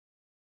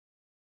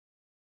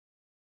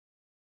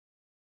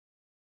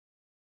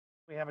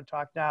We have a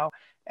talk now,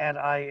 and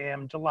I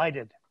am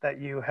delighted that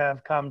you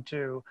have come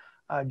to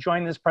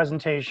join this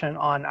presentation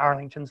on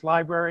Arlington's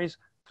libraries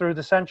through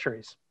the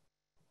centuries.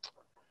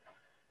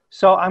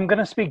 So I'm going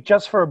to speak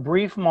just for a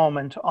brief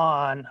moment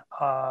on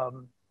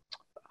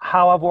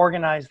how I've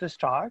organized this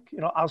talk.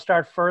 I'll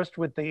start first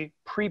with the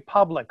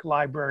pre-public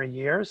library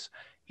years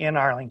in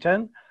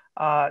Arlington,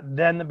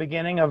 then the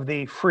beginning of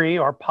the free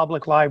or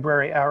public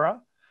library era.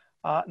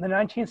 The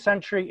 19th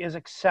century is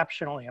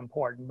exceptionally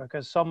important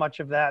because so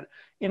much of that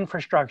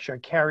infrastructure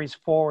carries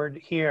forward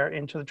here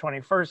into the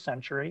 21st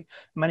century.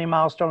 Many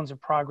milestones of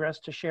progress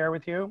to share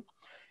with you.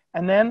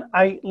 And then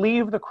I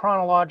leave the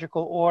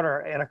chronological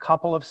order in a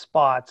couple of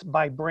spots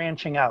by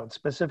branching out,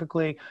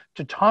 specifically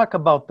to talk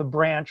about the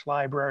branch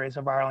libraries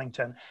of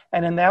Arlington.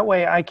 And in that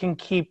way, I can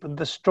keep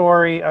the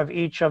story of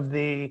each of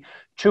the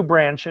two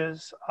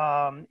branches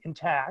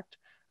intact.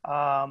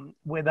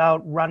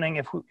 Without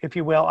running, if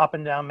you will, up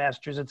and down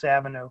Massachusetts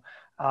Avenue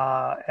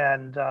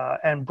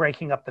and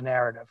breaking up the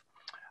narrative.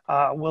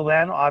 We'll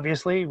then,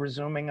 obviously,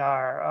 resuming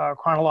our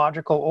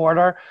chronological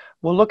order,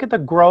 we'll look at the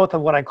growth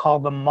of what I call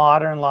the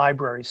modern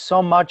library.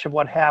 So much of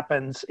what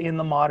happens in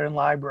the modern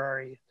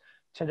library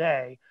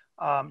today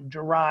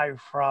derive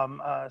from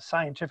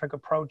scientific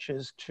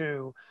approaches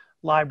to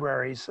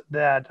libraries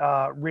that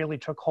really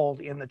took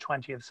hold in the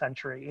 20th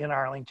century in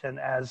Arlington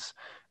as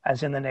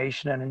in the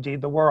nation and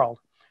indeed the world.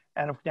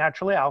 And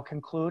naturally, I'll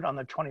conclude on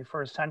the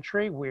 21st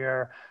century.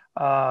 We're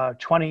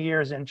 20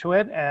 years into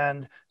it,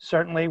 and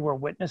certainly we're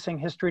witnessing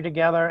history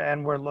together,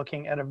 and we're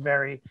looking at a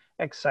very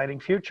exciting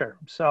future.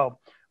 So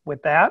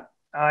with that,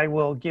 I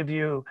will give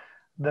you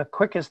the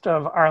quickest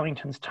of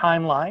Arlington's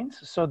timelines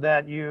so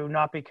that you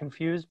not be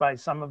confused by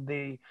some of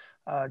the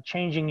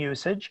changing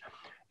usage.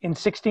 In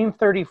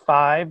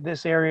 1635,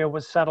 this area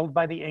was settled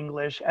by the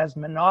English as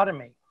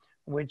Menotomy,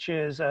 which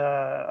is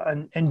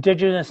an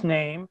indigenous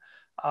name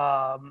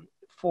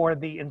for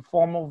the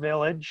informal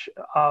village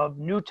of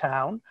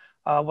Newtown,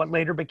 what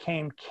later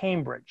became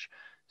Cambridge.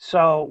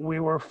 So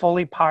we were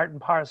fully part and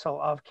parcel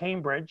of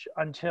Cambridge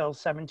until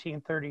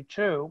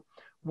 1732,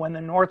 when the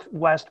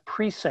Northwest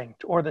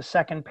Precinct, or the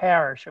second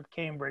parish of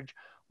Cambridge,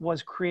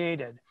 was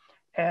created.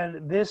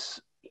 And this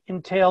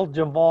entailed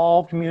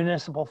devolved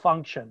municipal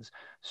functions,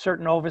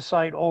 certain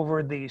oversight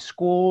over the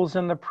schools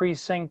in the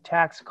precinct,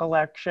 tax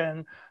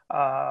collection,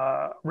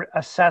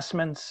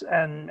 assessments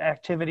and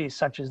activities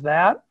such as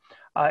that.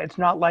 It's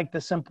not like the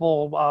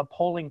simple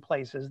polling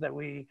places that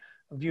we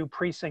view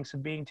precincts as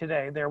being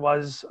today. There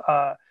was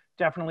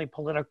definitely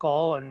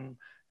political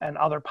and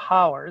other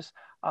powers.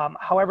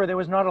 However, there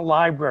was not a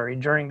library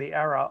during the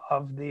era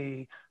of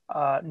the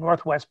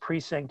Northwest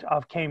Precinct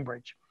of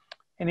Cambridge.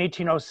 In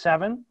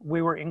 1807,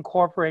 we were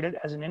incorporated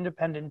as an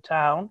independent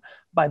town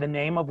by the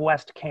name of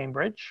West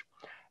Cambridge.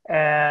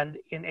 And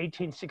in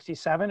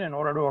 1867, in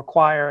order to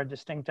acquire a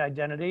distinct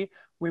identity,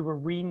 we were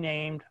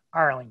renamed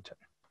Arlington.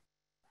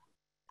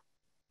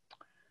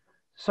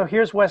 So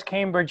here's West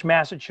Cambridge,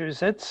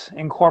 Massachusetts,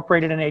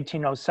 incorporated in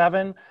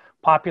 1807,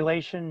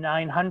 population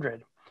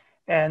 900.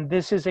 And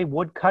this is a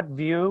woodcut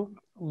view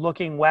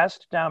looking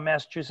west down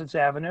Massachusetts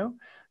Avenue.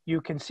 You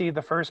can see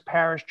the first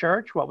parish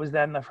church, what was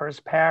then the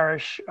first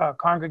parish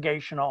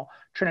congregational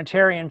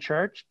Trinitarian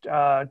church.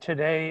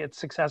 Today, its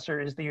successor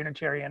is the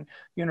Unitarian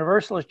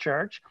Universalist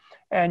Church.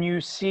 And you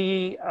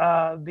see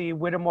the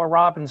Whittemore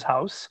Robbins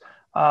House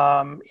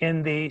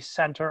in the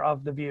center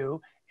of the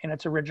view in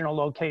its original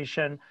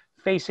location,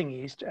 facing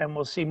east, and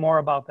we'll see more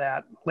about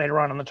that later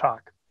on in the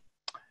talk.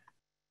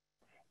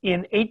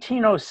 In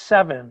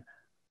 1807,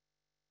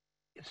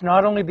 it's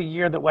not only the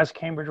year that West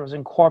Cambridge was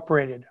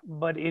incorporated,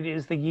 but it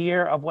is the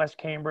year of West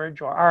Cambridge,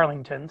 or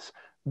Arlington's,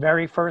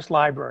 very first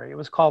library. It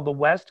was called the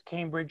West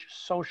Cambridge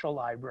Social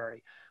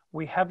Library.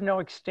 We have no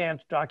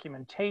extant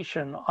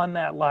documentation on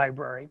that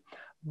library,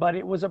 but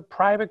it was a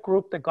private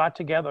group that got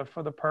together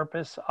for the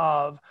purpose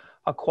of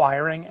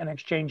acquiring and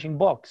exchanging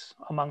books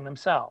among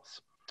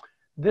themselves.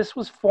 This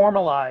was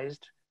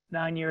formalized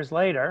 9 years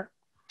later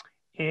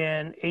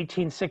in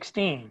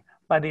 1816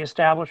 by the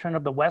establishment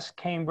of the West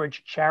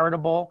Cambridge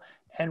Charitable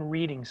and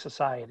Reading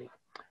Society.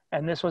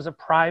 And this was a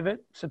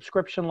private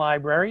subscription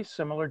library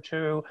similar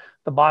to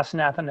the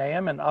Boston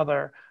Athenaeum and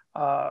other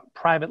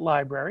private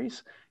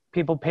libraries.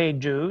 People paid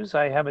dues.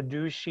 I have a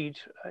dues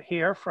sheet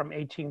here from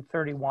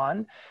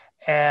 1831.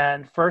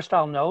 And first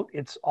I'll note,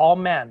 it's all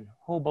men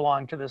who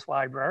belong to this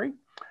library.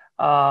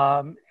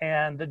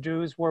 And the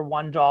dues were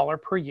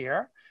 $1 per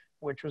year,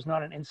 which was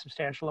not an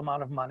insubstantial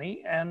amount of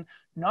money. And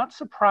not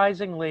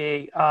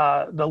surprisingly,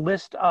 the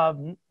list of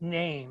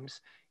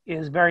names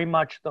is very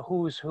much the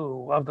who's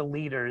who of the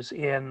leaders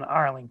in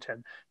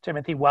Arlington.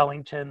 Timothy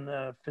Wellington,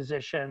 the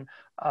physician,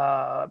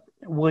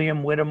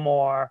 William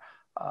Whittemore,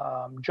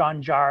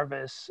 John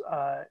Jarvis,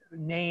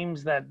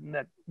 names that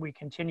we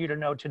continue to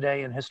know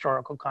today in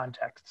historical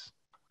contexts.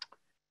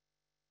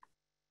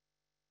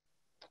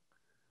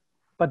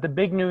 But the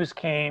big news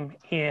came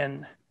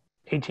in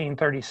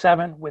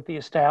 1837 with the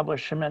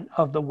establishment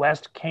of the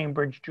West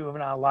Cambridge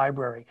Juvenile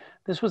Library.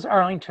 This was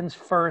Arlington's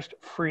first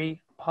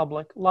free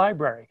public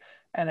library.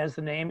 And as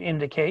the name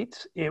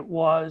indicates, it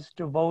was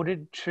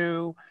devoted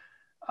to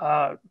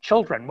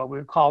children, what we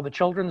would call the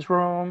children's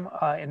room,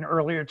 in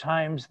earlier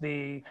times,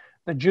 the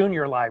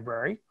junior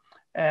library.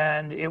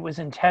 And it was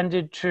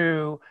intended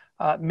to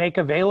make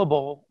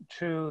available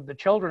to the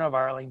children of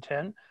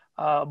Arlington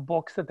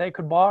books that they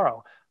could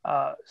borrow.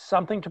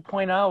 Something to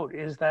point out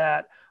is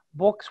that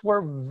books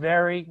were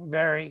very,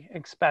 very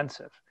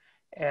expensive.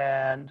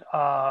 And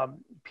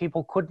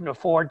people couldn't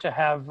afford to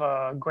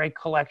have great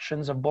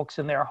collections of books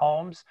in their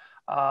homes.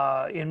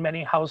 In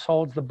many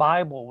households, the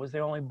Bible was the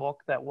only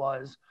book that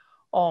was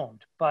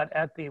owned. But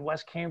at the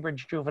West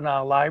Cambridge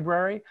Juvenile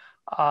Library,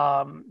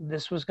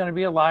 this was going to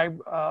be a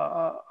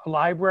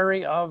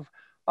library of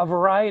a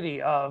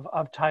variety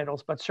of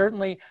titles, but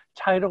certainly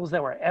titles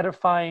that were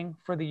edifying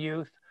for the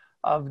youth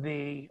of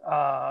the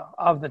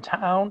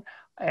town.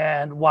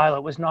 And while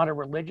it was not a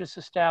religious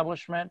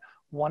establishment,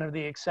 one of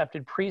the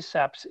accepted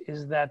precepts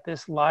is that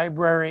this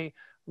library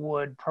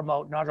would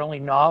promote not only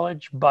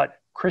knowledge, but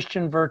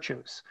Christian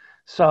virtues.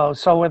 So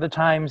were the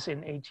times in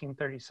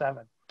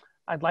 1837.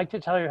 I'd like to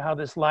tell you how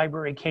this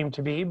library came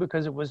to be,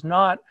 because it was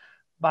not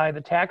by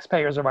the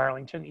taxpayers of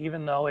Arlington,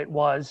 even though it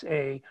was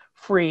a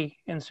free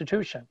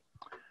institution.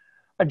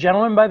 A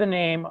gentleman by the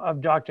name of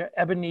Dr.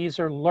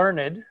 Ebenezer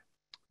Learned,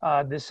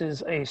 this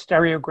is a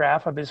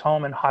stereograph of his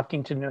home in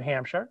Hopkinton, New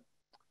Hampshire.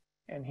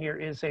 And here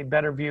is a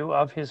better view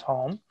of his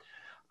home.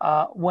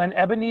 When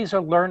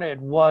Ebenezer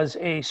Learned was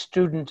a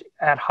student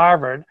at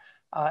Harvard,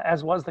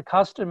 as was the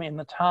custom in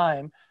the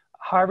time,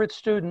 Harvard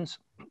students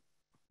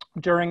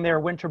during their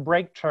winter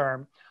break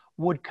term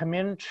would come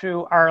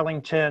into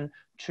Arlington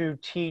to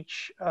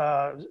teach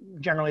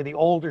generally the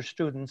older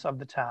students of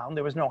the town.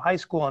 There was no high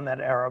school in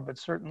that era, but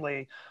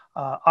certainly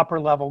upper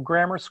level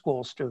grammar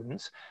school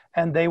students.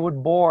 And they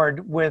would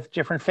board with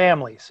different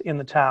families in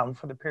the town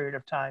for the period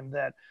of time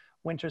that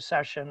winter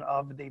session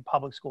of the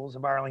public schools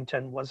of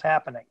Arlington was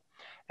happening.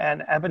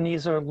 And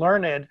Ebenezer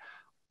Learned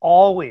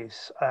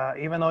always,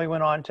 even though he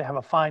went on to have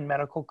a fine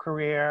medical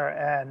career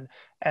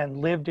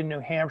and lived in New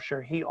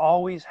Hampshire, he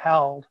always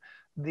held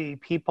the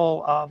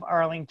people of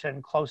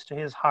Arlington close to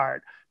his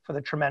heart for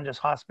the tremendous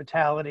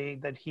hospitality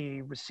that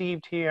he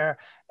received here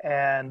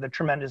and the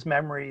tremendous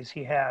memories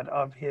he had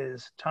of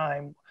his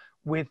time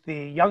with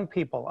the young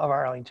people of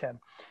Arlington.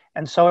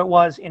 And so it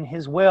was in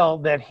his will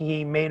that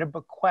he made a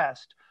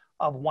bequest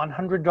of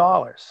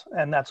 $100,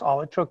 and that's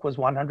all it took was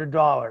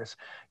 $100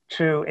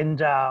 to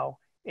endow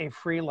a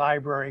free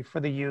library for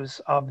the use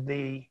of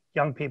the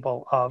young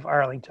people of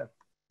Arlington.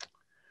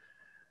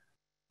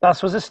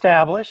 Thus was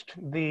established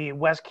the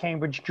West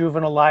Cambridge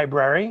Juvenile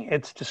Library.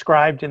 It's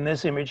described in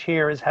this image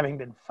here as having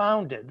been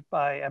founded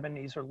by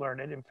Ebenezer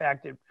Learned. In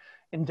fact,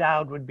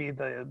 endowed would be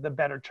the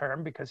better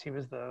term, because he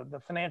was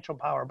the financial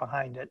power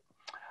behind it.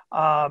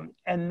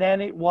 And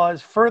then it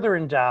was further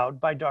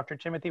endowed by Dr.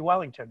 Timothy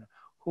Wellington,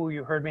 who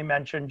you heard me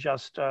mention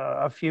just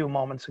a few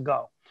moments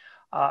ago.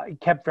 It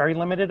kept very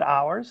limited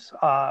hours,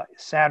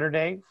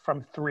 Saturday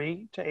from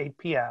 3 to 8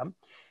 p.m.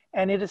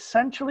 And it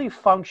essentially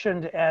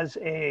functioned as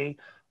a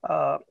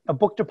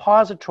book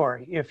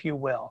depository, if you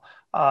will.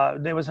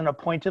 There was an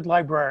appointed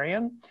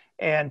librarian,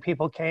 and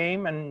people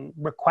came and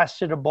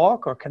requested a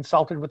book or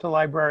consulted with the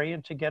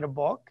librarian to get a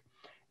book.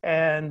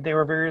 And there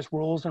were various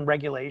rules and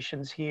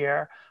regulations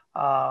here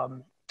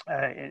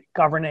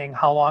governing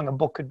how long a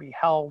book could be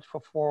held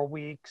for 4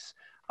 weeks,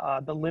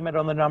 the limit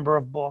on the number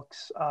of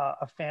books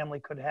a family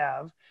could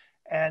have.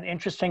 And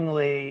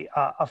interestingly,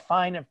 a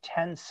fine of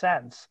 10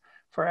 cents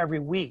for every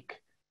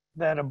week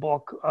that a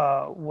book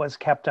was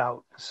kept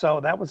out. So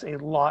that was a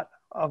lot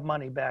of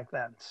money back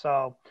then.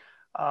 So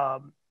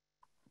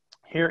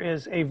here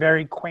is a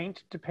very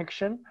quaint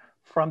depiction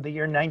from the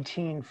year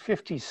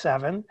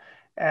 1957.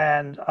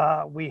 And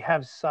we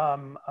have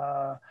some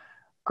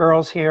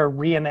girls here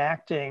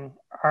reenacting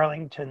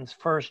Arlington's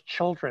first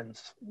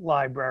children's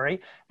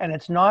library. And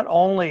it's not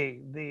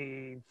only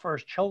the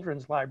first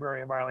children's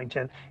library of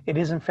Arlington, it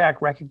is in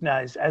fact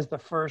recognized as the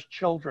first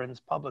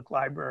children's public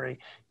library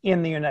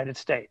in the United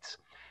States.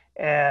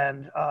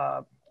 And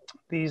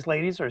these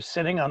ladies are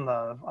sitting on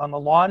the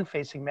lawn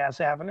facing Mass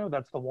Avenue.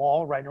 That's the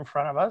wall right in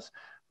front of us,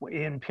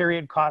 in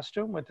period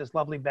costume with this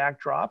lovely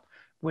backdrop,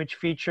 which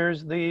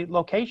features the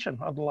location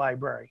of the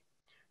library,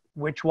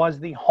 which was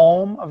the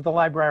home of the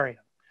librarian.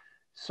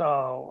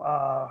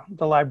 So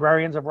the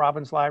librarians of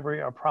Robbins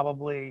Library are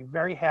probably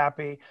very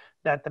happy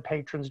that the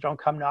patrons don't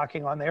come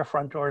knocking on their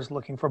front doors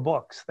looking for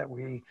books, that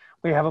we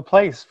have a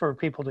place for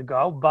people to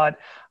go. But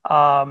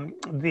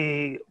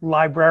the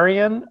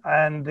librarian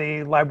and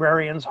the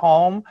librarian's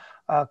home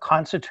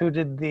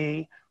constituted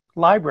the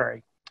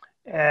library.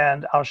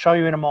 And I'll show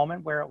you in a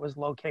moment where it was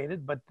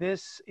located, but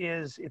this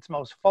is its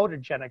most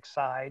photogenic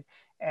side,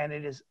 and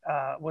it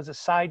was a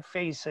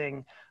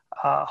side-facing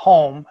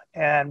home,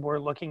 and we're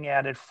looking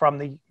at it from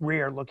the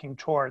rear, looking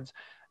towards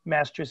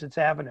Massachusetts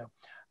Avenue.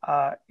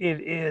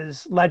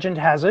 Legend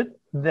has it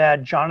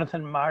that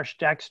Jonathan Marsh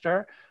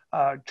Dexter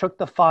took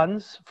the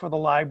funds for the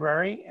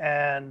library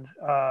and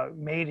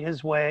made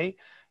his way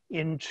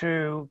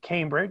into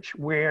Cambridge,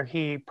 where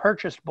he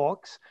purchased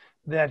books,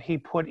 that he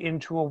put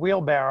into a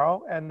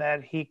wheelbarrow and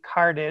that he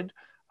carted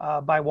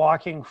by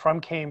walking from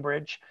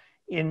Cambridge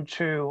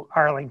into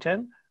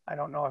Arlington. I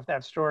don't know if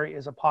that story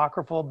is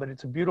apocryphal, but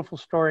it's a beautiful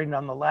story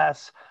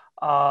nonetheless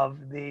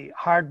of the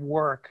hard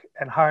work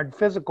and hard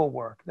physical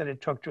work that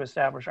it took to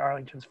establish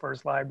Arlington's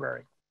first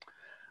library.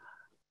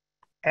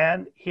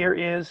 And here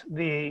is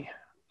the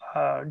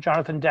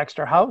Jonathan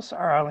Dexter House,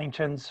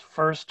 Arlington's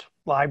first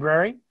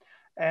library.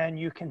 And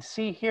you can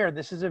see here,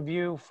 this is a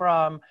view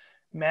from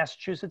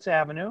Massachusetts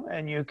Avenue,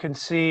 and you can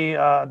see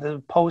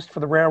the post for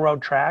the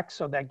railroad tracks.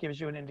 So that gives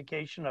you an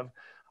indication of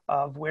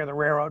where the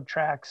railroad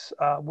tracks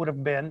would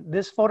have been.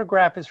 This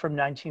photograph is from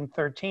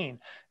 1913.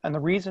 And the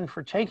reason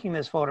for taking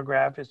this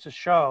photograph is to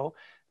show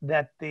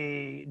that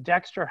the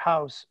Dexter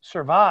House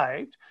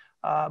survived,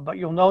 but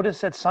you'll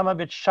notice that some of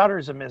its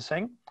shutters are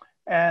missing.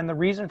 And the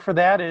reason for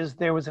that is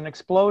there was an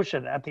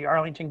explosion at the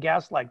Arlington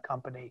Gas Light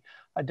Company.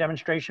 A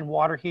demonstration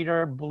water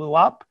heater blew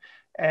up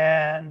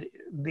and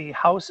the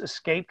house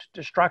escaped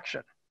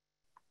destruction.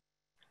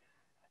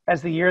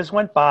 As the years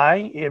went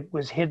by, it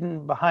was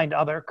hidden behind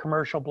other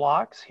commercial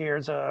blocks.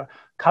 Here's a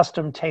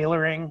custom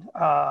tailoring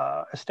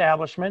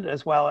establishment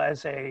as well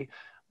as a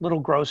little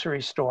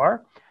grocery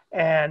store.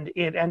 And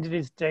it ended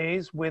its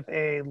days with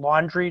a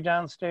laundry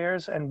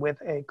downstairs and with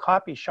a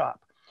copy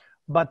shop.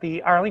 But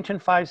the Arlington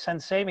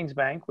 5-cent Savings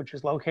Bank, which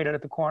is located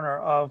at the corner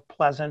of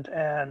Pleasant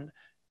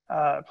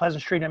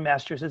Street and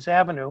Massachusetts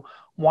Avenue,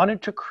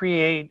 wanted to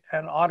create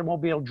an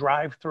automobile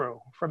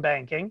drive-through for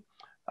banking.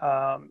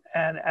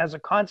 And as a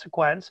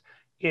consequence,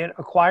 it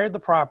acquired the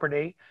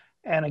property,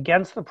 and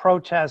against the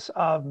protests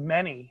of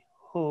many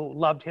who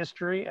loved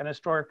history and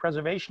historic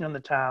preservation in the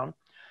town,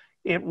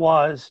 it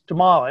was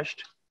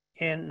demolished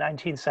in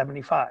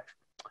 1975.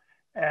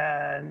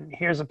 And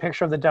here's a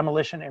picture of the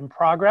demolition in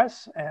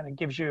progress, and it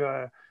gives you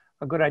a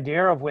good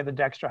idea of where the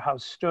Dexter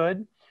House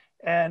stood.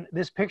 And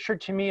this picture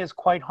to me is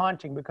quite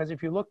haunting because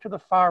if you look to the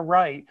far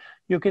right,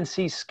 you can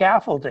see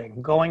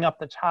scaffolding going up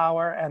the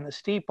tower and the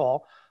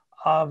steeple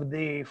of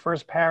the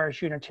First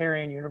Parish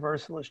Unitarian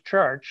Universalist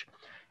Church.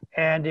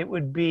 And it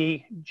would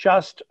be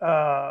just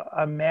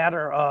a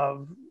matter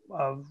of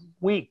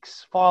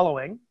weeks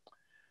following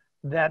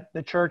that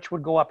the church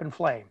would go up in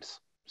flames.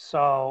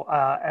 So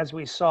as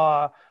we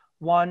saw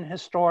one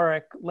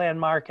historic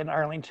landmark in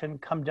Arlington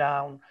come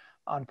down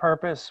on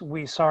purpose,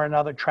 we saw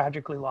another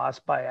tragically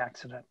lost by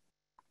accident.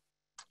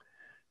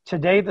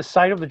 Today, the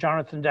site of the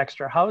Jonathan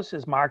Dexter House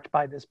is marked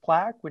by this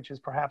plaque, which is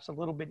perhaps a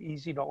little bit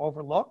easy to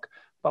overlook,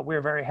 but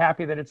we're very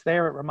happy that it's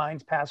there. It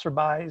reminds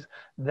passerbys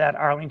that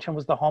Arlington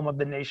was the home of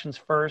the nation's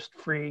first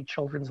free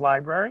children's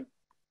library.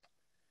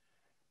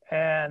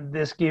 And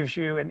this gives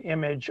you an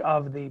image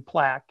of the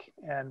plaque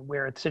and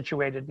where it's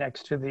situated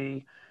next to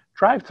the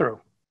drive-through.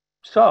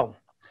 So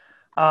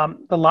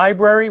the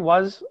library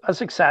was a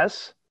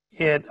success.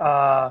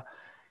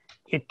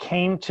 It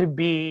came to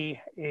be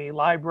a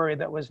library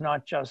that was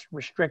not just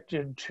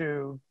restricted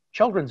to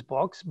children's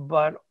books,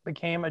 but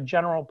became a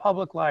general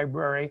public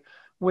library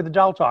with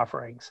adult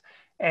offerings.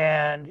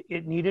 And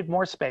it needed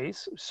more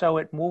space, so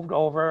it moved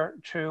over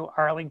to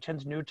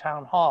Arlington's new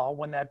town hall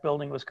when that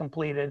building was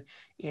completed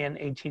in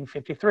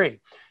 1853.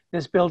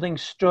 This building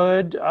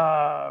stood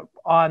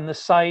on the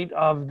site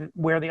of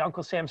where the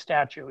Uncle Sam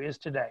statue is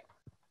today.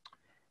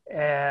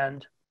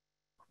 And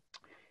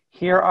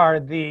here are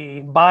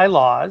the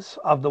bylaws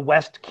of the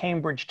West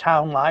Cambridge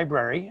Town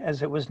Library,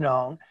 as it was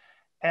known.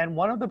 And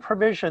one of the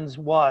provisions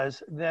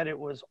was that it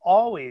was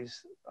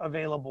always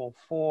available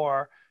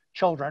for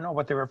children, or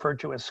what they referred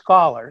to as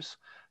scholars,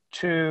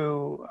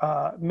 to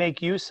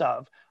make use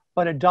of.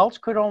 But adults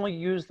could only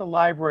use the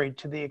library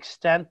to the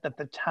extent that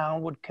the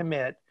town would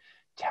commit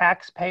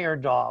taxpayer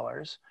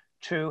dollars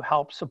to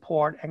help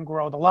support and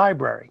grow the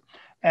library.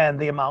 And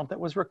the amount that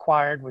was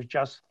required was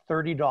just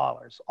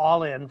 $30,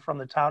 all in from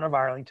the town of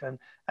Arlington.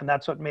 And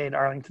that's what made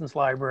Arlington's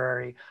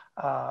library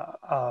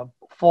a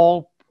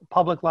full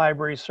public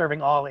library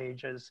serving all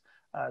ages,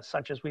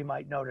 such as we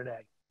might know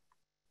today.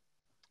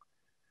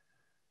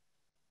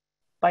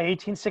 By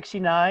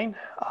 1869,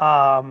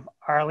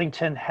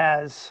 Arlington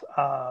has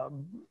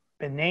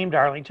been named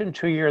Arlington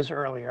 2 years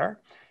earlier.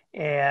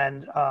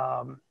 And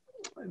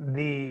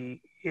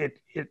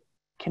it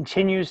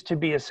continues to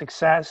be a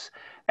success.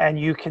 And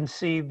you can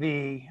see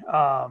the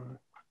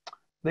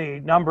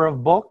number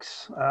of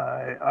books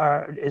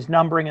is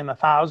numbering in the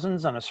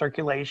thousands and a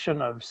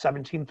circulation of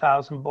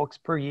 17,000 books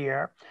per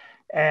year.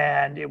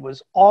 And it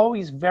was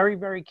always very,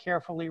 very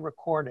carefully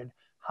recorded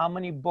how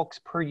many books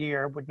per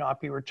year would not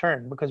be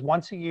returned, because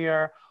once a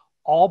year,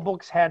 all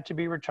books had to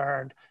be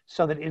returned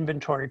so that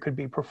inventory could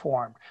be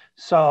performed.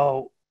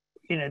 So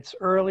in its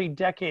early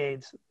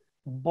decades,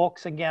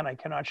 books, again, I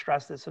cannot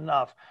stress this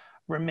enough,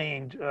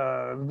 remained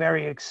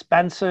very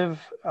expensive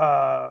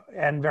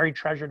and very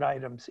treasured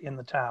items in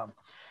the town.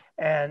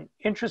 And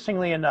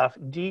interestingly enough,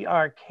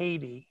 D.R.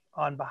 Cady,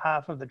 on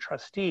behalf of the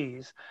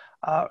trustees,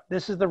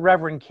 this is the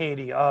Reverend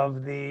Cady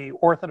of the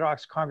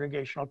Orthodox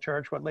Congregational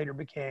Church, what later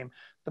became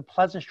the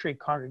Pleasant Street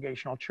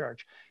Congregational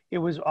Church. It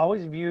was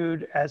always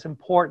viewed as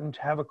important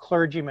to have a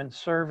clergyman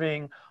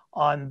serving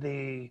on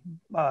the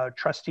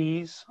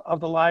trustees of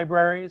the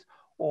libraries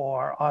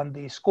or on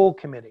the school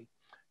committee.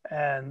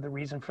 And the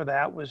reason for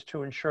that was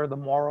to ensure the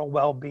moral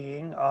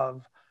well-being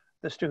of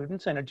the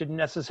students, and it didn't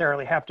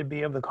necessarily have to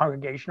be of the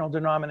congregational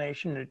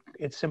denomination.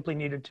 It simply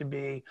needed to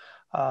be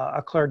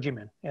a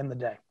clergyman in the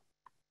day.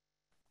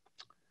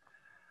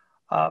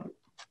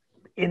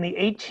 In the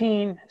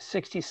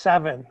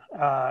 1867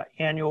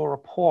 annual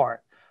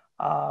report,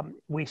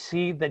 we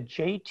see that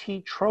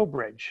J.T.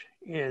 Trowbridge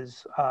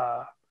is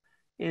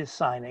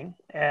signing,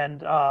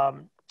 and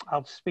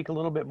I'll speak a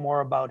little bit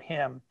more about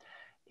him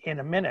in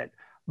a minute.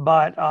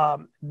 But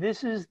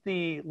this is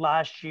the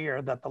last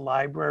year that the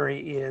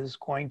library is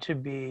going to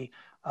be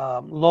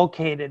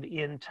located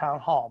in Town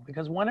Hall,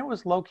 because when it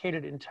was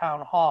located in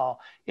Town Hall,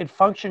 it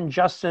functioned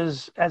just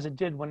as it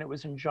did when it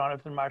was in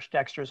Jonathan Marsh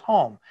Dexter's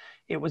home.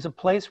 It was a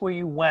place where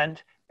you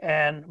went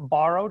and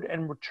borrowed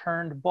and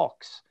returned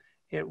books.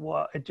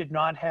 It did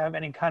not have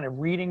any kind of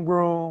reading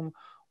room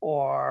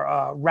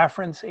or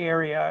reference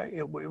area.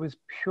 It was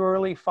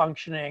purely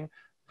functioning,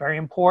 very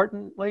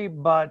importantly,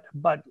 but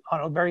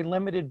on a very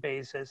limited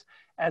basis,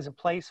 as a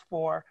place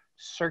for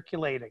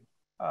circulating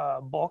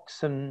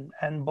books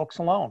and books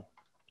alone.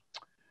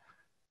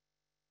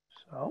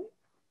 So,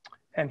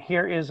 and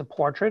here is a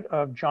portrait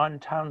of John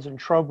Townsend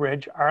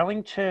Trowbridge.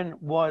 Arlington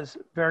was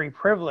very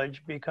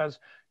privileged because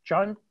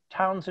John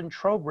Townsend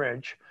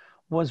Trowbridge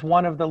was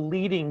one of the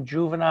leading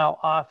juvenile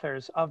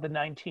authors of the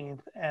 19th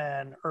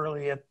and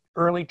early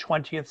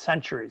 20th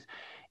centuries.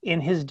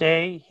 In his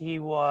day, he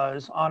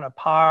was on a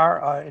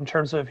par in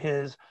terms of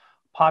his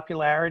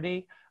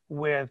popularity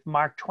with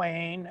Mark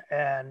Twain,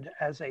 and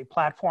as a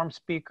platform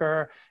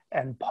speaker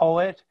and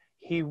poet,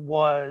 he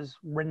was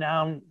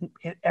renowned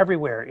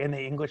everywhere in the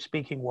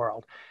English-speaking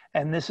world.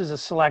 And this is a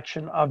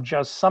selection of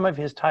just some of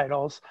his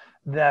titles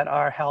that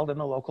are held in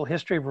the local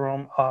history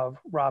room of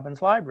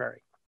Robbins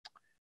Library.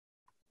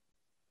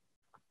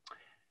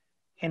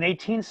 In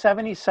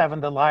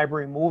 1877, the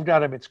library moved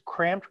out of its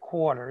cramped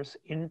quarters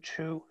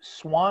into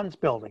Swan's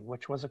building,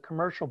 which was a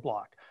commercial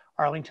block.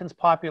 Arlington's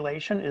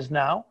population is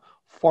now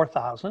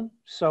 4,000,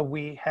 so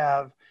we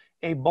have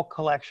a book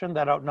collection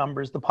that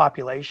outnumbers the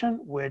population,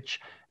 which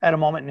at a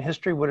moment in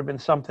history would have been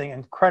something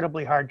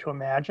incredibly hard to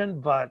imagine,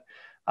 but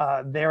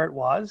there it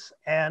was.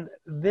 And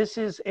this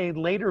is a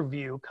later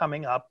view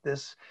coming up.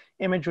 This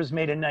image was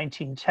made in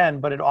 1910,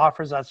 but it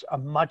offers us a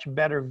much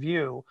better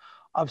view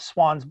of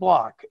Swan's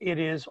block. It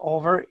is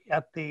over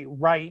at the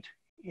right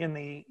in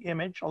the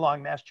image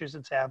along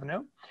Massachusetts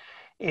Avenue.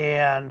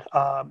 And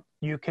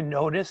you can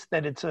notice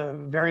that it's a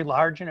very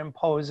large and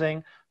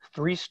imposing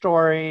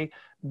 3-story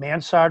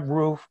mansard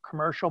roof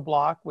commercial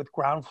block with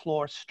ground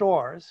floor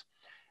stores.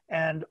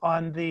 And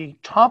on the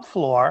top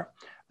floor,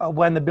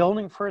 when the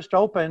building first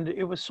opened,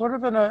 it was sort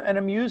of an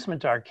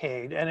amusement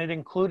arcade, and it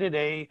included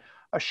a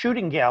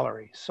shooting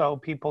gallery, so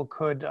people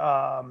could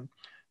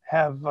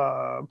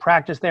have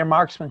practiced their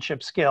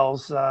marksmanship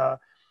skills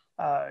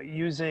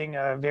using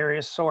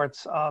various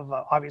sorts of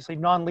obviously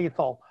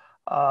non-lethal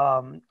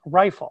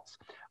rifles.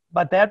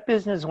 But that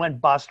business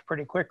went bust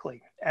pretty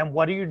quickly. And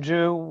what do you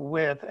do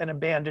with an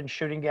abandoned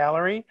shooting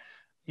gallery?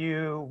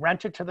 You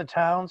rent it to the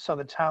town so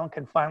the town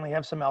can finally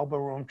have some elbow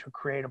room to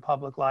create a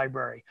public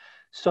library.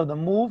 So the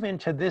move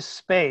into this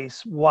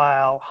space,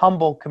 while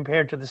humble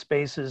compared to the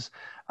spaces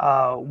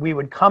we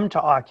would come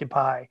to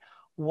occupy,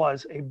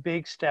 was a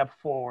big step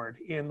forward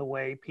in the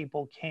way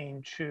people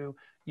came to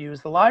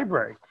use the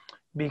library,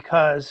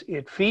 because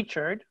it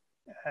featured,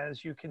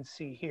 as you can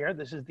see here,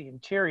 this is the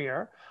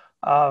interior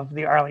of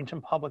the Arlington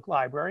Public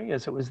Library,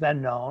 as it was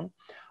then known.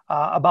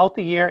 About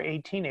the year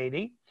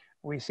 1880,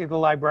 we see the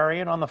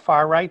librarian on the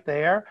far right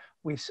there.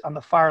 On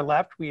the far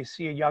left, we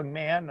see a young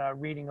man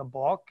reading a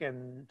book,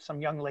 and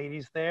some young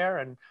ladies there,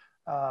 and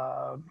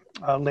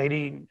a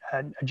lady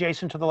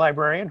adjacent to the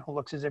librarian who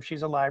looks as if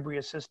she's a library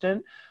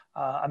assistant,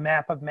 a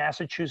map of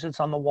Massachusetts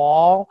on the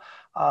wall.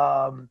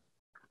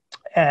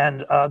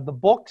 And the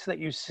books that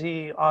you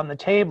see on the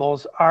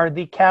tables are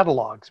the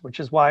catalogs, which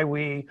is why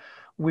we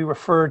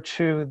refer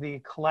to the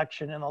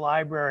collection in the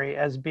library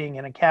as being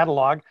in a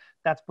catalog.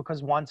 That's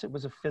because once it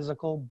was a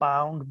physical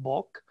bound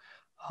book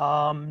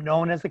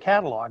known as the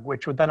catalog,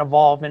 which would then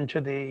evolve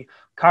into the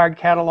card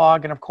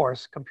catalog and, of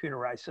course,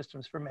 computerized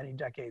systems for many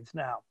decades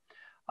now.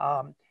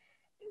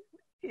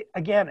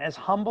 Again, as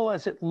humble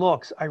as it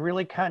looks, I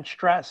really can't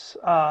stress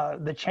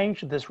the change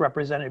that this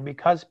represented,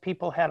 because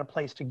people had a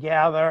place to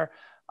gather,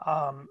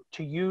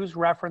 to use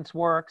reference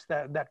works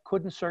that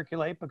couldn't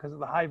circulate because of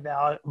the high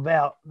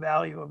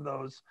value of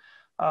those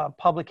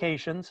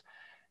publications.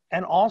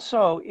 And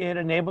also, it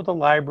enabled the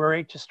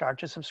library to start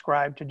to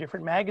subscribe to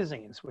different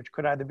magazines, which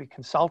could either be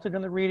consulted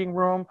in the reading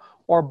room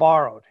or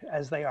borrowed,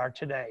 as they are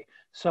today.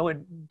 So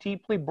it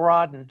deeply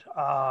broadened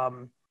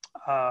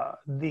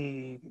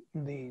the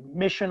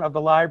mission of the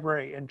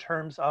library in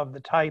terms of the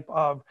type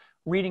of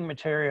reading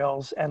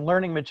materials and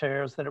learning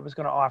materials that it was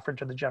going to offer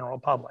to the general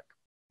public.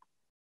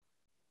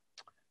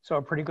 So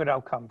a pretty good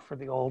outcome for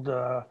the old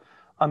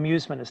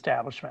amusement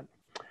establishment.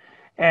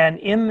 And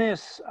in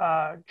this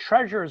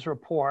treasurer's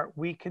report,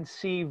 we can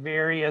see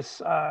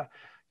various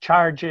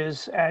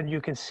charges, and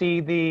you can see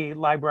the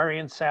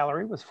librarian's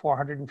salary was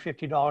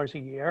 $450 a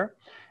year.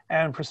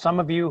 And for some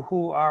of you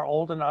who are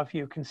old enough,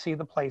 you can see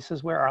the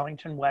places where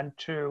Arlington went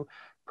to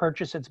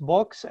purchase its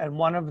books. And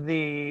one of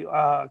the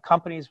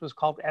companies was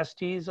called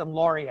Estes and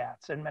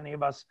Laureates. And many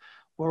of us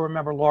will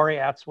remember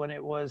Laureates when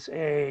it was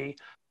a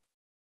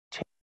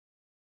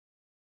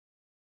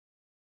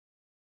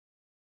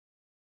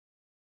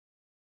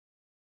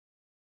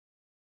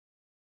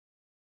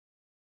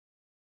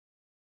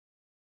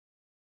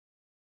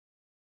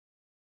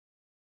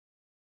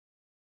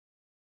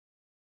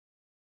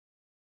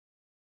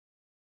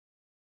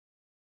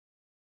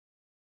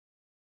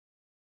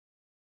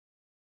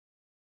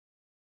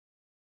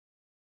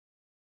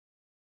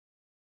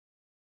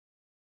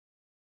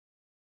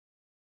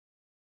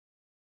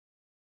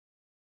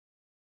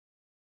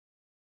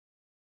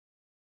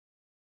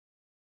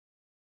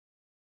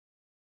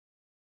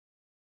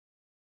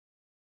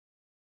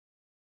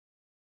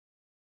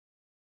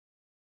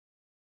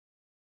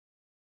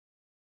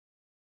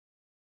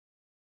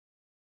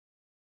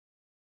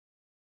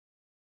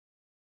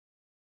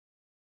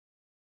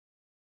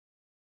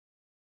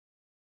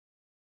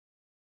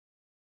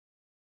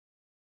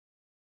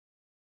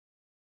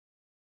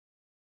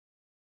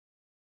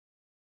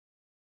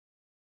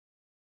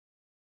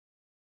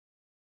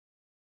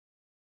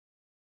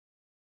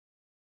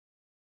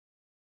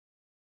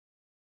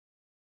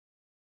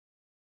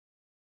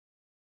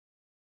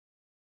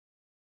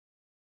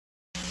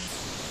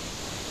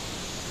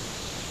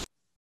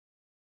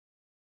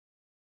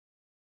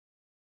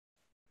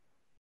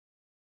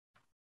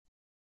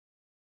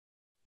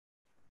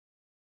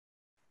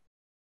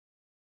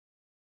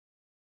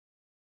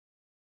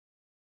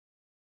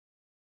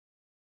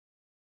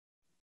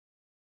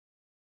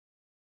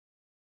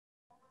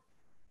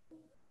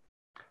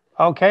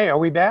Okay, are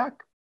we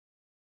back?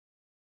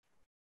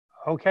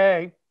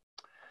 Okay.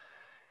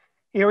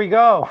 Here we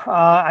go.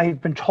 I've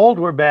been told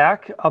we're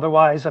back.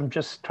 Otherwise, I'm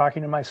just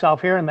talking to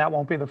myself here, and that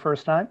won't be the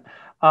first time.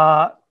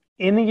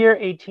 In the year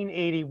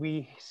 1880,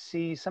 we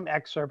see some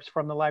excerpts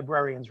from the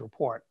librarian's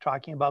report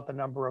talking about the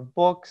number of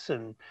books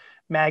and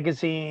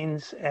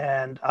magazines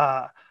and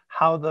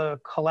how the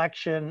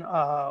collection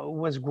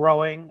was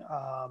growing.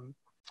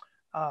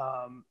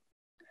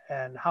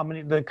 And how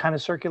many, the kind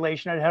of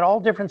circulation. It had all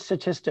different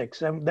statistics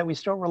that we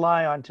still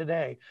rely on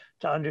today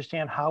to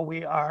understand how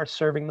we are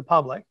serving the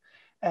public.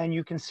 And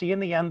you can see in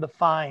the end the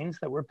fines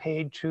that were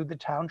paid to the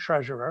town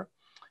treasurer.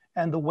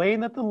 And the way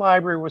that the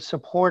library was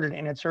supported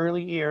in its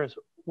early years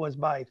was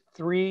by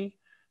three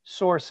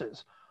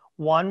sources.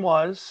 One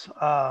was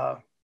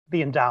the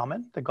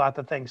endowment that got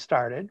the thing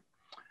started.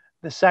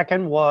 The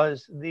second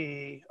was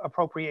the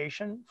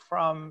appropriation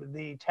from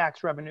the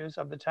tax revenues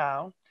of the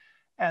town.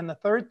 And the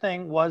third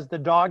thing was the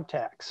dog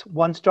tax.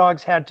 Once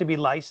dogs had to be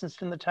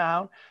licensed in the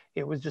town,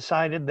 it was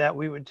decided that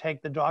we would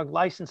take the dog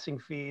licensing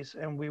fees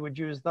and we would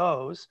use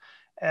those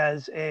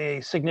as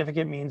a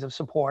significant means of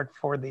support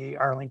for the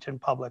Arlington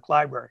Public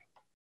Library.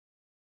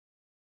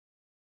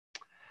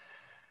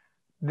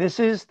 This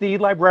is the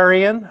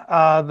librarian,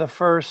 the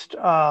first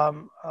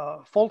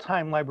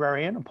full-time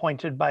librarian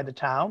appointed by the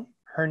town.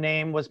 Her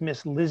name was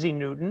Miss Lizzie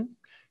Newton.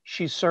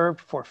 She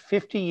served for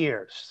 50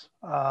 years.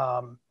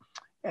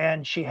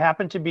 And she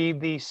happened to be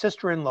the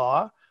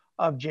sister-in-law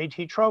of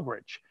J.T.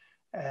 Trowbridge.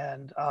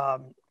 And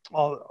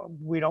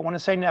we don't want to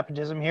say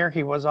nepotism here.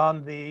 He was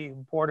on the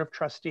board of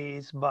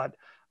trustees, but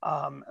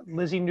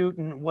Lizzie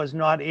Newton was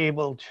not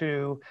able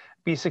to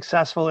be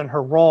successful in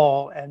her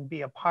role and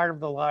be a part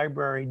of the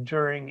library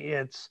during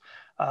its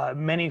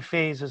many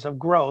phases of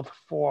growth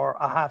for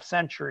a half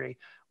century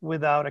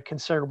without a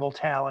considerable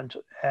talent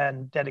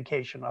and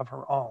dedication of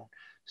her own.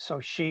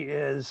 So she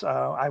is,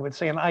 I would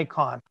say, an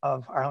icon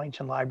of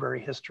Arlington Library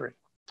history.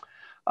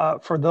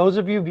 For those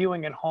of you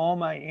viewing at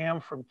home, I am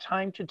from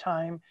time to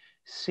time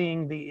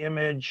seeing the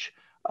image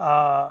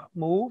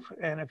move.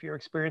 And if you're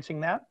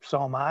experiencing that,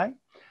 so am I.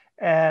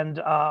 And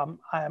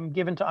I'm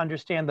given to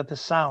understand that the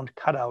sound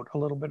cut out a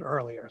little bit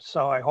earlier.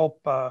 So I hope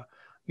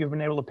you've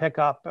been able to pick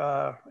up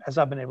as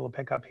I've been able to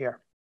pick up here.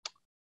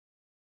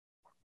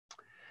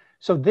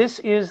 So this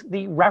is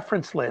the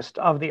reference list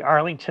of the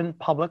Arlington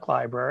Public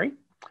Library.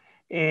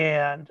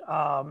 And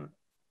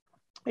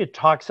it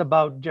talks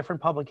about different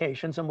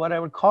publications. And what I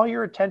would call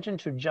your attention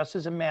to, just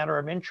as a matter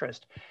of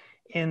interest,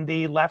 in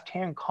the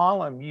left-hand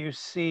column, you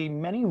see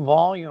many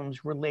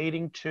volumes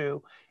relating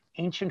to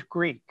ancient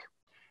Greek.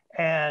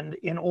 And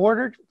in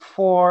order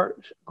for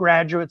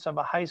graduates of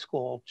a high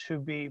school to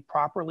be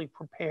properly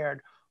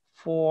prepared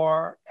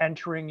for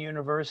entering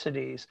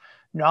universities,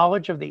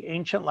 knowledge of the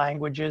ancient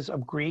languages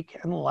of Greek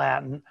and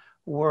Latin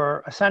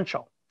were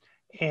essential.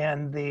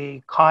 And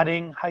the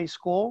Cotting High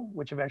School,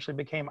 which eventually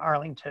became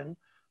Arlington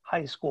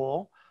High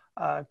School,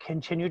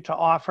 continued to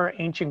offer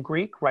ancient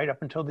Greek right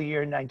up until the year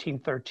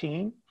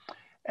 1913.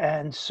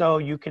 And so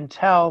you can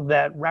tell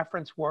that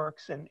reference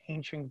works in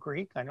ancient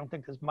Greek. I don't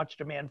think there's much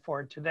demand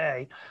for it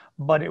today,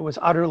 but it was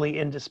utterly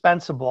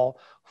indispensable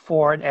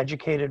for an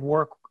educated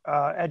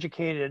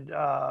educated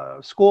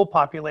school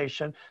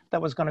population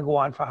that was going to go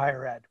on for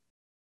higher ed.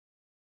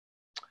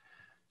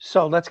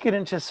 So let's get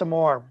into some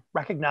more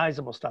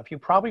recognizable stuff. You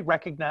probably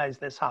recognize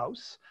this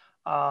house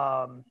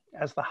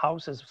as the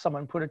house, as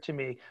someone put it to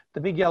me, the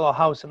big yellow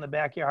house in the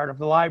backyard of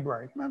the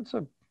library. That's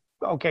a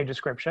okay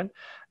description.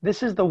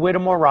 This is the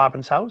Whittemore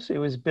Robbins house. It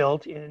was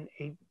built in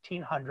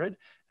 1800.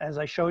 As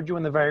I showed you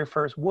in the very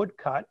first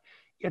woodcut,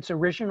 its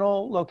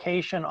original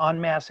location on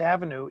Mass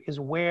Avenue is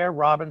where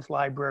Robbins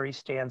Library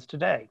stands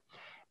today.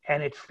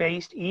 And it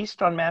faced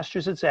east on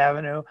Massachusetts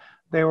Avenue.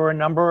 There were a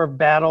number of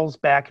battles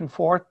back and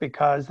forth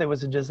because there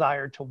was a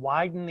desire to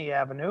widen the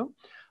avenue.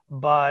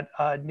 But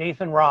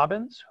Nathan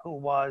Robbins, who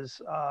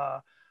was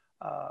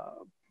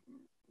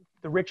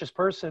the richest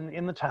person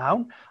in the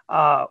town,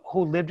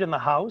 who lived in the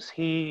house,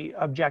 he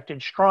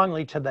objected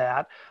strongly to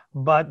that.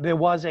 But there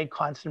was a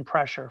constant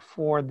pressure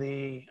for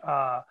the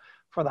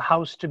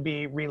house to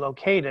be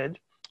relocated.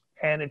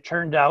 And it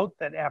turned out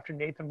that after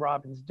Nathan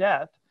Robbins'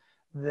 death,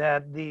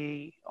 that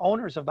the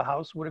owners of the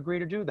house would agree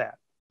to do that.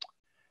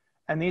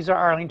 And these are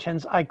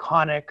Arlington's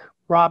iconic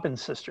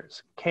Robbins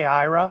sisters,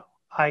 Keira,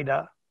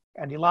 Ida,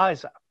 and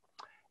Eliza.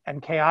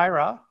 And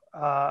Keira,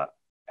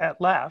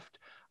 at left,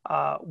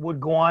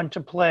 would go on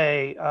to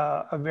play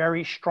a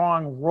very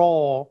strong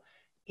role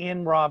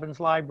in Robbins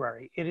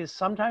Library. It is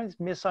sometimes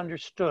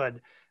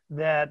misunderstood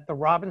that the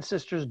Robbins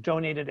sisters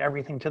donated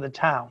everything to the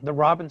town. The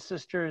Robbins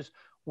sisters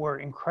were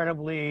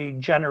incredibly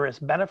generous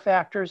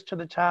benefactors to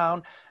the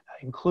town,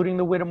 including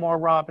the Whittemore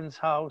Robbins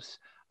house,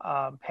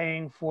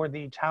 paying for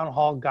the town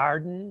hall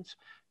gardens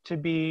to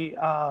be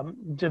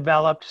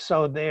developed.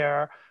 So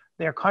their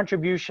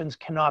contributions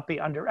cannot be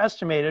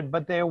underestimated,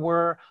 but there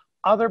were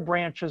other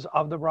branches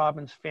of the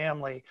Robbins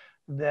family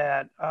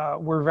that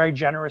were very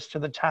generous to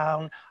the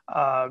town,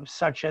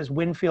 such as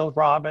Winfield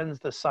Robbins,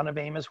 the son of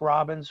Amos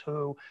Robbins,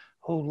 who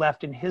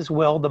left in his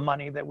will the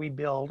money that we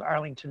build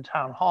Arlington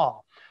Town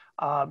Hall.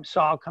 So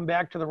I'll come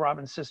back to the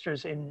Robbins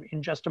sisters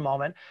in just a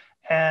moment.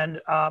 And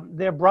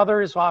their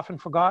brother is often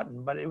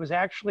forgotten, but it was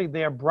actually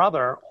their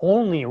brother,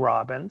 only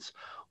Robbins,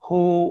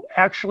 who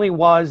actually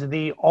was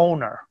the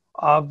owner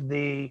of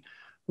the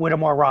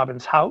Whittemore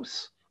Robbins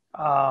house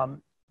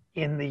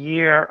in the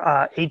year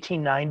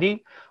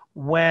 1890,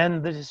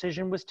 when the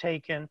decision was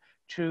taken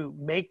to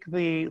make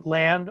the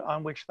land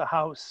on which the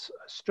house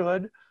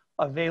stood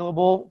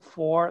available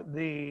for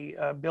the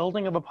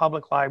building of a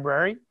public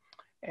library.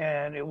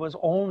 And it was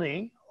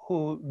only,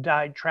 who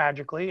died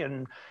tragically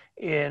in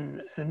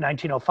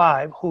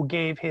 1905, who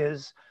gave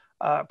his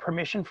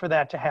permission for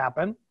that to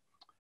happen.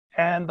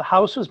 And the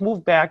house was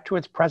moved back to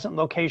its present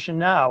location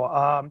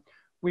now.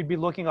 We'd be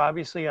looking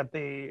obviously at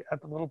the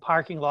little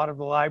parking lot of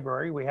the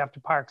library. We have to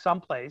park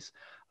someplace,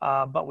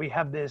 but we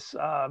have this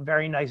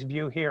very nice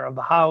view here of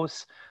the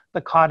house,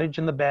 the cottage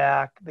in the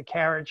back, the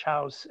carriage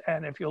house,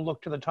 and if you'll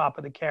look to the top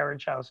of the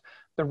carriage house,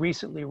 the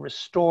recently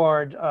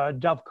restored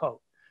dovecote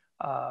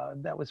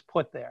that was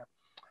put there.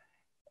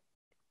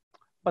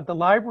 But the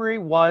library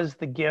was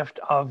the gift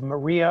of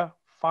Maria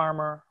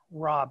Farmer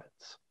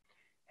Robbins.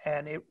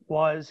 And it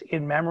was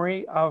in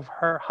memory of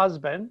her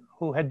husband,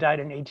 who had died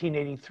in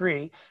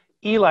 1883,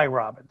 Eli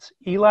Robbins.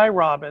 Eli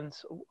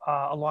Robbins,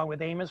 along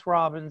with Amos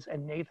Robbins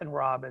and Nathan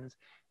Robbins,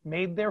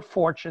 made their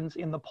fortunes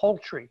in the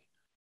poultry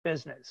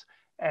business.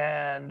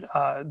 And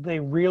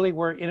they really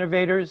were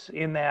innovators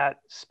in that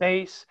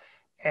space.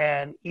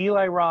 And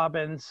Eli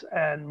Robbins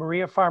and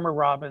Maria Farmer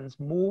Robbins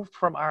moved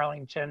from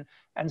Arlington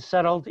and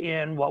settled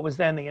in what was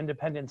then the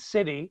independent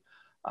city,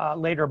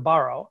 later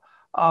borough,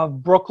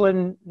 of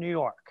Brooklyn, New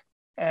York,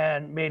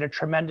 and made a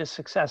tremendous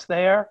success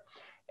there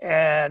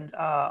and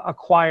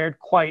acquired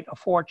quite a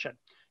fortune.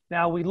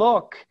 Now we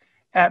look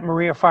at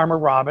Maria Farmer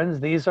Robbins.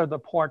 These are the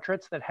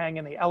portraits that hang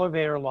in the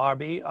elevator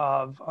lobby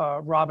of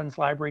Robbins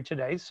Library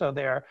today. So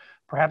they're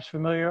perhaps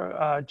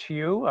familiar to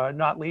you,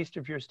 not least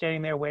if you're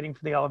standing there waiting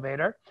for the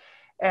elevator.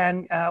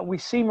 And we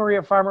see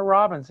Maria Farmer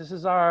Robbins. This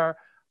is our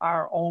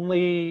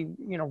only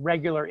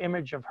regular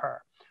image of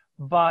her.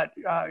 But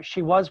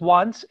she was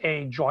once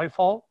a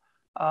joyful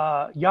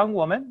young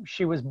woman.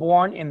 She was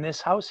born in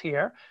this house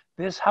here.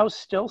 This house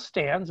still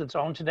stands. It's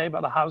owned today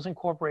by the Housing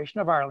Corporation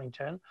of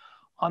Arlington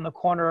on the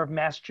corner of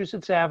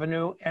Massachusetts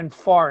Avenue and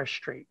Forest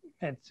Street.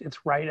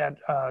 It's right at,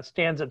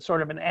 stands at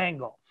sort of an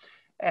angle.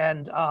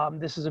 And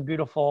this is a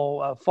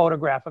beautiful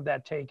photograph of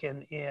that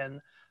taken in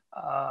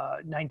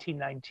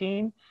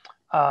 1919.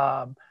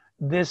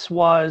 This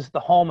was the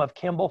home of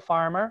Kimball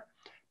Farmer,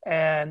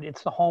 and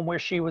it's the home where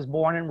she was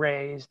born and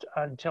raised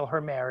until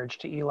her marriage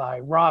to Eli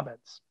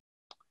Robbins.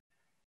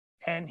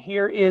 And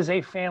here is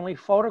a family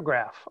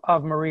photograph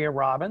of Maria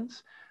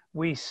Robbins.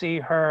 We see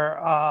her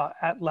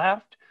at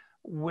left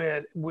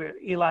with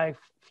Eli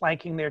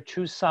flanking their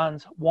two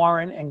sons,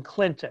 Warren and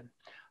Clinton.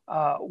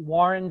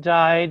 Warren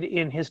died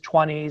in his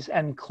 20s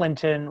and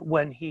Clinton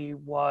when he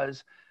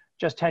was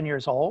just 10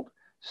 years old.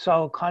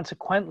 So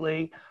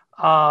consequently,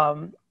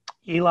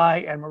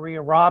 Eli and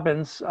Maria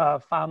Robbins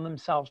found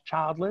themselves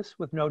childless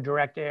with no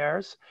direct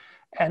heirs.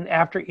 And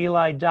after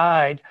Eli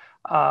died,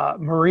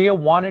 Maria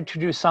wanted to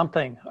do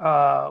something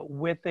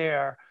with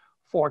their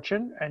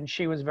fortune, and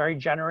she was very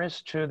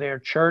generous to their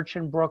church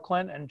in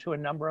Brooklyn and to a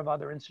number of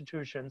other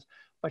institutions,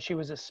 but she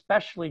was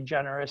especially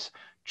generous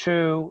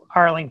to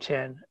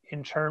Arlington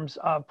in terms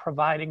of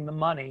providing the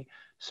money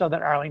so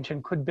that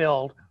Arlington could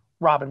build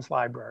Robbins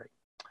Library.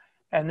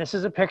 And this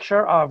is a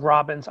picture of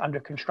Robbins under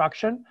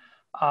construction.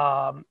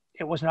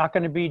 It was not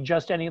going to be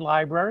just any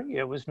library.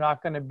 It was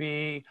not going to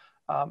be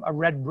a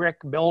red brick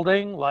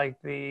building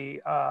like the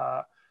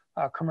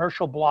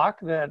commercial block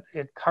that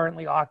it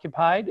currently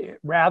occupied.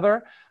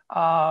 Rather,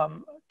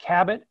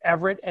 Cabot,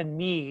 Everett, and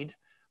Mead,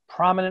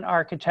 prominent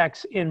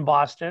architects in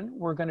Boston,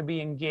 were going to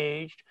be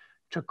engaged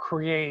to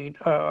create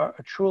a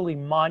truly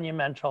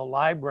monumental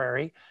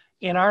library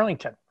in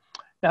Arlington.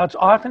 Now, it's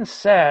often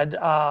said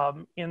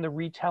in the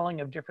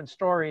retelling of different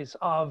stories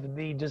of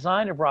the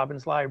design of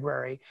Robbins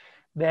Library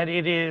that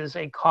it is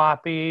a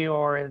copy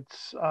or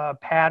it's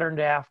patterned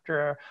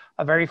after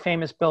a very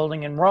famous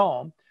building in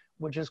Rome,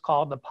 which is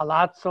called the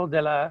Palazzo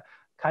della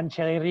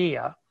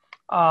Cancelleria.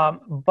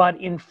 But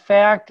in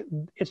fact,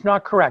 it's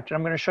not correct. And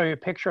I'm going to show you a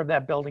picture of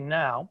that building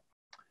now.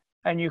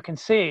 And you can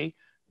see,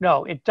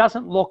 no, it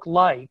doesn't look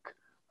like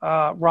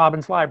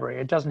Robbins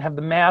Library. It doesn't have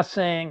the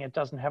massing. It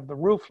doesn't have the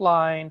roof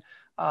line.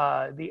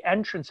 The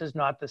entrance is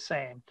not the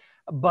same.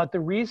 But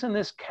the reason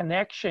this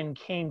connection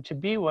came to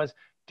be was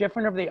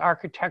different of the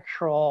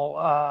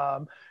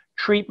architectural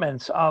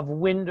treatments of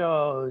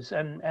windows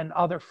and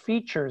other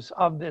features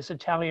of this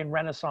Italian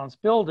Renaissance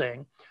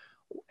building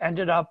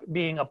ended up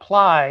being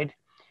applied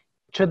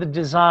to the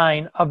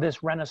design of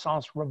this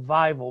Renaissance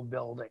revival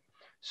building.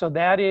 So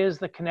that is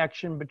the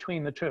connection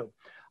between the two.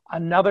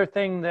 Another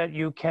thing that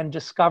you can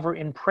discover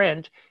in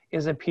print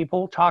is that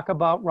people talk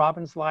about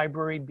Robbins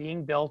Library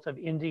being built of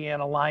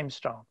Indiana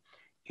limestone.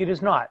 It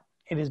is not.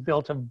 It is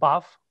built of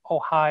Buff,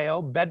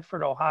 Ohio,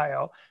 Bedford,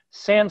 Ohio,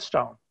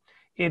 sandstone.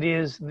 It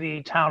is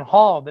the town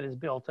hall that is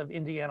built of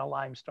Indiana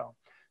limestone.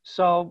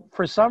 So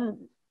for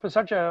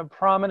such a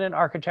prominent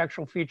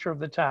architectural feature of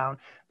the town,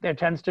 there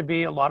tends to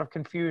be a lot of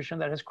confusion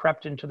that has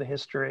crept into the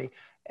history.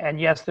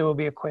 And yes, there will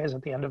be a quiz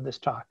at the end of this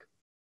talk.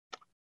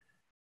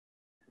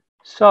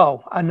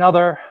 So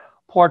another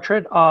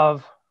portrait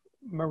of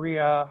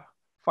Maria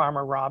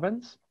Farmer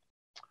Robbins,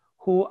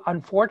 who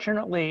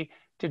unfortunately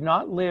did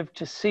not live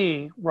to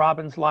see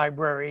Robbins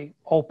Library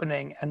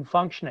opening and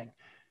functioning.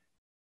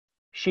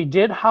 She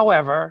did,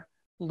 however,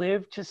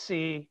 live to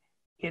see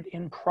it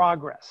in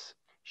progress.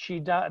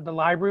 The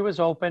library was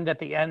opened at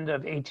the end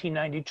of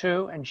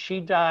 1892, and she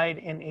died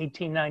in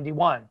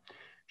 1891.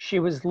 She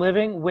was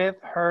living with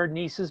her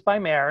nieces by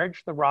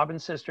marriage, the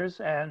Robbins sisters,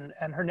 and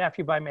her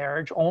nephew by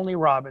marriage, only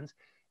Robbins,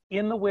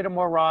 in the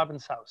Whittemore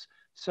Robbins house.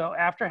 So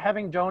after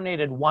having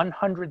donated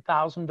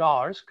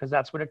 $100,000, because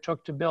that's what it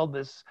took to build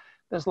this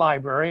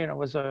library, and it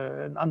was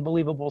an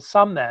unbelievable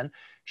sum then,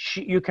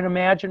 you can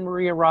imagine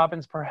Maria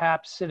Robbins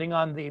perhaps sitting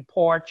on the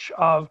porch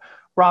of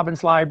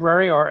Robbins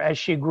Library, or as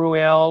she grew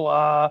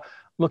ill,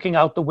 looking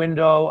out the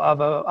window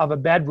of a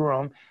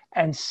bedroom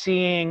and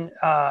seeing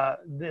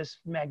this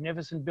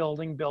magnificent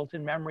building built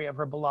in memory of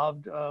her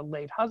beloved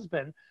late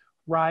husband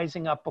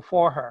rising up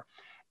before her.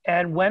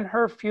 And when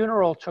her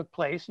funeral took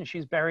place, and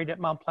she's buried at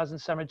Mount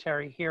Pleasant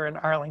Cemetery here in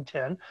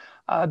Arlington,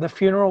 the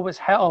funeral was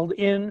held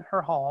in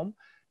her home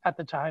at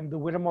the time, the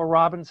Whittemore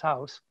Robbins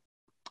house.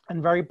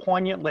 And very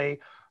poignantly,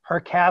 her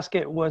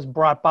casket was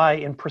brought by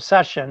in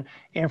procession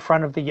in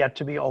front of the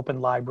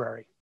yet-to-be-opened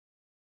library.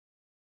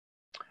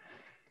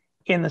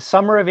 In the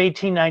summer of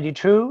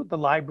 1892, the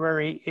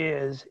library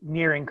is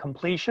nearing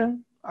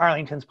completion.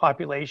 Arlington's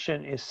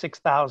population is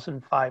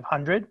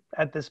 6,500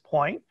 at this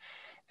point.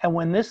 And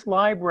when this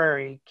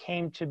library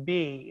came to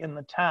be in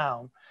the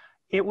town,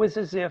 it was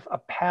as if a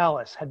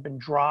palace had been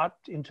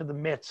dropped into the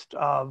midst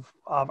of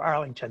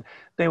Arlington.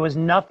 There was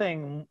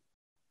nothing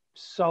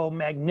so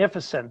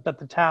magnificent that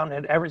the town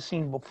had ever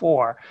seen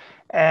before.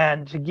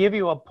 And to give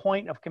you a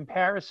point of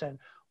comparison,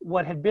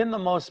 what had been the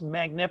most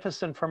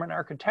magnificent from an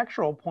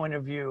architectural point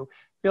of view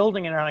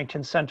building in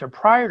Arlington Center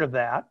prior to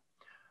that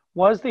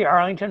was the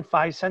Arlington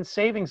 5-cent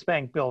Savings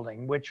Bank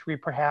building, which we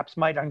perhaps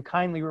might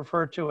unkindly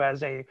refer to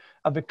as a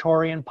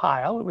Victorian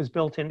pile. It was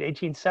built in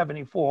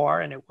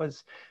 1874 and it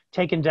was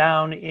taken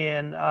down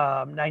in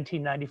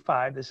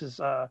 1995. This is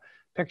a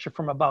picture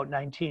from about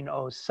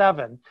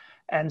 1907.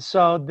 And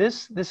so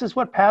this is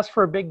what passed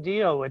for a big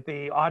deal with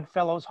the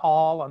Oddfellows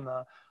Hall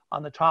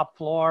on the top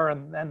floor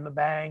and then the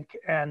bank.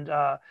 And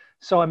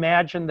so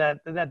imagine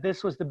that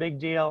this was the big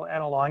deal,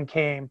 and along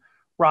came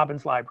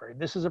Robbins Library.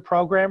 This is a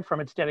program from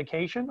its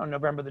dedication on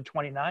November the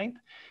 29th,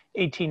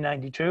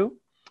 1892.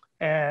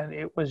 And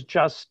it was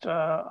just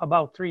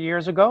about 3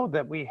 years ago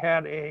that we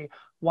had a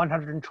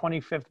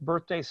 125th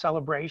birthday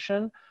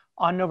celebration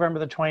on November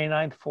the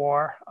 29th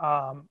for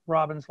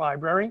Robbins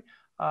Library.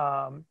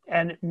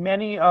 And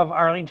many of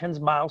Arlington's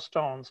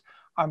milestones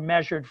are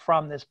measured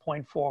from this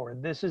point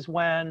forward. This is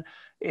when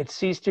it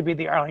ceased to be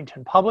the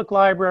Arlington Public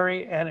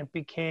Library and it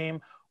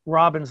became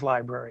Robbins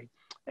Library.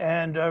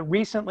 And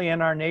recently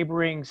in our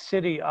neighboring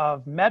city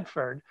of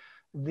Medford,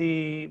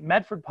 the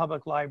Medford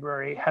Public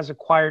Library has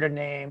acquired a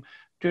name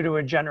due to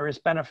a generous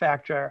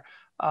benefactor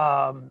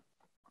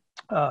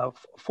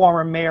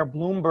former Mayor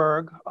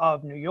Bloomberg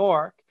of New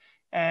York,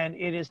 and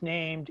it is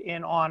named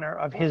in honor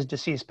of his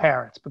deceased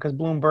parents, because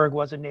Bloomberg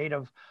was a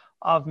native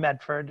of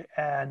Medford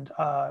and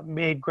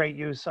made great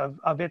use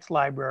of its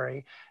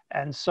library.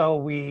 And so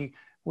we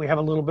have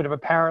a little bit of a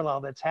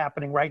parallel that's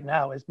happening right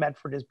now as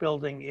Medford is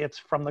building its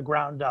from the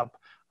ground up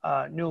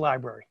new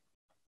library.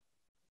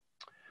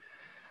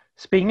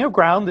 Speaking of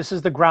ground, this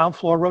is the ground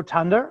floor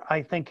rotunda.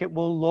 I think it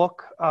will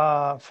look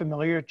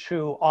familiar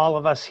to all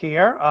of us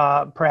here,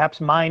 perhaps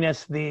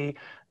minus the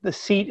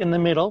seat in the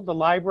middle. The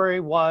library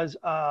was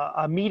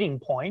a meeting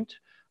point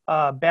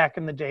back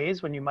in the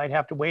days when you might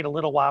have to wait a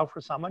little while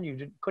for someone.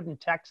 You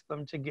couldn't text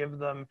them to give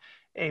them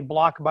a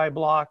block by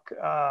block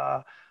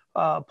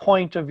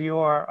point of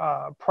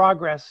your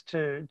progress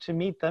to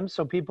meet them.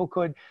 So people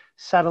could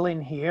settle in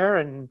here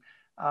and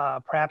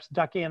perhaps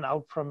duck in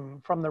out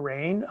from the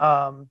rain.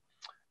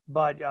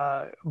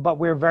 But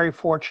we're very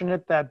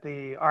fortunate that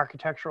the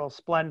architectural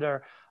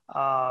splendor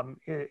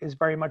is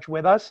very much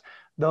with us.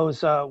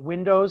 Those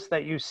windows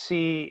that you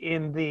see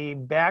in the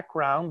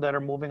background that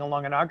are moving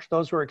along an arch,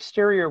 those were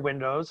exterior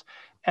windows,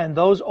 and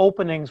those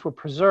openings were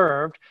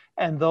preserved,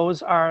 and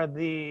those are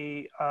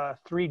the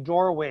 3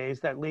 doorways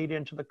that lead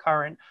into the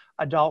current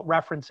adult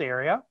reference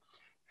area.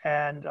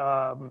 And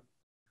that's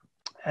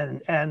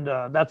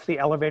the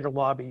elevator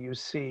lobby you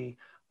see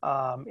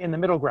in the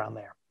middle ground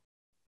there.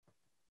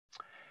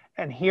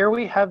 And here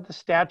we have the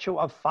statue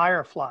of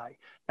Firefly.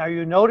 Now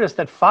you notice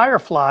that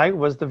Firefly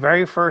was the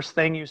very first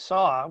thing you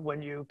saw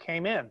when you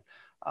came in.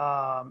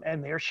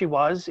 And there she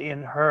was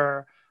in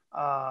her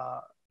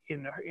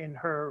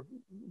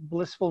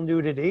blissful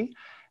nudity.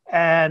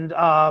 And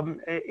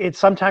it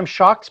sometimes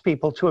shocks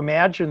people to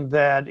imagine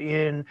that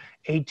in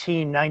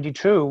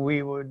 1892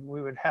 we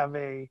would have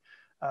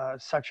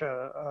such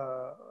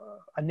a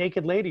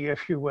naked lady,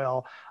 if you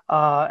will,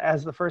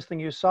 as the first thing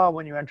you saw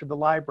when you entered the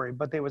library.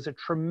 But there was a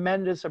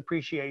tremendous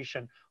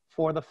appreciation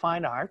for the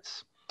fine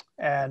arts,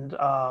 and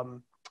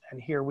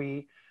here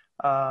we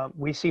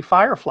see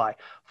Firefly.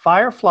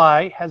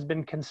 Firefly has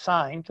been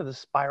consigned to the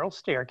spiral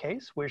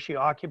staircase, where she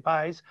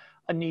occupies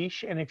a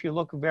niche. And if you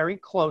look very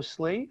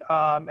closely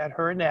at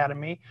her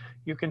anatomy,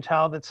 you can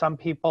tell that some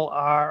people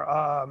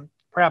are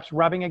perhaps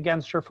rubbing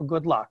against her for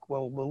good luck.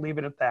 We'll leave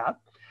it at that.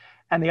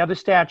 And the other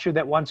statue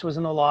that once was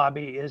in the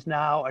lobby is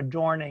now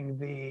adorning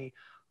the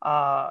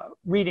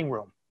reading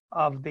room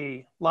of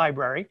the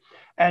library.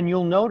 And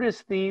you'll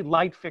notice the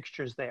light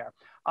fixtures there.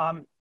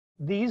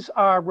 These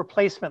are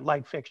replacement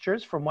light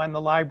fixtures from when the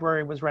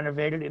library was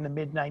renovated in the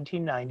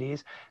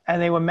mid-1990s,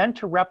 and they were meant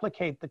to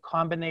replicate the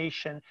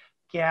combination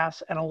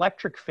gas and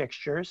electric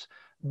fixtures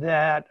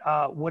that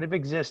would have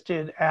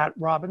existed at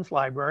Robbins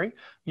Library.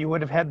 You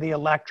would have had the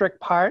electric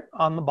part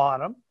on the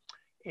bottom,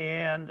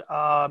 and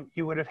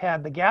you would have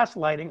had the gas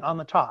lighting on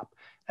the top.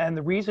 And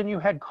the reason you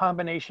had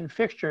combination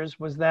fixtures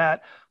was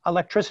that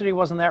electricity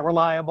wasn't that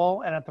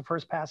reliable, and at the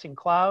first passing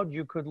cloud,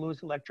 you could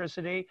lose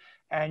electricity,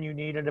 and you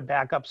needed a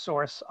backup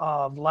source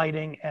of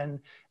lighting,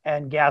 and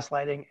gas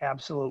lighting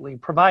absolutely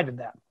provided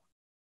that.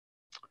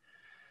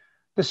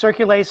 The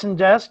circulation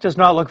desk does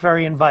not look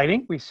very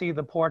inviting. We see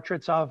the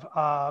portraits of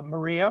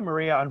Maria.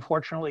 Maria,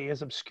 unfortunately,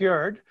 is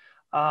obscured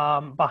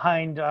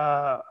behind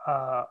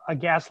a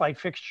gas light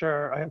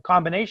fixture, a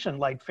combination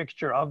light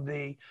fixture of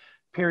the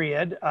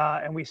period,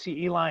 and we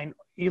see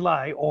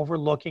Eli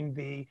overlooking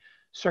the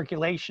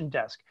circulation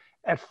desk.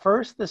 At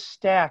first, the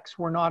stacks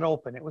were not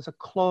open. It was a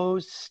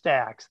closed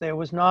stacks. There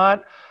was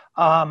not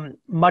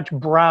much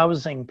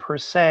browsing per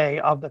se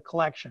of the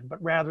collection,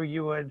 but rather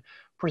you would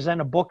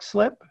present a book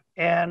slip,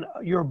 and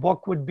your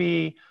book would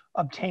be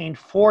obtained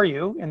for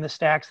you in the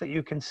stacks that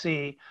you can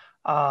see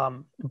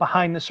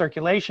behind the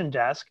circulation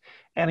desk.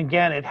 And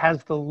again, it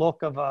has the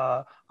look of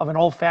an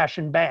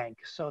old-fashioned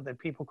bank, so that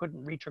people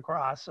couldn't reach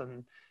across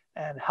and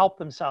help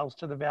themselves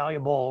to the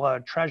valuable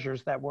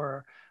treasures that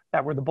were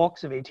the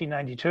books of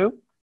 1892.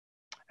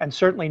 And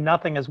certainly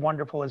nothing as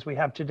wonderful as we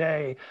have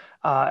today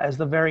as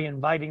the very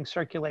inviting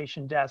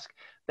circulation desk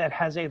that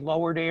has a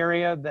lowered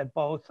area that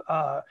both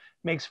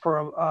makes for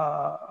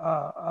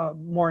a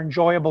more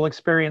enjoyable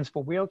experience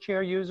for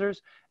wheelchair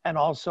users and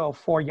also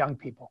for young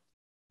people.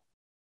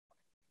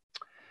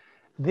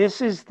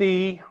 This is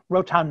the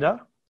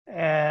rotunda,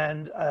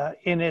 and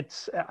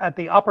at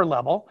the upper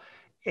level,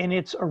 in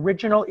its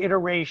original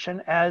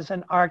iteration as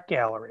an art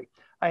gallery.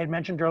 I had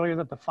mentioned earlier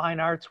that the fine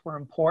arts were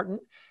important,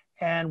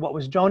 and what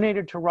was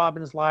donated to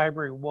Robbins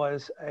Library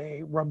was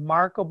a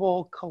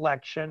remarkable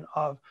collection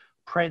of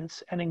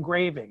prints and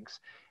engravings.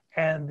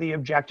 And the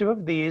objective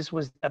of these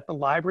was that the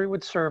library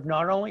would serve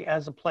not only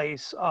as a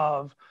place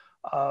of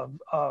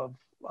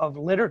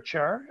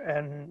literature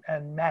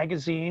and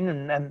magazine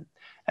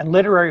and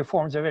literary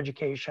forms of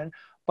education,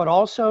 but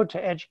also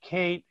to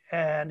educate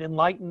and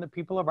enlighten the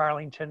people of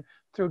Arlington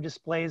through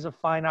displays of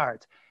fine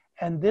arts.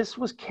 And this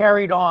was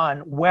carried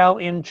on well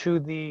into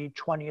the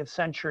 20th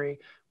century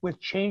with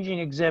changing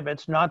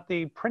exhibits, not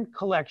the print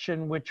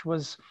collection, which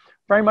was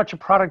very much a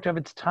product of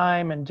its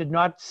time and did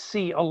not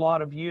see a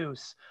lot of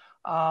use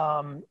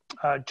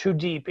too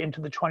deep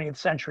into the 20th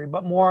century,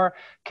 but more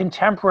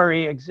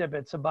contemporary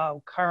exhibits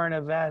about current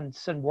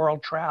events and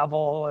world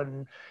travel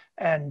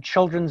and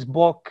children's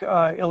book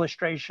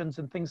illustrations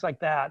and things like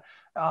that.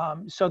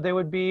 So there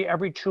would be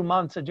every 2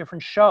 months a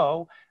different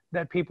show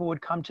that people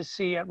would come to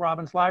see at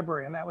Robbins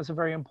Library. And that was a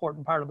very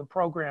important part of the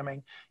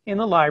programming in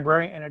the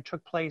library. And it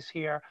took place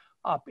here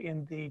up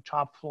in the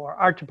top floor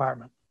art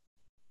department.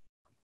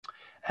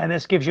 And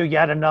this gives you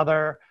yet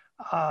another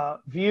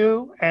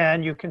view,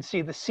 and you can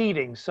see the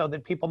seating so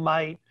that people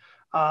might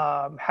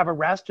have a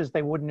rest as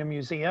they would in a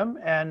museum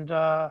and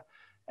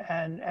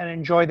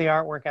enjoy the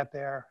artwork at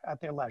their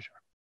leisure.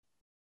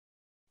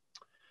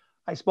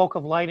 I spoke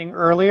of lighting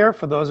earlier.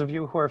 For those of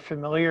you who are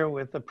familiar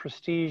with the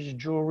prestige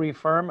jewelry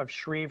firm of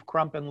Shreve,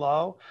 Crump and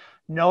Lowe,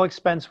 no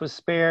expense was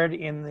spared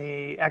in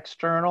the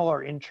external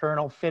or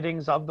internal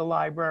fittings of the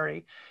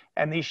library.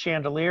 And these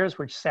chandeliers,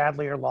 which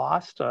sadly are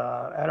lost,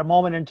 at a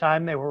moment in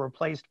time, they were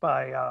replaced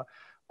by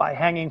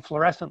hanging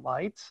fluorescent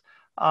lights.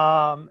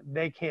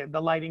 The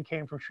lighting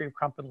came from Shreve,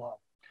 Crump and Lowe.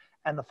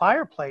 And the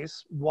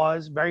fireplace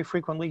was very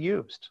frequently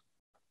used.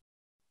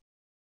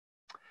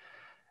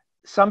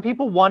 Some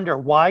people wonder,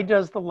 why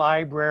does the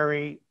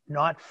library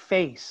not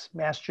face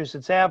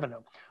Massachusetts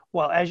Avenue?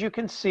 Well, as you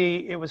can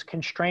see, it was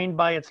constrained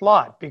by its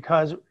lot,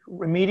 because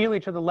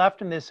immediately to the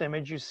left in this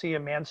image, you see a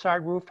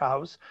mansard roofed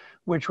house,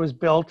 which was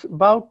built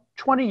about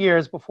 20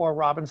 years before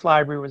Robbins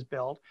Library was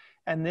built.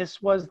 And this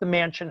was the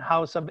mansion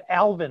house of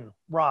Alvin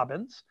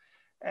Robbins.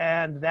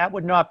 And that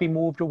would not be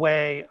moved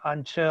away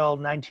until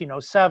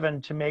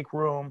 1907 to make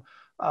room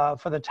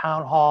for the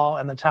town hall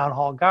and the town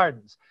hall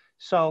gardens.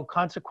 So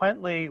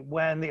consequently,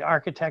 when the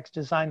architects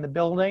designed the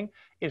building,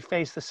 it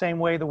faced the same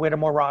way the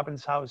Whittemore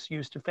Robbins house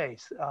used to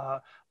face.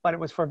 But it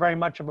was for very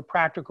much of a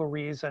practical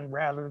reason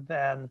rather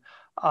than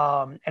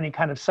any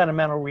kind of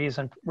sentimental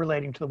reason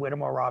relating to the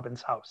Whittemore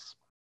Robbins house.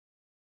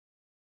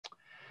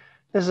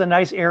 This is a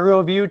nice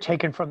aerial view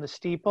taken from the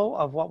steeple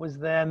of what was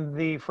then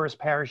the First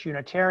Parish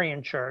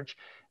Unitarian Church.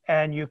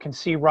 And you can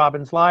see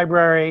Robbins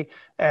Library,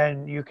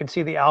 and you can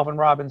see the Alvin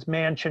Robbins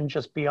Mansion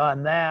just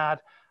beyond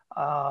that.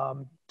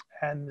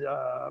 And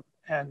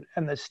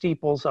the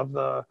steeples of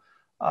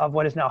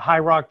what is now High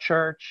Rock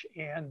Church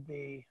and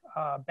the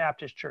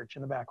Baptist Church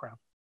in the background.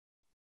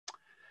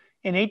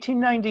 In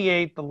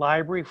 1898, the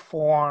library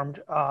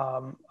formed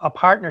a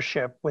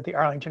partnership with the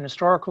Arlington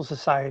Historical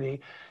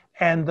Society,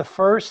 and the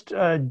first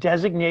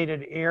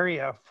designated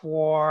area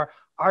for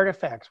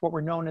artifacts, what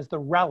were known as the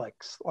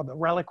relics or the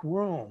relic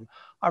room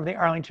of the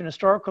Arlington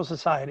Historical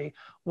Society,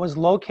 was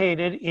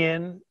located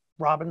in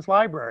Robbins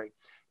Library.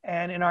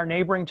 And in our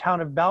neighboring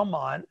town of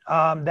Belmont,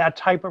 that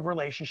type of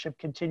relationship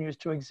continues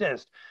to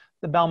exist.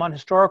 The Belmont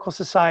Historical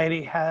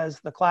Society has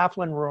the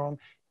Claflin Room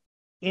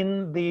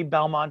in the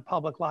Belmont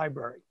Public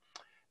Library.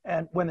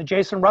 And when the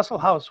Jason Russell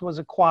House was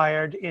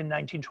acquired in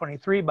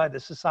 1923 by the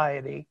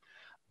Society,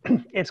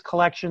 its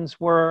collections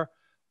were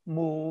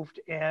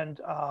moved and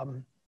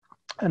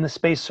the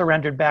space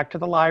surrendered back to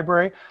the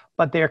library.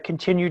 But there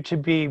continued to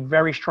be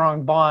very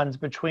strong bonds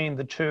between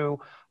the two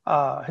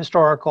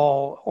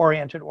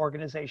historical-oriented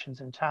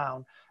organizations in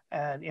town,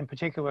 and in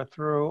particular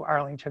through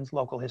Arlington's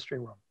local history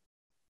room.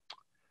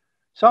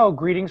 So,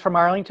 greetings from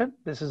Arlington.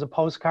 This is a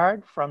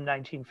postcard from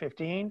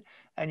 1915,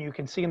 and you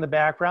can see in the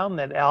background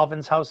that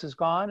Alvin's house is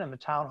gone, and the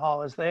town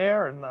hall is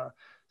there, and the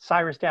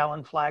Cyrus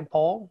Dallin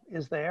flagpole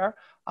is there.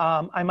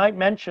 I might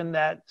mention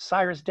that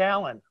Cyrus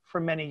Dallin, for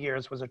many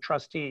years, was a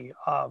trustee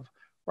of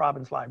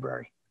Robbins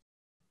Library.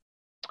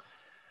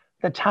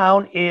 The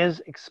town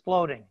is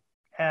exploding,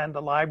 and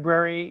the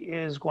library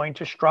is going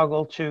to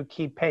struggle to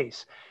keep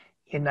pace.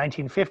 In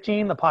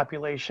 1915, the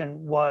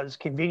population was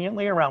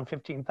conveniently around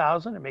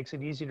 15,000. It makes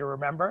it easy to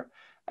remember.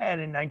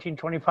 And in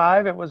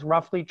 1925, it was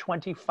roughly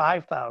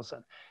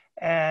 25,000.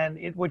 And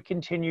it would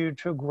continue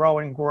to grow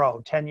and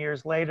grow. 10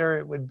 years later,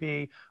 it would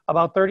be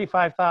about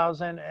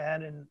 35,000.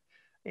 And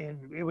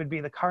it would be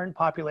the current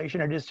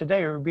population it is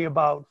today. It would be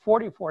about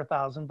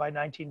 44,000 by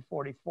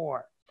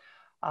 1944.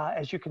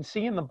 As you can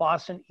see in the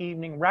Boston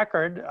Evening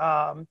Record,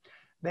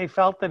 they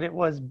felt that it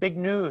was big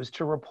news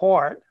to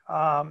report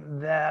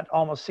that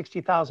almost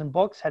 60,000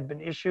 books had been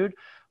issued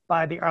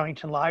by the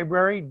Arlington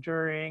Library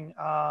during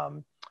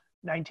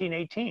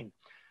 1918.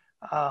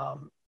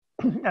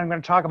 And I'm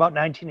going to talk about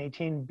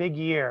 1918, big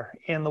year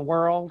in the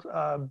world,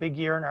 big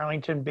year in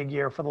Arlington, big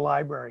year for the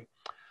library.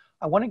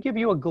 I want to give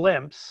you a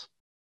glimpse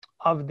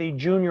of the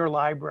junior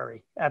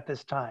library at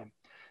this time.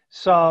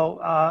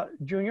 So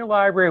junior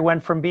library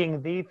went from being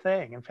the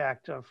thing. In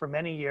fact, for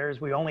many years,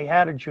 we only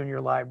had a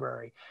junior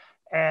library.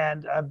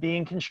 And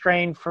being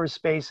constrained for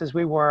space as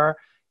we were,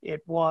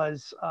 it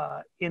was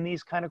in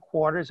these kind of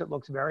quarters. It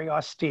looks very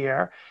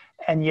austere.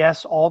 And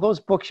yes, all those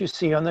books you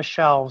see on the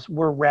shelves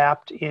were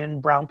wrapped in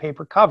brown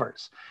paper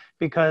covers,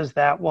 because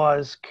that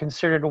was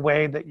considered a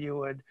way that you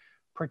would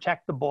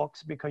protect the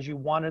books, because you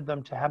wanted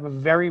them to have a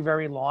very,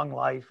 very long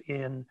life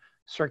in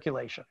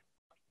circulation.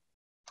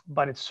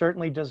 But it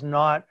certainly does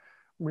not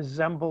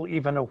resemble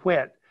even a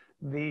whit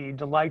the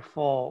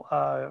delightful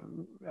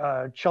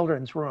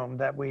children's room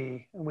that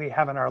we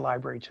have in our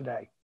library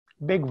today.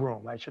 big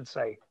room, I should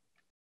say.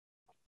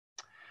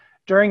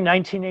 During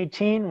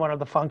 1918, one of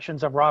the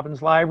functions of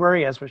Robbins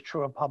Library, as was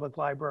true of public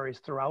libraries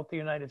throughout the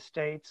United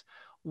States,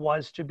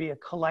 was to be a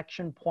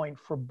collection point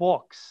for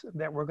books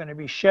that were going to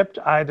be shipped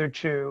either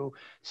to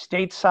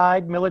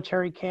stateside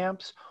military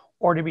camps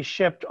or to be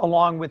shipped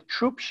along with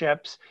troop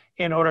ships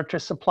in order to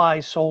supply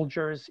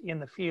soldiers in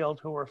the field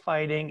who were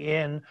fighting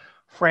in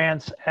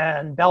France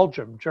and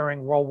Belgium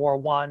during World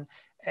War I.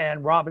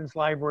 And Robbins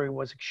Library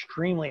was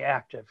extremely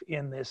active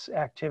in this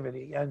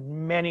activity, and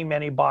many,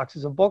 many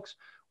boxes of books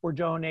were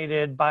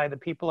donated by the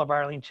people of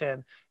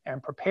Arlington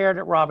and prepared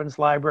at Robbins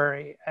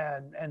Library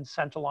and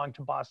sent along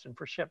to Boston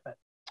for shipment.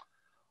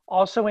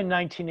 Also in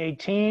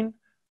 1918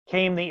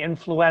 came the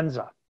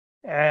influenza.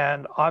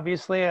 And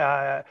obviously,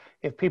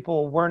 if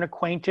people weren't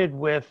acquainted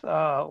with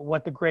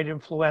what the Great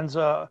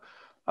Influenza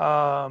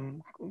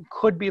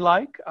could be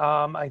like,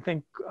 I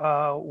think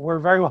we're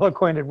very well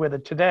acquainted with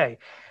it today.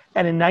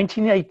 And in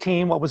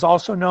 1918, what was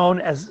also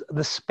known as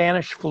the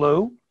Spanish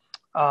flu,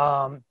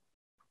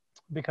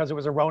 because it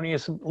was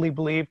erroneously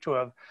believed to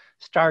have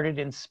started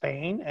in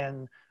Spain,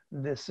 and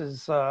this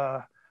is,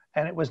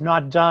 and it was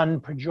not done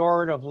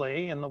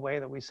pejoratively in the way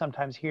that we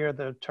sometimes hear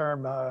the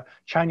term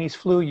Chinese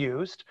flu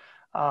used,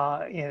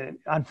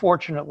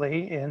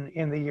 unfortunately,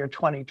 in the year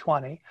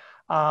 2020.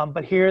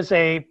 But here's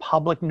a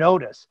public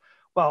notice.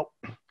 Well,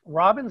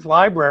 Robbins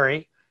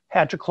Library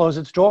had to close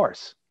its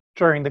doors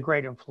during the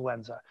Great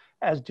Influenza,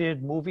 as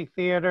did movie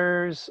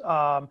theaters,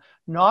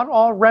 not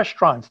all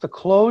restaurants. The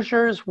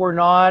closures were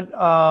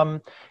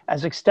not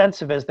as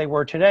extensive as they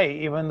were today,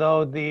 even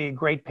though the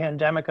great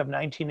pandemic of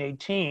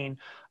 1918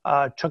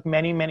 took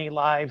many, many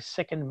lives,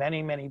 sickened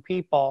many, many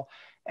people.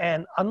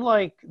 And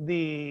unlike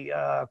the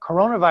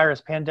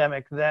coronavirus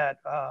pandemic that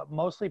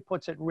mostly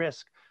puts at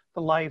risk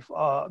the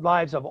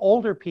lives of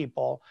older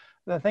people,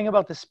 the thing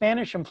about the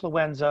Spanish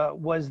influenza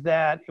was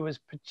that it was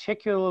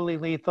particularly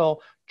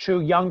lethal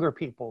to younger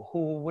people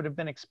who would have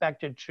been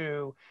expected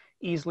to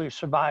easily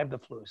survive the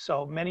flu.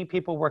 So many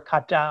people were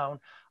cut down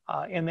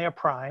in their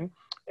prime.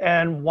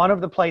 And one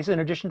of the places, in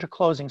addition to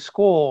closing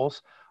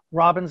schools,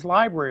 Robbins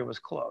Library was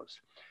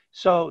closed.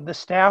 So the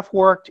staff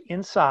worked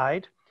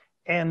inside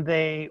and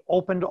they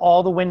opened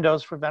all the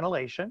windows for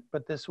ventilation,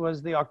 but this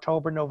was the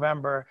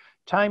October-November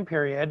time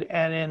period.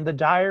 And in the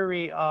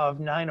diary of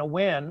Nina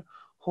Wynn,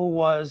 who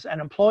was an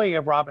employee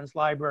of Robbins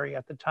Library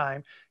at the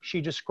time, she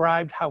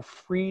described how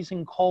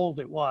freezing cold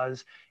it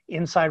was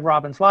inside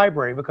Robbins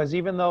Library, because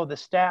even though the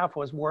staff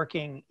was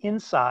working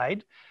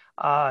inside,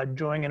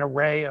 doing an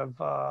array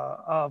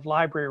of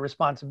library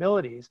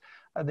responsibilities,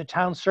 the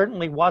town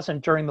certainly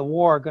wasn't during the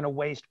war going to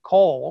waste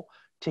coal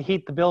to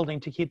heat the building,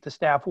 to keep the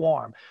staff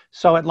warm.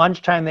 So at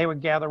lunchtime, they would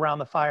gather around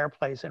the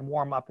fireplace and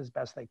warm up as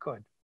best they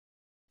could.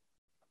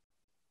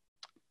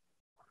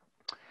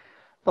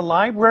 The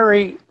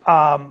library,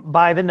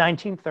 by the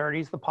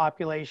 1930s, the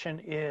population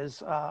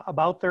is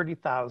about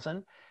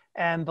 30,000,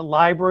 and the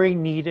library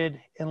needed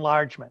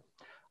enlargement.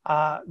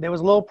 There was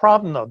a little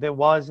problem, though. There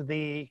was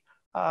the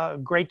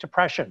Great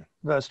Depression.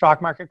 The stock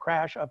market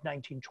crash of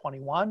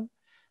 1921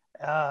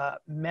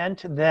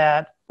 meant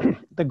that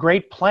the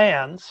great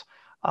plans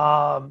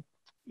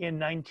in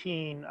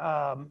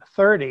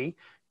 1930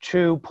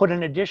 to put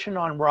an addition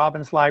on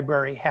Robbins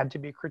Library had to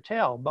be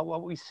curtailed. But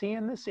what we see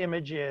in this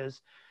image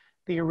is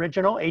the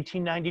original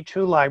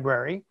 1892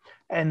 library,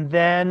 and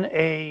then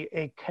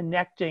a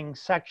connecting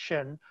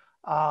section,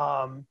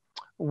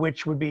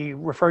 which would be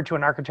referred to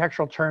in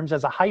architectural terms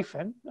as a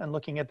hyphen. And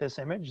looking at this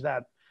image,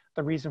 that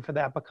the reason for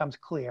that becomes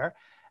clear.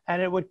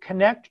 And it would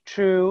connect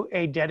to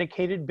a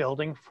dedicated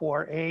building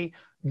for a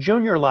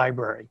junior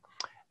library.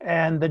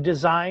 And the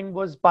design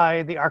was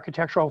by the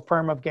architectural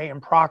firm of Gay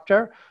and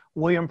Proctor.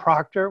 William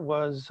Proctor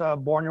was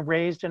born and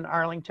raised in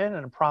Arlington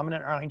and a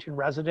prominent Arlington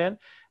resident.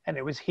 And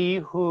it was he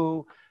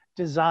who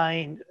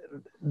designed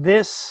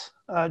this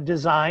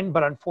design,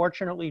 but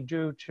unfortunately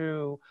due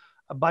to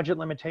budget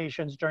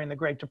limitations during the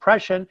Great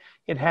Depression,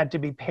 it had to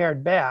be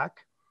pared back.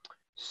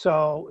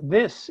 So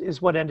this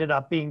is what ended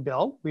up being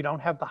built. We don't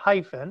have the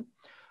hyphen,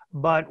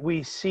 but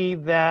we see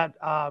that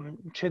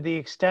to the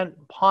extent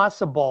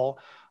possible,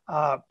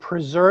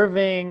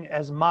 preserving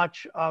as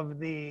much of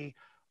the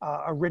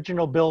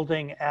original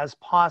building as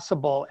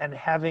possible and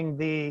having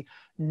the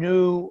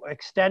new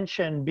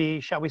extension be,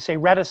 shall we say,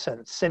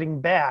 reticent, sitting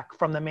back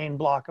from the main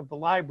block of the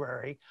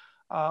library,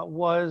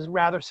 was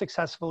rather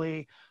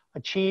successfully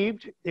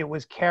achieved. It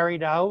was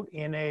carried out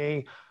in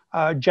a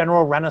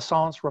general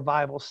Renaissance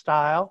revival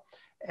style,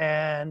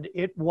 and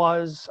it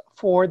was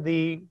for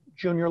the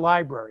junior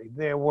library.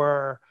 There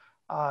were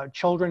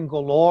children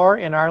galore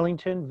in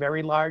Arlington,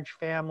 very large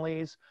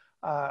families,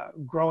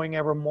 growing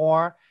ever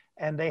more,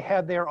 and they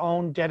had their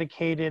own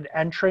dedicated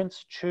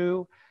entrance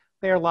to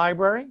their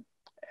library.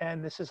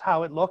 And this is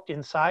how it looked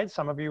inside.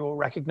 Some of you will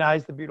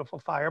recognize the beautiful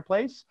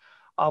fireplace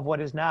of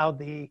what is now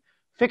the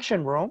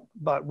fiction room,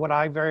 but what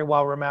I very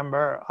well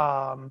remember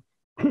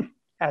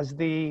as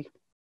the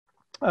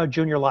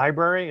junior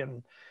library,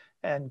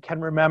 and can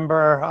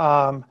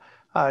remember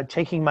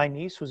taking my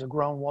niece, who's a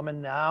grown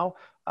woman now,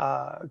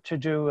 to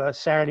do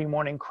Saturday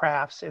morning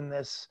crafts in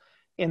this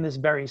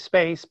very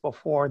space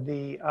before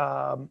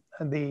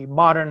the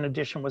modern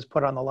edition was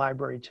put on the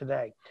library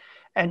today.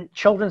 And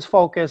children's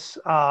focus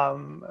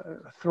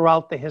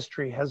throughout the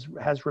history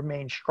has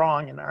remained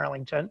strong in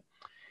Arlington.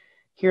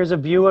 Here's a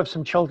view of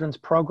some children's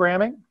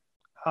programming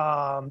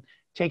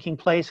taking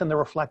place in the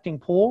reflecting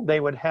pool.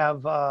 They would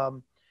have a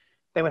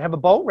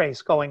boat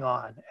race going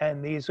on,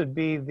 and these would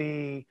be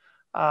the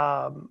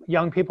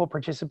young people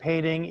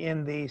participating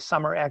in the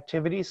summer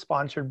activities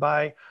sponsored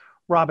by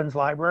Robbins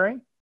Library.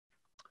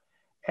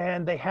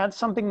 And they had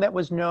something that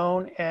was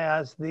known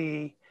as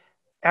the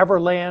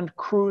Everland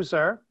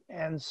Cruiser.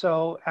 And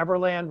so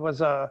Everland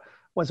was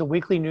a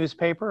weekly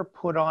newspaper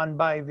put on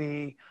by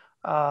the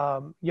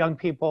young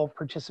people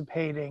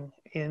participating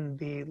in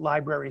the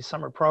library's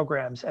summer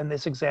programs. And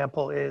this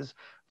example is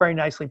very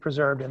nicely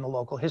preserved in the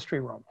local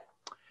history room.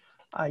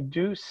 I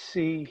do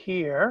see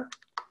here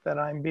that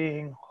I'm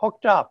being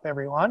hooked up,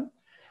 everyone.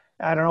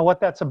 I don't know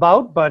what that's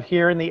about, but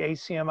here in the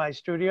ACMi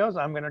studios,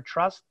 I'm going to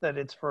trust that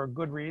it's for a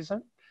good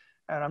reason.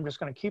 And I'm just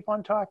going to keep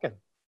on talking.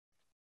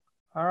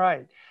 All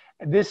right.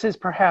 This is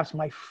perhaps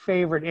my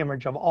favorite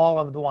image of all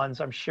of the ones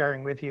I'm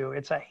sharing with you.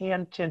 It's a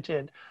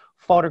hand-tinted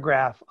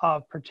photograph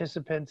of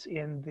participants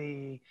in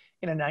a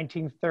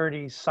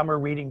 1930s summer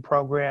reading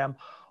program,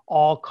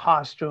 all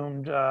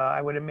costumed,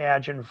 I would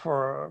imagine,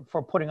 for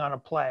putting on a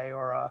play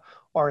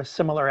or a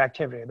similar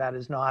activity. That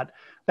is not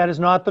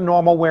the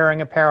normal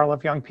wearing apparel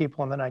of young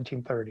people in the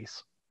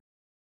 1930s.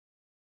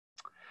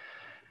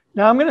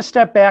 Now I'm going to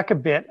step back a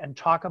bit and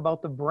talk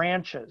about the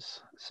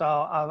branches. So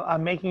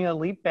I'm making a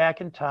leap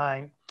back in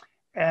time.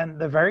 And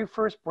the very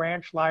first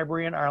branch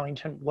library in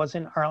Arlington was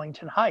in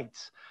Arlington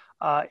Heights.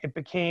 It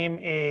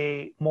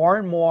became more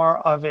and more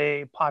of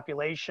a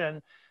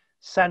population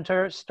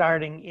center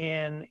starting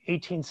in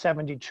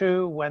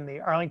 1872 when the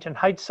Arlington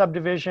Heights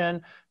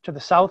subdivision to the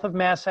south of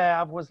Mass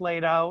Ave was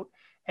laid out.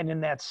 And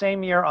in that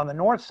same year on the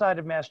north side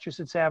of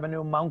Massachusetts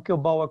Avenue, Mount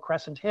Gilboa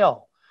Crescent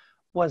Hill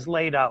was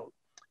laid out.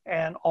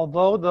 And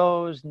although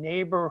those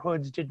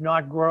neighborhoods did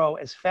not grow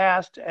as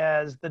fast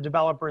as the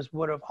developers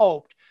would have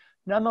hoped,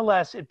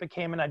 nonetheless, it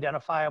became an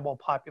identifiable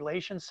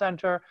population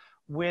center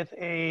with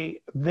a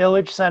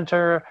village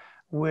center,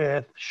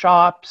 with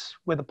shops,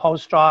 with a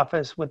post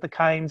office, with the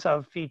kinds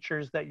of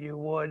features that you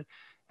would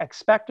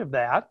expect of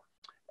that.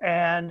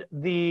 And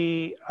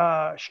the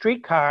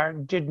streetcar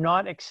did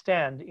not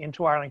extend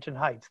into Arlington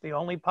Heights. The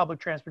only public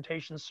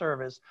transportation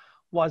service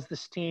was the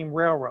steam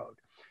railroad.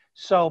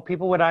 So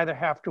people would either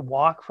have to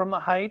walk from the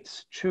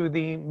Heights to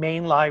the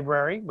main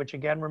library, which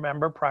again,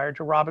 remember, prior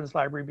to Robbins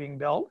Library being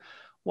built,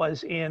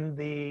 was in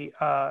the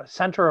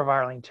center of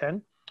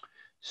Arlington.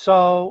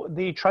 So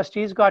the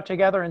trustees got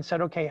together and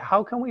said, okay,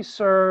 how can we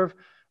serve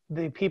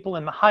the people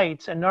in the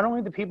Heights, and not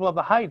only the people of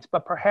the Heights,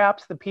 but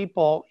perhaps the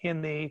people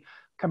in the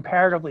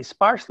comparatively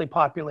sparsely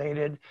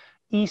populated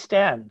East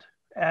End,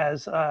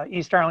 as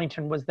East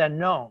Arlington was then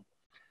known.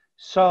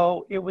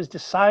 So it was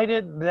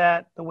decided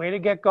that the way to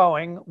get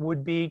going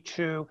would be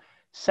to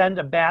send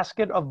a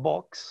basket of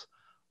books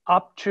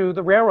up to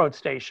the railroad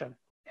station.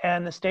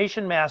 And the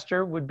station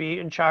master would be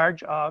in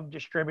charge of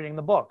distributing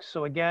the books.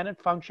 So again, it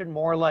functioned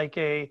more like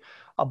a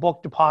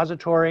book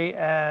depository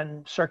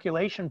and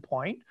circulation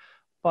point,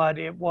 but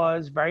it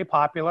was very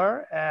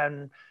popular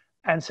and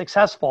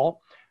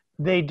successful.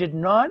 They did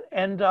not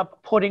end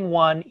up putting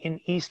one in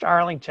East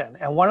Arlington.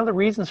 And one of the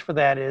reasons for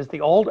that is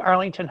the old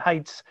Arlington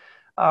Heights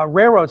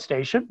railroad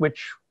station,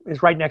 which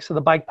is right next to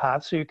the bike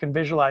path, so you can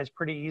visualize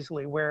pretty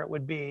easily where it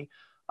would be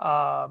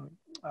right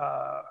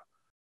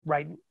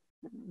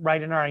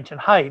in Arlington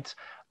Heights.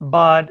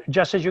 But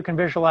just as you can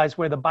visualize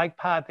where the bike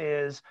path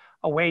is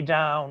away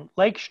down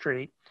Lake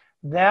Street,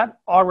 that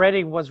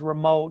already was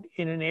remote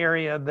in an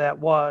area that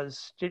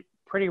was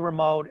pretty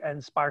remote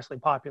and sparsely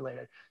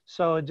populated.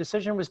 So a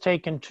decision was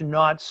taken to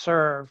not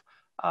serve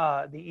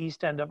the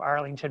east end of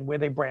Arlington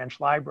with a branch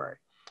library.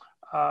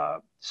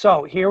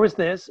 So here was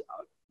this.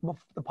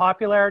 The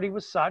popularity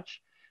was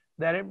such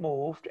that it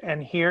moved.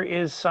 And here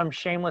is some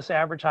shameless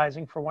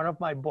advertising for one of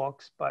my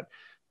books, but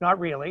not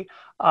really.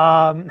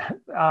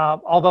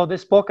 Although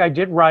this book I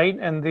did write,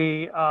 and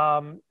the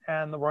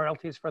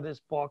royalties for this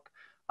book,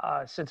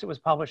 since it was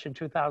published in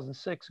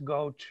 2006,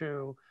 go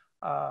to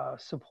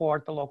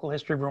support the local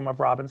history room of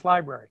Robbins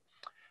Library.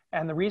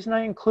 And the reason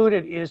I include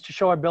it is to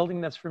show a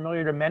building that's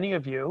familiar to many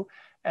of you,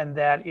 and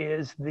that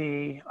is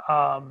the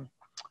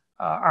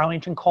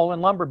Arlington Coal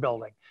and Lumber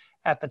Building.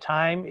 At the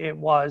time, it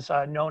was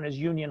known as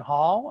Union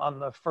Hall. On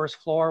the first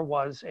floor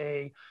was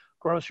a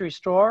grocery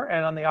store,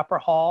 and on the upper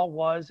hall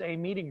was a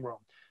meeting room.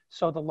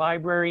 So the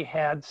library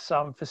had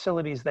some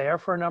facilities there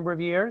for a number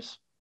of years,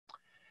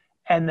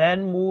 and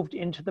then moved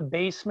into the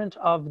basement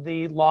of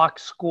the Locke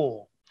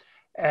School.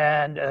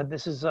 And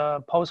this is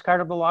a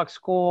postcard of the Locke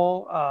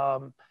School.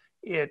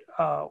 It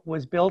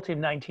was built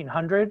in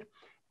 1900,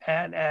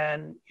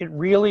 and it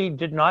really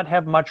did not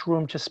have much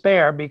room to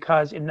spare,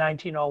 because in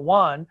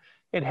 1901,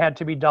 it had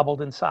to be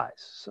doubled in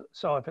size.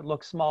 So if it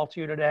looks small to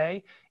you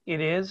today,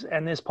 it is.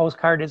 And this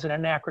postcard is an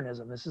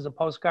anachronism. This is a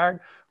postcard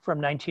from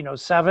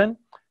 1907.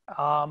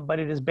 but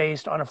it is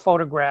based on a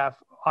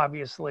photograph,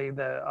 obviously,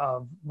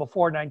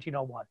 before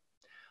 1901.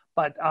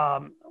 But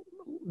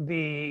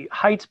the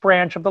Heights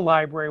branch of the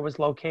library was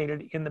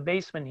located in the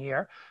basement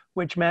here,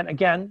 which meant,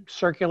 again,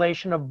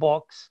 circulation of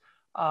books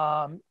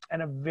and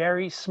a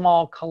very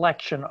small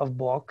collection of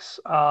books.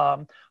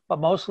 But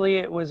mostly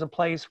it was a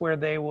place where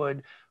they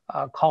would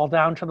call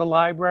down to the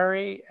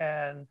library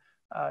and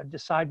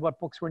decide what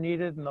books were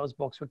needed, and those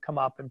books would come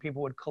up and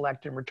people would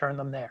collect and return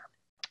them there.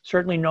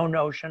 Certainly no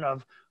notion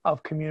of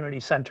community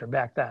center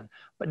back then,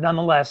 but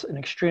nonetheless, an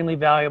extremely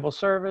valuable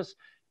service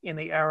in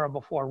the era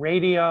before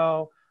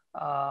radio.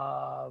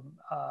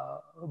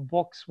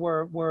 Books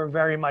were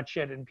very much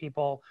it, and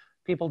people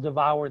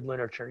devoured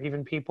literature.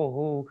 Even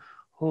people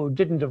who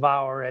didn't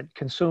devour it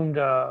consumed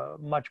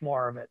much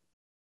more of it.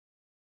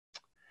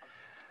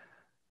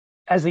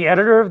 As the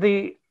editor of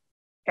the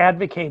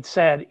Advocate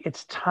said,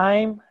 it's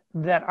time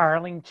that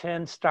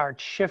Arlington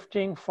starts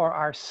shifting for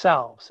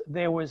ourselves.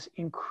 There was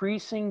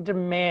increasing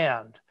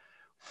demand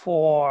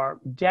for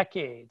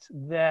decades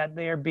that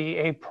there be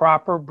a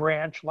proper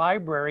branch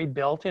library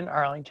built in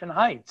Arlington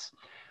Heights.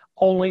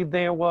 Only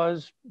there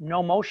was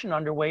no motion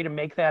underway to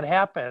make that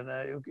happen.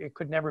 It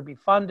could never be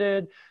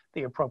funded.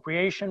 The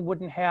appropriation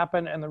wouldn't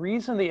happen. And the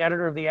reason the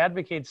editor of the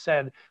Advocate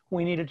said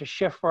we needed to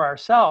shift for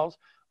ourselves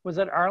was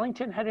that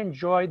Arlington had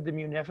enjoyed the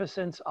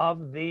munificence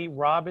of the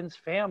Robbins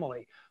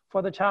family,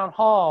 for the town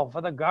hall,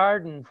 for the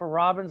garden, for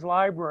Robbins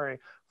Library,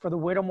 for the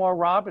Whittemore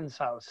Robbins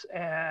House.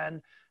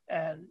 And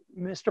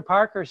Mr.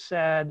 Parker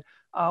said,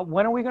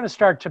 when are we going to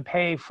start to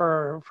pay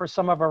for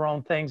some of our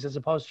own things as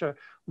opposed to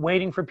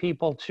waiting for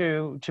people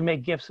to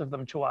make gifts of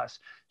them to us?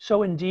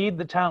 So indeed,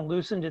 the town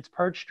loosened its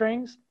purse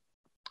strings.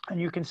 And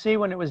you can see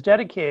when it was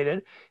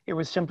dedicated, it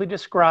was simply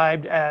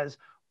described as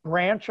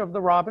branch of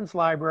the Robbins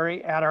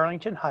Library at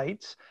Arlington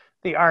Heights.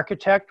 The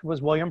architect was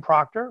William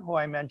Proctor, who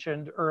I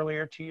mentioned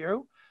earlier to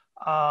you,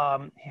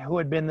 who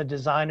had been the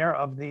designer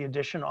of the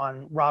addition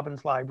on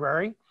Robbins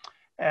Library,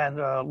 and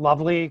a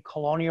lovely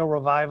colonial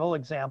revival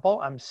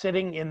example. I'm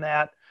sitting in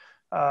that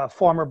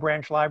former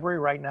branch library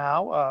right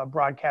now,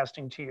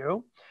 broadcasting to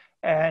you.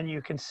 And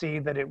you can see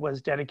that it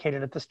was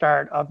dedicated at the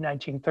start of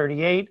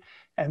 1938.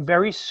 And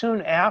very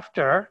soon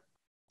after,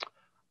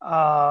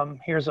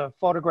 here's a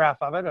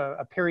photograph of it,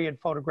 a period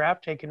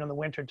photograph taken in the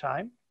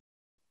wintertime.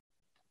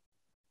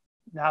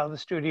 Now the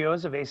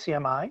studios of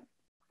ACMi.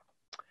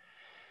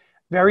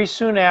 Very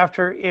soon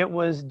after, it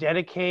was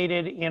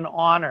dedicated in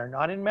honor,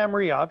 not in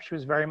memory of, she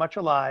was very much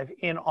alive,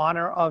 in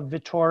honor of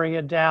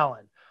Victoria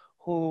Dallin,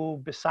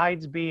 who,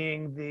 besides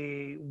being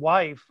the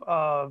wife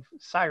of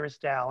Cyrus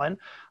Dallin,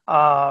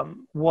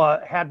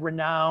 had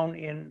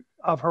renown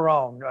of her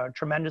own,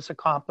 tremendous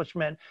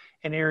accomplishment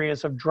in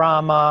areas of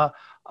drama,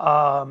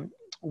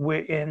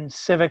 in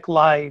civic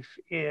life,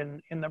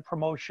 in the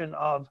promotion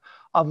of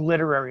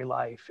literary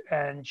life.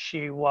 And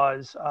she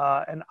was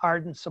an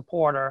ardent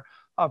supporter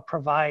of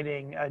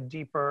providing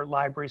deeper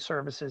library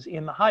services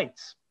in the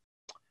Heights.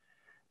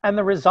 And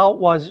the result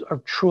was a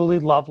truly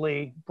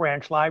lovely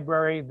branch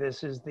library.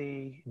 This is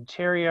the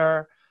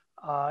interior.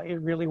 It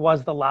really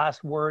was the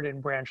last word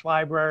in branch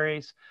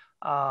libraries.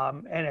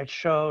 And it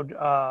showed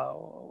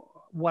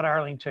what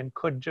Arlington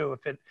could do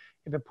if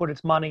it put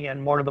its money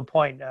and, more to the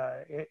point,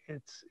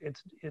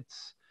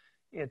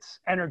 its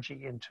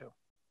energy into.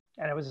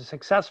 And it was a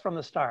success from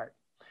the start.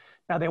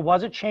 Now, there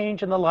was a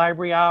change in the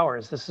library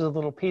hours. This is a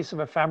little piece of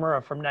ephemera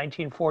from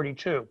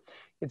 1942.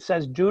 It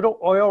says, due to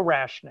oil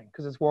rationing,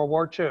 because it's World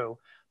War II,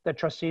 the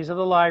trustees of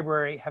the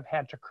library have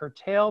had to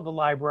curtail the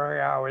library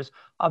hours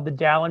of the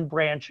Dallin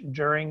branch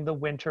during the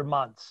winter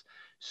months.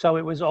 So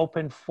it was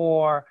open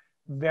for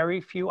very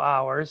few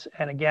hours.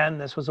 And again,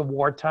 this was a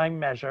wartime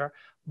measure,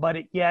 but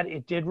yet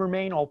it did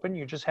remain open.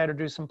 You just had to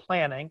do some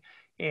planning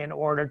in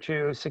order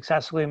to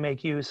successfully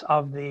make use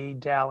of the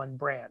Dallin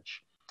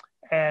branch.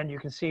 And you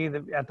can see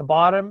that at the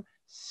bottom,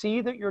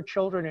 see that your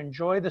children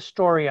enjoy the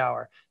story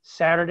hour.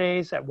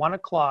 Saturdays at 1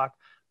 o'clock,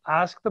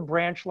 ask the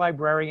branch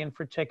librarian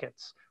for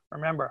tickets.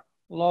 Remember,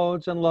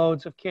 loads and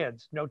loads of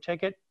kids. No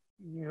ticket,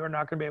 you're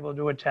not going to be able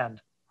to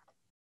attend.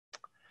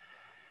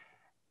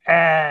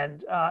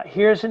 And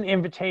here's an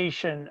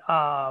invitation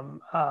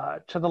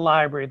to the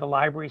library. The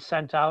library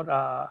sent out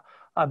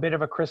a bit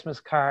of a Christmas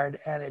card,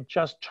 and it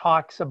just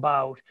talks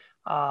about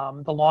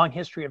the long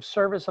history of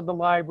service of the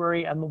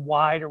library and the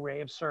wide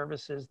array of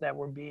services that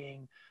were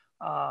being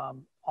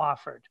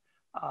offered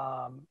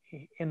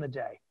in the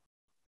day.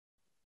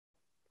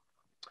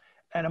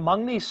 And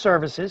among these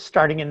services,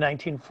 starting in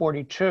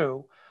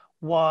 1942,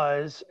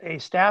 was a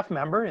staff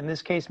member, in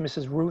this case,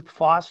 Mrs. Ruth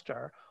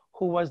Foster,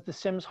 who was the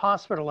Sims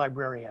Hospital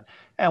librarian.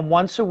 And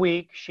once a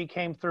week, she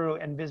came through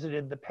and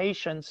visited the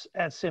patients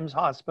at Sims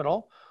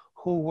Hospital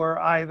who were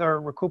either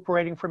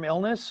recuperating from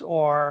illness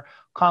or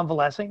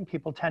convalescing.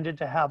 People tended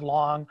to have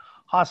long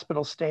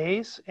hospital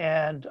stays,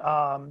 and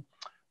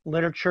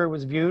literature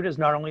was viewed as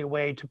not only a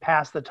way to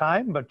pass the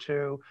time, but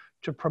to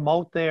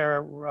promote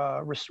their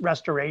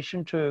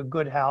restoration to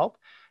good health.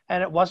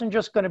 And it wasn't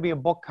just going to be a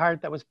book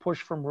cart that was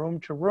pushed from room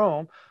to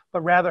room,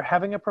 but rather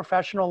having a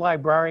professional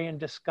librarian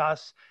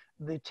discuss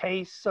the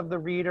tastes of the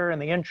reader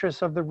and the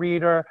interests of the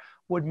reader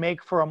would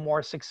make for a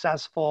more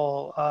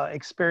successful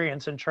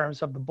experience in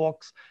terms of the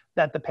books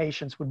that the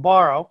patients would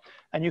borrow.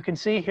 And you can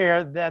see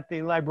here that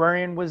the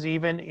librarian was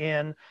even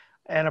in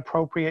an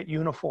appropriate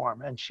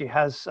uniform, and she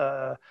has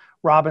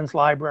Robbins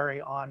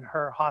Library on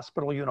her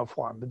hospital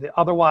uniform.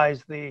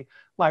 Otherwise, the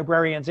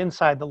librarians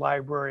inside the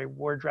library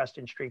were dressed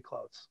in street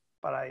clothes.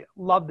 But I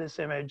love this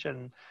image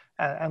and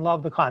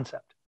love the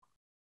concept.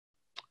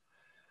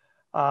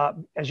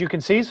 As you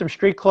can see, some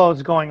street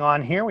clothes going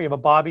on here. We have a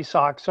Bobby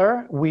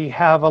Soxer. We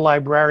have a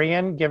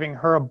librarian giving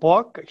her a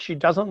book. She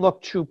doesn't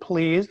look too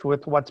pleased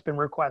with what's been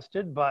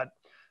requested, but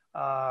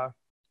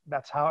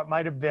that's how it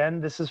might have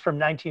been. This is from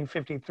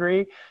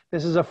 1953.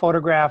 This is a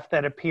photograph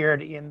that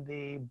appeared in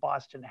the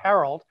Boston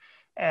Herald.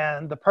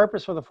 And the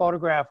purpose of the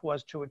photograph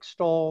was to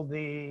extol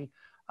the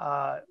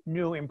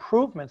new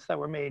improvements that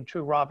were made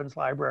to Robbins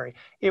Library.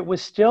 It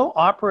was still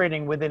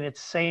operating within its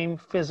same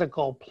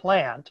physical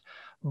plant,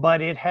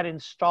 but it had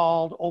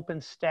installed open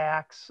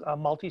stacks,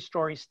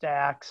 multi-story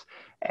stacks,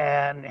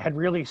 and had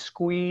really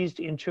squeezed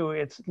into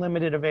its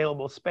limited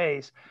available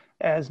space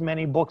as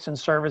many books and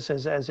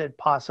services as it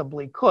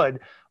possibly could.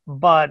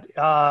 But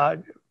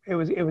it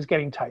was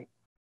getting tight.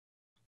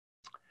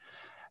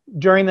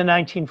 During the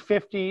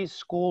 1950s,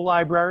 school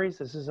libraries,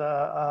 this is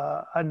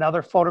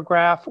another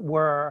photograph,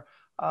 were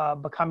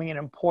becoming an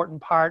important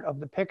part of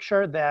the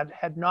picture that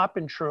had not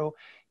been true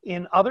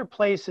in other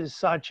places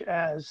such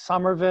as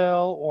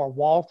Somerville or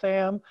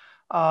Waltham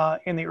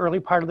in the early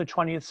part of the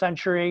 20th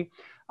century.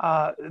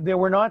 There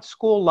were not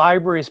school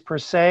libraries per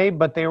se,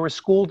 but there were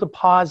school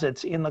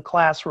deposits in the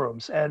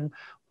classrooms, and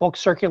books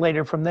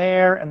circulated from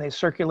there, and they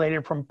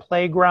circulated from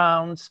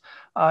playgrounds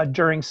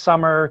during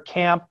summer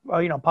camp,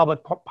 public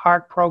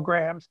park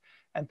programs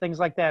and things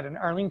like that. And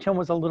Arlington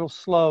was a little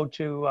slow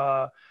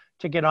to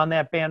get on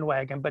that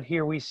bandwagon, but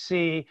here we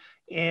see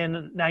in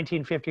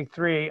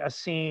 1953 a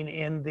scene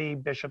in the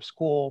Bishop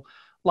School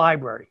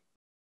Library.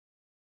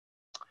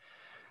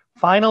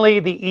 Finally,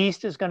 the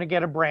East is going to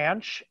get a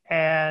branch,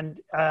 and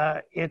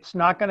it's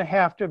not going to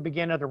have to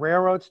begin at a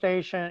railroad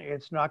station.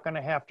 It's not going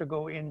to have to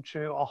go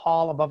into a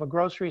hall above a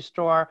grocery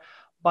store,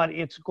 but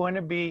it's going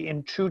to be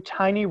in two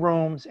tiny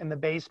rooms in the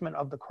basement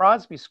of the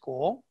Crosby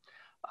School,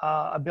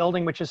 a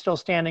building which is still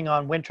standing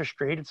on Winter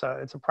Street. It's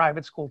a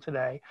private school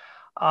today.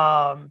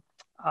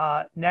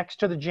 Next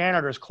to the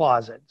janitor's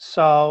closet.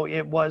 So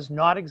it was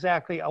not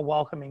exactly a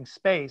welcoming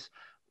space,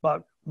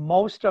 but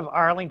most of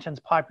Arlington's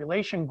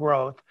population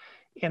growth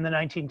in the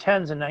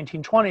 1910s and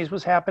 1920s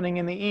was happening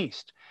in the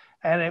East.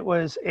 And it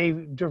was a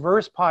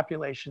diverse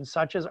population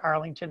such as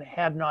Arlington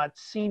had not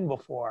seen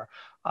before.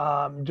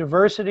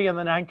 Diversity in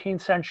the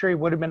 19th century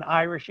would have been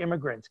Irish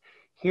immigrants.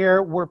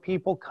 Here were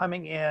people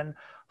coming in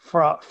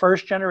for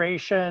first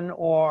generation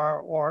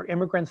or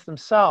immigrants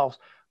themselves,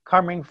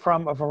 coming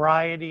from a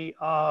variety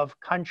of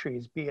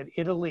countries, be it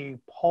Italy,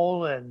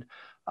 Poland,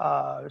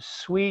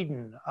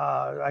 Sweden.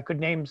 I could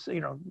name,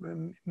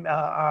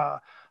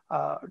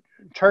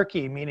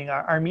 Turkey, meaning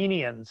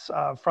Armenians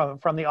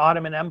from the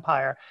Ottoman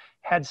Empire,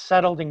 had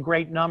settled in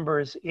great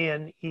numbers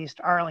in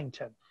East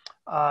Arlington.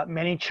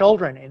 Many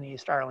children in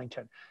East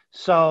Arlington.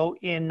 So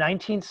in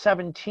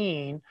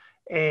 1917,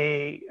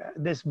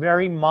 this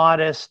very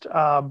modest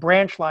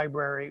branch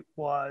library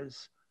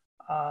was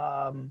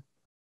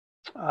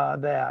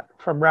that.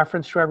 From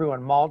reference to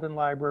everyone, Malden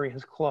Library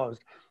has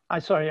closed. I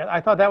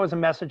thought that was a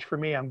message for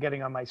me I'm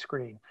getting on my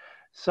screen.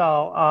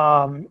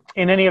 So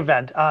in any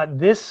event,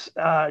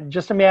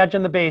 just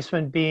imagine the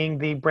basement being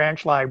the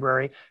branch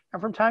library.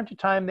 And from time to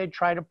time, they'd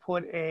try to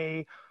put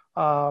a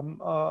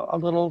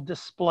little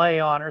display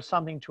on or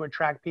something to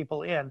attract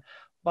people in.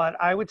 But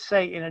I would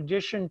say in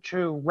addition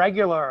to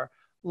regular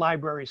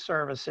library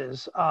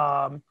services,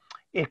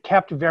 it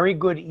kept very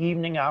good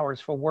evening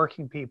hours for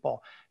working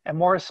people. And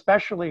more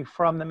especially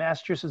from the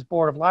Massachusetts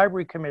Board of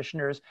Library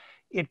Commissioners,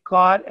 it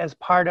got as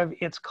part of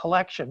its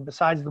collection,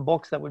 besides the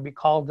books that would be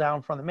called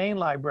down from the main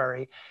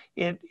library,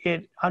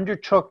 it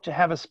undertook to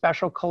have a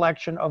special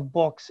collection of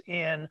books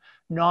in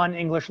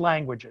non-English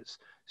languages.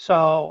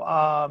 So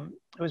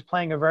it was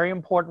playing a very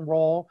important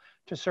role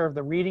to serve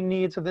the reading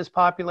needs of this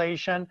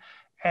population.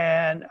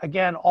 And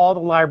again, all the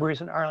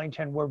libraries in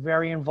Arlington were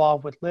very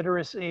involved with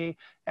literacy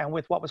and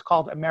with what was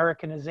called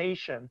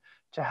Americanization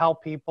to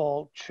help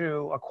people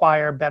to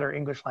acquire better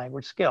English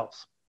language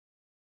skills.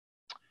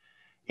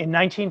 In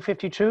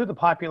 1952, the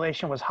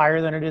population was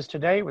higher than it is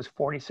today. It was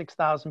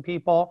 46,000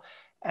 people.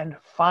 And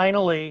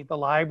finally, the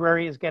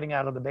library is getting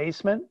out of the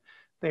basement.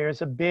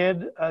 There's a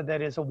bid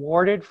that is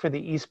awarded for the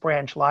East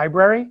Branch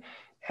Library,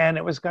 and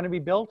it was going to be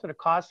built at a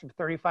cost of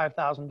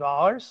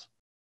 $35,000.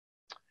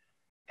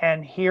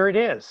 And here it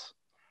is.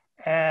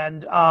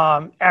 And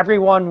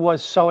everyone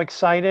was so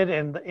excited.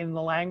 And in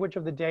the language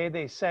of the day,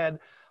 they said,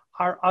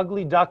 "Our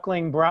ugly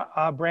duckling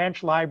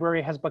branch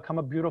library has become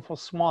a beautiful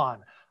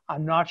swan."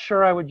 I'm not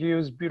sure I would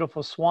use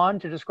beautiful swan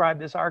to describe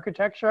this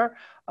architecture.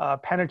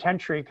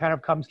 Penitentiary kind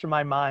of comes to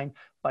my mind,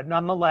 but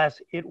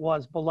nonetheless, it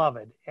was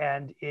beloved.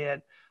 And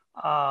it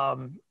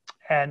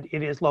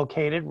is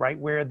located right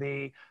where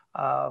the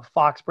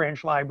Fox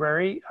Branch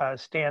Library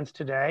stands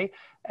today,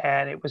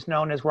 and it was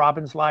known as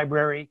Robbins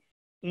Library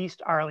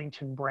East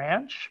Arlington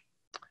Branch.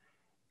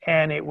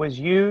 And it was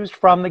used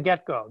from the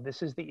get-go.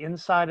 This is the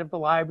inside of the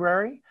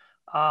library.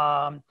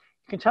 You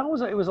can tell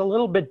it was a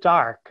little bit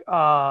dark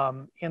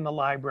in the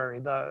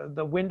library.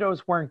 The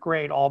windows weren't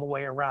great all the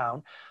way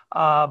around,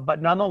 but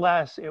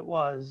nonetheless, it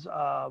was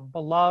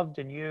beloved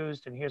and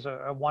used. And here's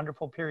a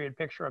wonderful period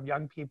picture of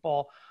young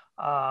people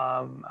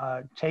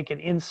taken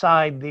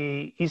inside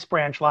the East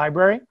Branch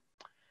Library.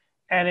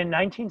 And in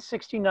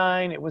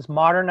 1969, it was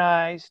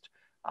modernized.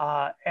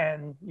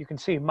 And you can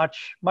see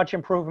much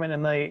improvement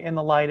in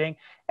the lighting,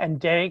 and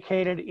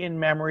dedicated in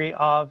memory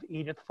of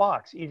Edith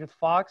Fox. Edith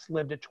Fox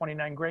lived at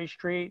 29 Gray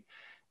Street,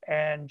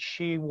 and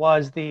she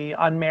was the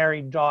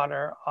unmarried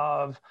daughter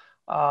of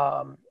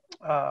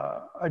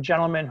a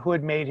gentleman who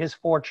had made his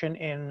fortune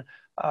in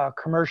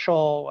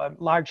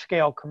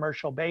large-scale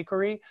commercial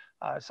bakery.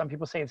 Some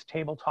people say it's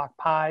Table Talk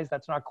Pies.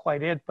 That's not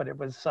quite it, but it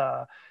was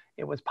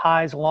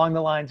pies along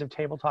the lines of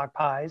Table Talk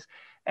Pies.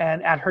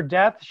 And at her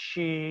death,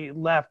 she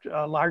left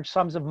large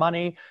sums of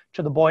money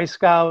to the Boy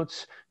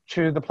Scouts,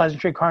 to the Pleasant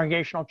Street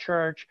Congregational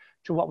Church,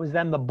 to what was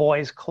then the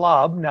Boys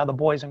Club, now the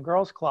Boys and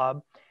Girls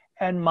Club,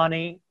 and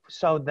money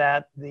so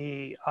that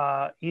the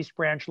East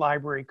Branch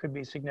Library could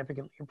be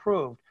significantly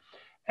improved.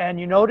 And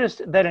you noticed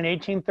that in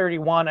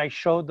 1831, I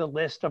showed the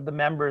list of the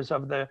members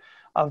of the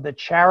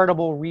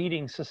Charitable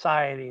Reading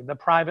Society, the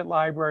private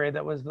library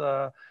that was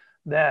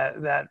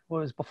that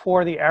was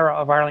before the era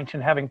of Arlington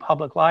having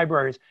public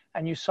libraries,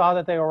 and you saw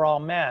that they were all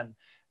men.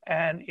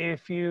 And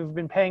if you've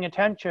been paying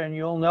attention,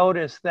 you'll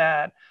notice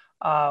that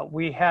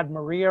we had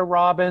Maria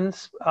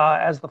Robbins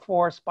as the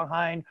force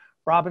behind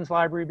Robbins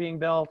Library being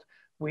built.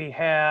 We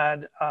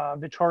had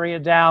Victoria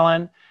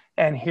Dallin,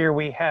 and here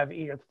we have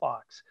Edith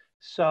Fox.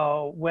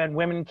 So when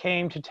women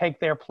came to take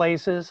their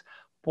places,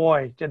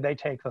 boy, did they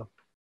take them.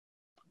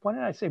 Why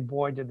did I say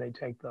boy, did they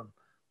take them?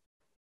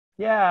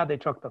 Yeah, they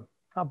took them,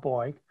 not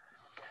boy.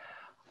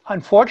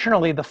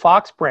 Unfortunately, the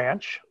Fox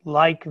branch,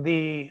 like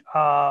the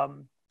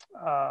Dallin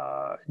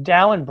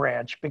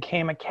branch,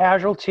 became a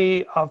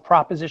casualty of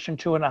Proposition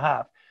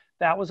 2.5.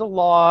 That was a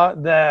law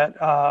that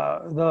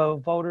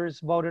the voters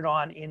voted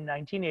on in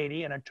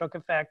 1980, and it took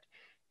effect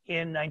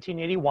in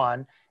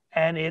 1981,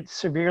 and it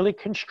severely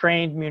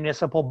constrained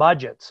municipal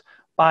budgets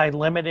by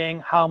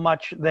limiting how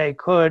much they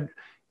could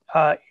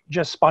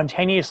just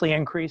spontaneously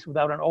increase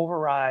without an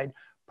override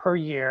per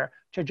year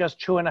to just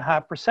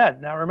 2.5%.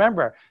 Now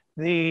remember,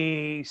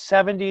 the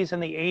 70s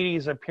and the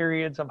 80s are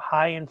periods of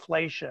high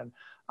inflation,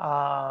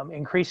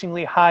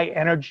 increasingly high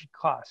energy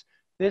costs.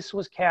 This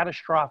was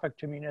catastrophic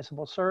to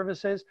municipal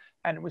services,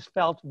 and it was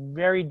felt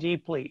very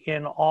deeply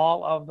in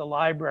all of the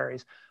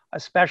libraries,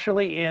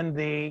 especially in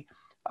the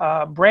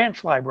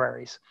branch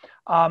libraries.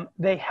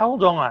 They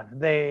held on.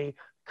 They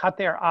cut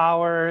their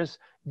hours.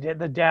 The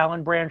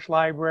Dallin Branch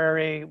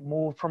Library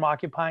moved from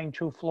occupying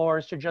 2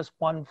 floors to just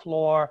 1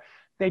 floor.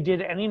 They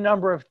did any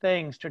number of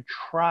things to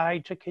try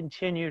to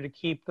continue to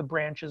keep the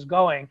branches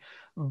going,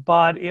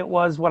 but it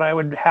was what I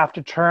would have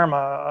to term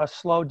a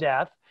slow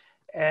death.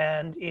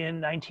 And in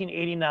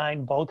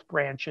 1989, both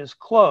branches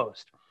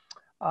closed.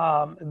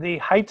 The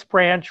Heights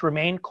branch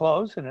remained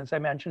closed, and as I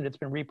mentioned, it's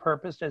been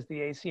repurposed as the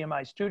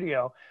ACMi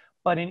studio.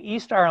 But in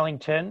East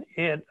Arlington,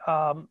 it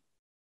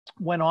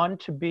went on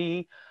to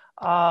be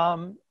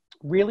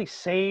really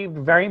saved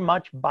very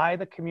much by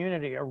the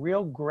community, a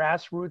real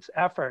grassroots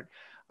effort.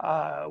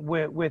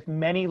 With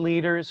many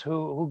leaders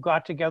who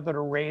got together to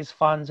raise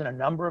funds in a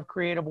number of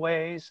creative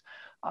ways.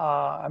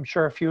 I'm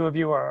sure a few of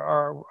you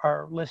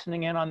are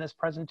listening in on this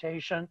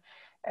presentation.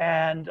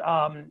 And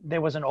there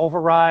was an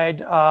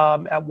override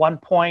at one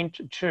point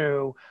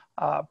to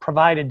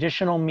provide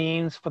additional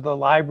means for the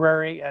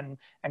library and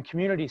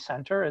community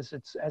center, as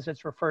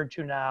it's referred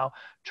to now,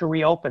 to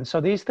reopen. So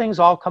these things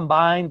all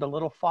combined, the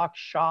Little Fox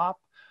Shop.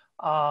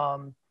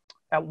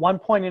 At one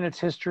point in its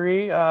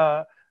history,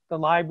 the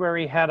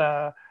library had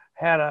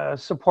a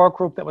support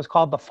group that was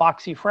called the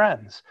Foxy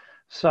Friends.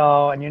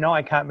 So, and you know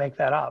I can't make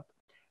that up.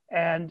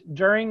 And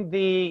during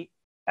the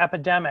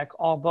epidemic,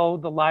 although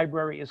the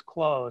library is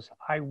closed,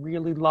 I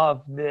really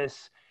love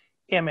this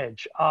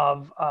image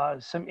of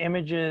some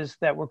images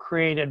that were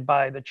created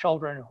by the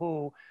children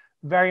who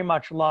very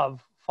much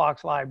love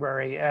Fox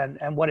Library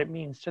and what it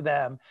means to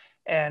them,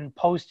 and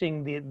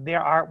posting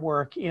their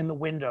artwork in the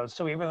windows.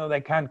 So even though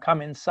they can't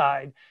come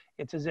inside,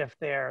 it's as if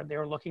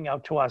they're looking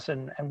out to us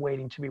and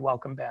waiting to be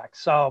welcomed back.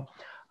 So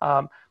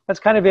that's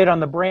kind of it on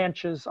the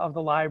branches of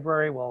the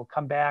library. We'll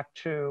come back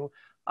to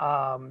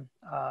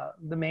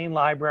the main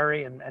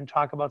library and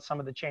talk about some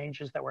of the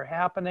changes that were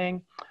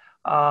happening.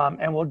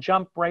 And we'll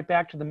jump right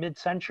back to the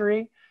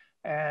mid-century.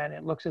 And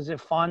it looks as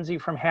if Fonzie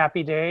from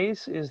Happy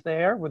Days is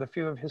there with a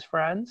few of his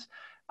friends.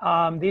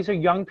 These are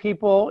young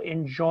people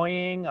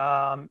enjoying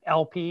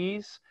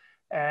LPs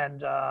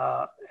and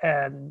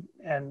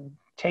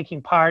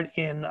taking part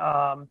in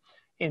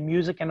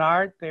music and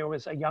art. There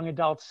was a young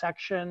adult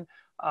section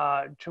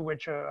to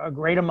which a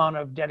great amount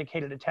of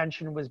dedicated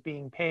attention was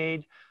being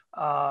paid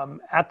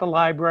at the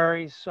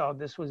library. So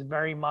this was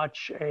very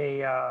much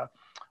a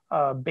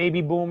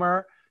baby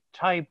boomer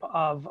type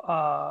of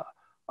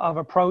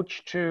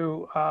approach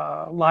to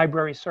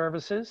library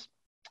services.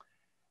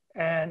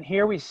 And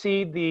here we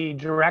see the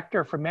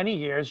director for many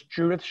years,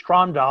 Judith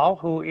Stromdahl,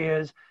 who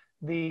is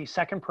the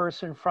second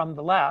person from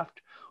the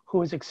left,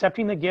 who is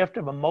accepting the gift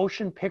of a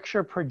motion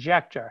picture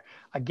projector.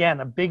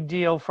 Again, a big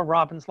deal for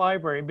Robbins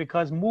Library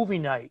because movie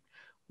night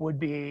would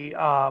be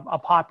a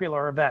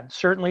popular event.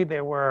 Certainly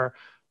there were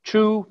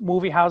 2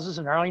 movie houses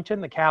in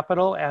Arlington, the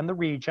Capitol and the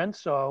Regent,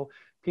 so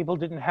people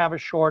didn't have a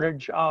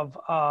shortage of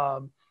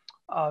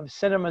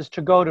cinemas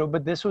to go to,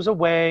 but this was a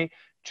way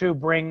to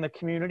bring the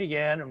community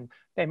in, and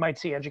they might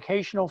see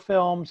educational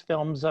films,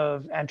 films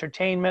of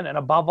entertainment, and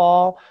above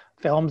all,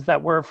 films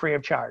that were free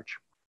of charge.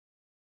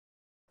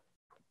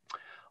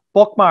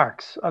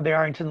 Bookmarks of the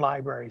Arlington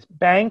Libraries.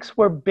 Banks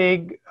were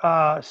big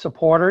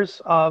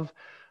supporters of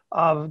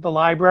the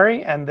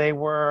library, and they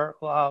were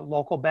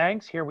local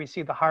banks. Here we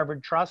see the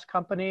Harvard Trust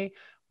Company,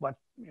 what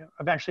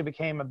eventually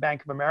became a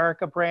Bank of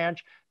America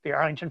branch, the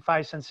Arlington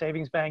 5-cent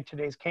Savings Bank,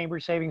 today's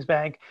Cambridge Savings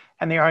Bank,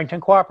 and the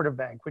Arlington Cooperative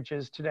Bank, which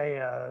is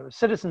today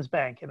Citizens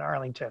Bank in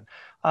Arlington.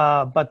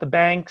 But the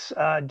banks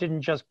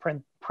didn't just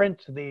print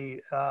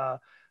the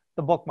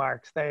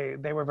bookmarks.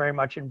 They were very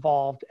much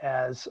involved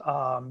as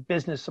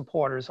business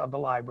supporters of the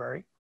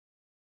library.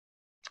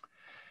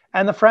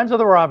 And the Friends of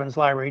the Robbins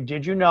Library,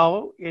 did you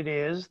know it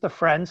is the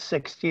Friends'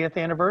 60th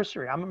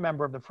anniversary? I'm a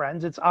member of the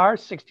Friends. It's our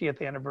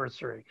 60th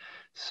anniversary.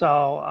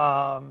 So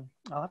I'll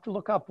have to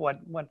look up what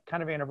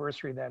kind of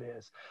anniversary that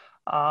is.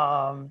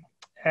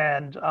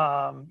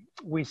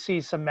 We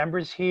see some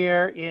members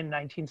here in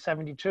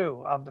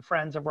 1972 of the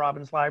Friends of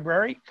Robbins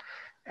Library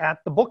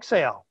at the book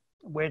sale,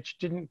 which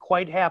didn't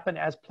quite happen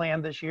as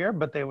planned this year,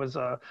 but there was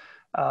a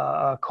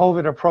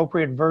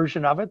COVID-appropriate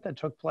version of it that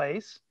took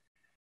place.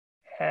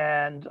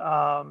 And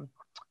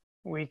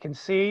we can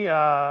see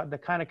the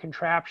kind of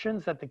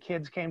contraptions that the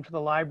kids came to the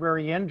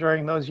library in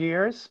during those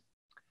years.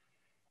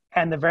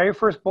 And the very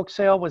first book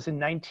sale was in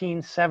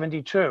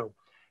 1972.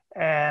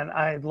 And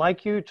I'd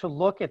like you to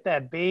look at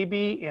that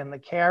baby in the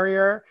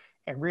carrier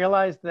and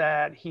realize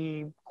that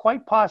he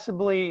quite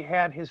possibly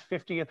had his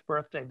 50th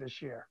birthday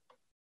this year.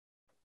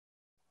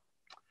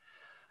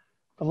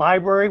 The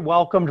library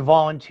welcomed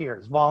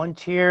volunteers.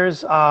 Volunteers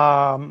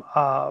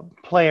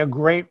play a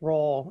great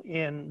role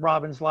in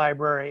Robbins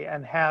Library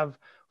and have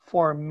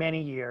for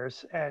many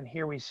years. And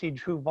here we see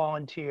 2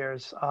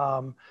 volunteers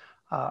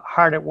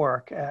hard at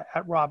work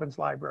at Robbins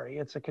Library.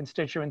 It's a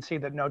constituency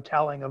that no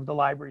telling of the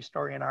library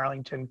story in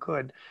Arlington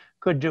could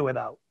do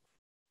without.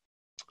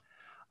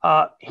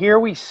 Here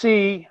we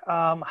see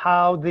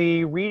how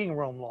the reading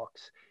room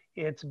looks.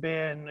 It's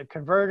been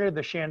converted,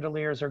 the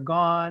chandeliers are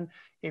gone.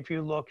 If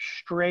you look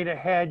straight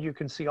ahead, you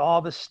can see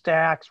all the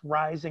stacks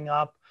rising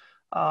up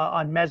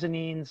on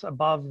mezzanines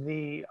above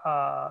the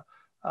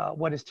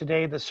what is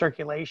today the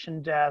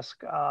circulation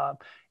desk.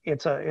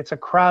 It's a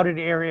crowded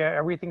area.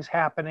 Everything's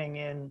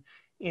happening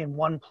in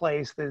one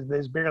place.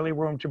 There's barely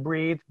room to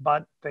breathe,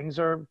 but things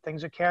are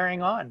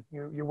carrying on.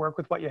 You work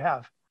with what you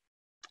have.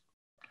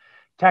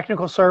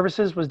 Technical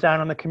services was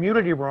down in the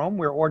community room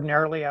where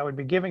ordinarily I would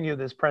be giving you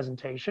this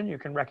presentation. You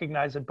can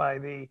recognize it by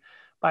the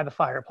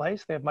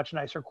fireplace. They have much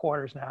nicer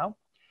quarters now.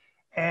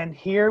 And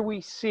here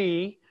we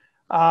see,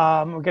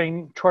 we're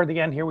getting toward the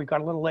end here, we got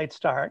a little late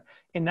start.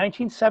 In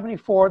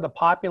 1974, the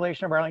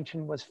population of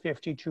Arlington was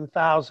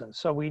 52,000.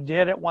 So we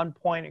did at one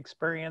point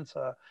experience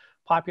a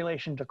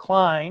population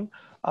decline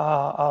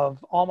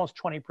of almost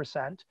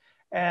 20%.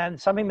 And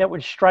something that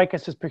would strike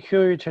us as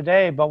peculiar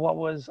today, but what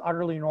was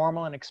utterly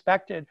normal and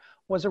expected,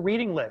 was a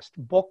reading list,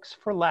 books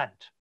for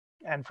Lent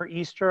and for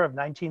Easter of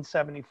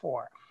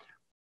 1974.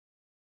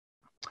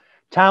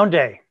 Town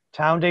Day.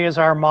 Town Day is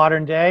our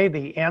modern day,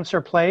 the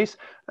answer place.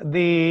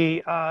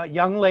 The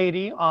young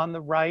lady on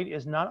the right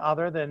is none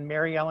other than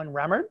Mary Ellen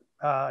Remmert,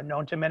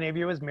 known to many of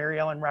you as Mary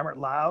Ellen Remmert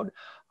Loud,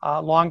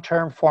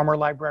 long-term former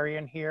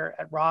librarian here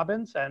at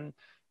Robbins and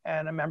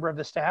a member of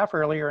the staff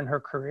earlier in her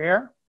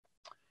career.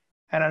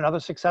 And another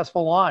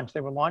successful launch.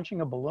 They were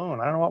launching a balloon.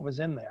 I don't know what was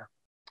in there.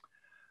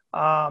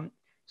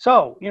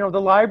 So,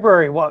 the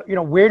library, well,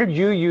 where did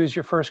you use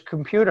your first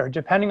computer?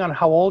 Depending on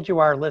how old you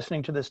are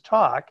listening to this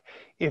talk,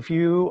 if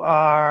you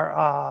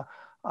are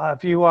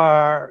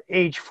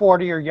age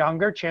 40 or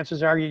younger,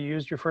 chances are you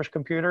used your first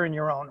computer in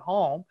your own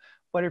home.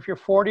 But if you're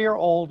 40 or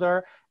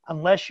older,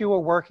 unless you were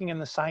working in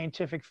the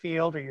scientific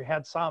field or you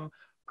had some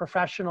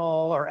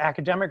professional or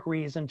academic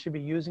reason to be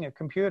using a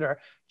computer,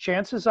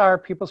 chances are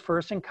people's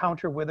first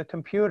encounter with a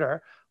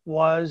computer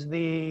was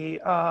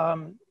the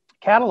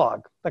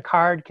catalog, the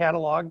card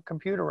catalog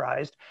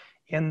computerized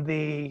in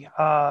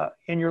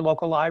your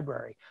local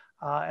library.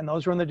 And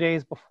those were in the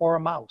days before a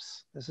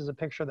mouse. This is a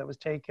picture that was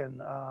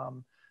taken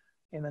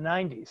in the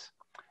 90s.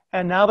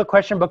 And now the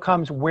question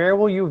becomes, where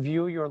will you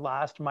view your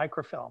last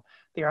microfilm?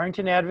 The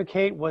Arlington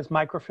Advocate was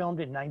microfilmed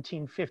in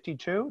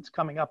 1952. It's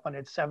coming up on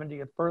its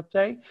 70th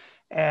birthday.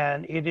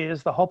 And it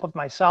is the hope of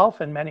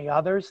myself and many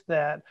others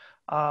that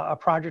a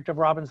project of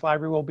Robbins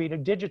Library will be to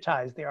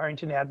digitize the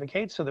Arlington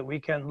Advocate so that we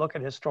can look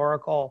at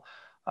historical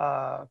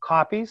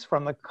copies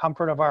from the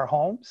comfort of our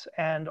homes,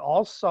 and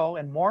also,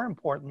 and more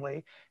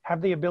importantly,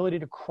 have the ability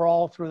to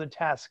crawl through the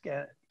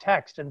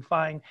text and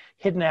find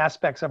hidden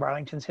aspects of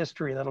Arlington's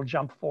history that'll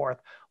jump forth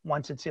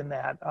once it's in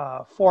that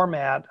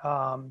format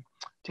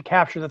to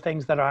capture the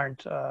things that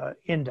aren't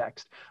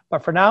indexed.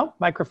 But for now,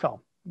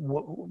 microfilm.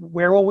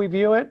 Where will we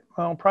view it?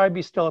 Well, it'll probably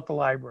be still at the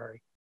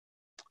library.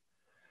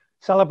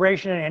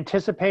 Celebration and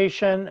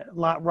anticipation.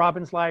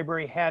 Robbins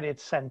Library had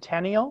its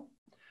centennial,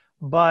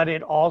 but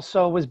it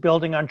also was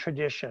building on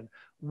tradition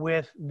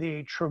with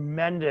the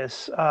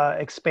tremendous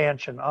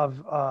expansion of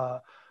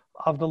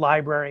the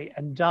library,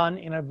 and done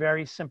in a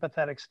very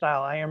sympathetic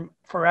style. I am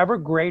forever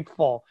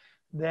grateful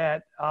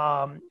that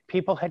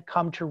people had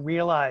come to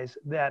realize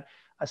that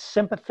a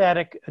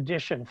sympathetic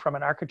addition from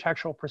an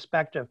architectural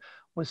perspective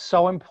was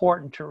so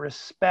important to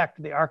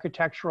respect the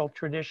architectural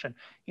tradition.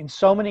 In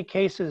so many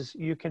cases,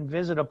 you can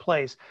visit a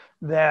place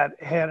that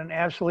had an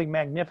absolutely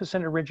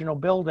magnificent original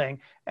building,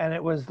 and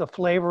it was the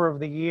flavor of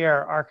the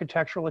year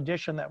architectural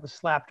addition that was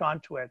slapped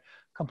onto it,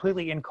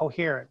 completely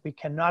incoherent. We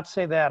cannot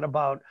say that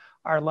about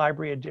our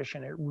library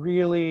edition. It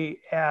really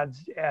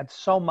adds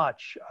so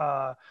much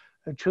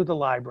to the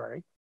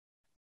library.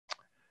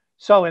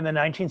 So in the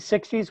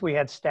 1960s, we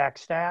had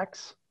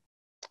stacks.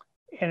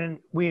 And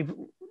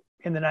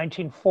in the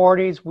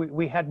 1940s,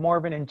 we had more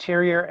of an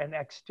interior and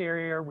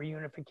exterior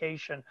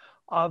reunification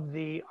of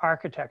the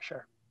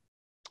architecture.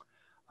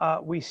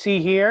 We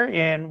see here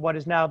in what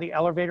is now the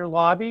elevator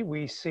lobby,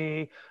 we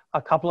see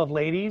a couple of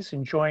ladies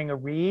enjoying a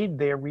read.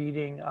 They're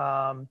reading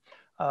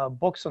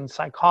books on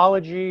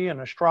psychology and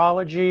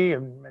astrology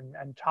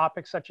and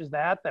topics such as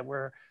that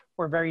were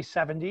very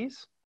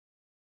 70s.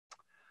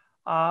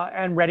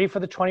 And ready for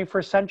the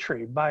 21st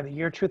century. By the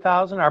year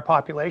 2000, our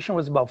population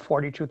was about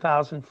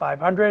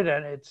 42,500,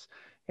 and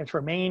it's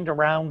remained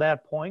around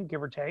that point,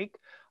 give or take.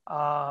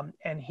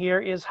 And here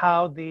is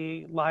how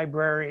the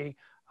library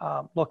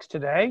looks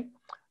today.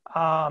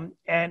 And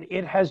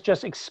it has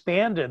just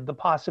expanded the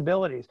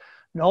possibilities.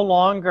 No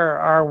longer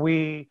are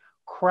we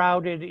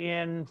crowded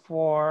in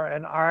for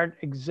an art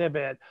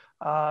exhibit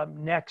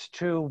next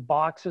to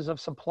boxes of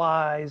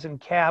supplies and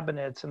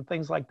cabinets and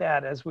things like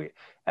that as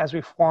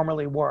we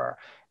formerly were.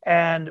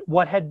 And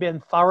what had been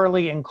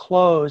thoroughly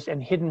enclosed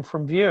and hidden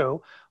from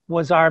view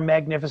was our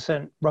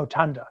magnificent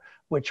rotunda,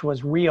 which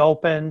was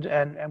reopened,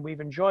 and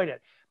we've enjoyed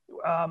it.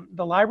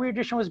 The library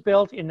edition was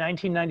built in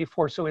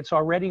 1994, so it's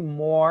already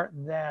more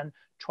than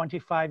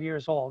 25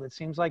 years old. It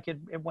seems like it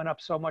went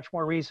up so much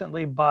more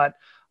recently, but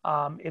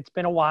it's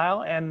been a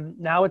while, and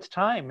now it's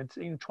time.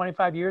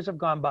 25 years have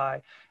gone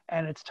by,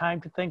 and it's time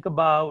to think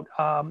about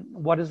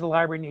what does the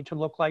library need to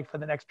look like for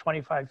the next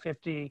 25,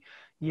 50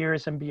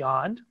 years and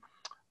beyond.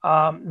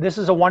 This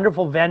is a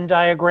wonderful Venn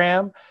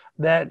diagram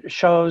that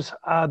shows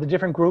the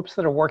different groups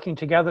that are working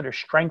together to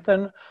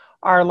strengthen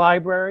our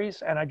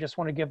libraries, and I just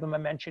want to give them a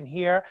mention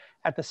here.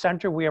 At the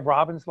center, we have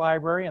Robbins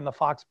Library and the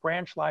Fox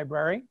Branch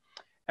Library,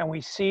 and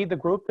we see the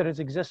group that has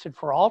existed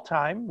for all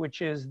time,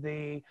 which is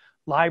the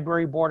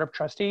Library Board of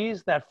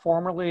Trustees that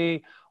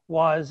formerly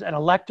was an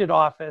elected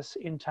office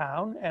in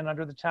town, and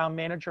under the Town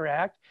Manager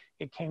Act,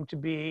 it came to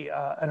be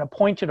an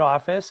appointed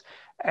office,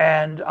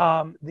 and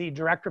the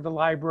director of the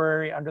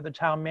library under the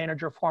town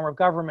manager form of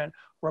government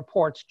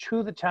reports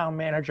to the town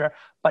manager,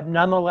 but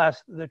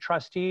nonetheless, the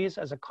trustees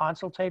as a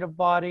consultative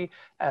body,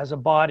 as a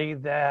body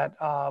that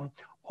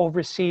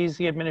oversees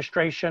the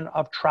administration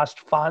of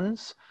trust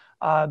funds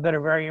that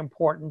are very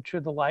important to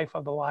the life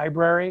of the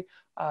library.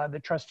 The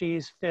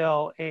trustees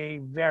fill a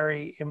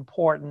very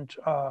important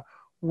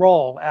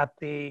role at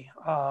the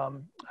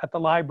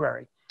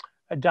library.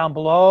 Down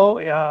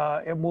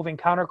below, moving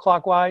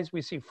counterclockwise,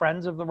 we see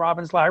Friends of the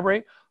Robbins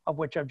Library, of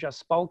which I've just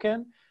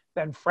spoken,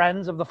 then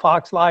Friends of the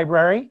Fox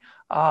Library,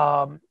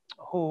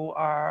 who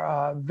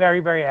are very,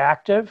 very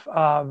active,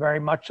 very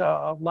much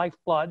a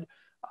lifeblood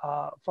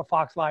for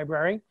Fox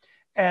Library.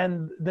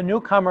 And the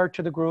newcomer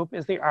to the group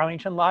is the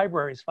Arlington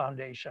Libraries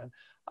Foundation.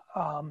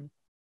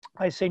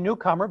 I say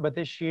newcomer, but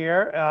this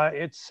year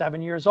it's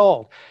 7 years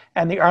old.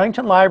 And the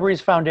Arlington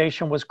Libraries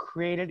Foundation was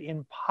created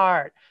in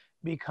part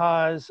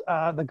because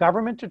the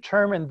government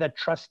determined that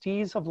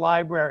trustees of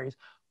libraries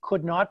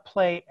could not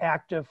play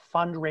active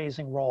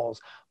fundraising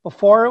roles.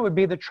 Before, it would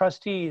be the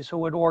trustees who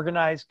would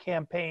organize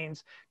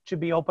campaigns to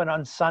be open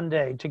on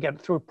Sunday to get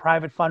through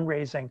private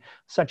fundraising,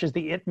 such as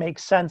the It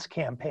Makes Sense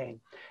campaign.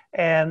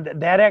 And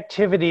that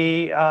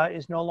activity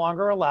is no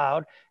longer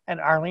allowed. And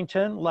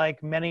Arlington,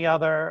 like many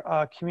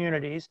other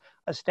communities,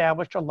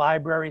 established a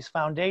libraries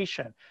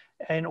foundation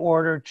in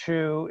order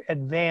to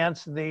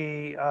advance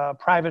the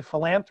private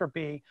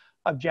philanthropy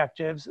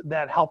objectives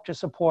that help to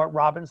support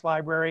Robbins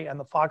Library and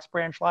the Fox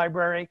Branch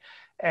Library.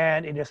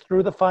 And it is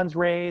through the funds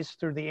raised,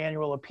 through the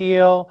annual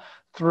appeal,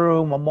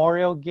 through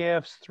memorial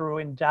gifts, through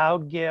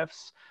endowed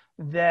gifts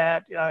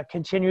that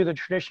continue the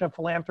tradition of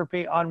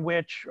philanthropy on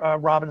which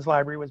Robbins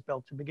Library was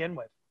built to begin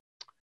with.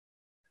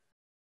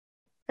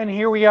 And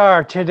here we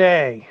are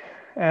today,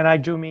 and I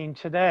do mean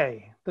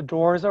today. The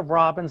doors of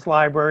Robbins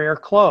Library are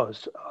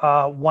closed.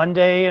 One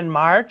day in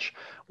March,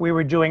 we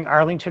were doing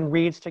Arlington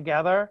Reads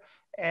together,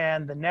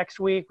 and the next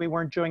week we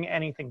weren't doing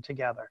anything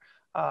together.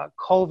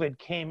 COVID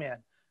came in.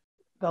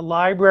 The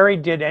library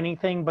did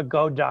anything but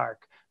go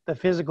dark. The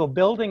physical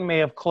building may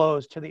have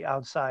closed to the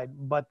outside,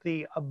 but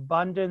the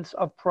abundance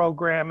of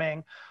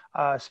programming,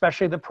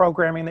 especially the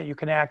programming that you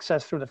can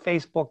access through the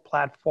Facebook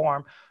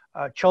platform,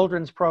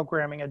 children's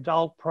programming,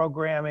 adult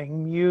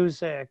programming,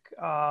 music,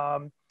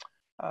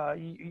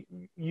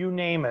 you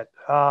name it.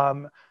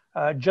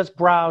 Just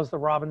browse the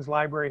Robbins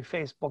Library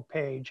Facebook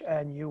page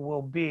and you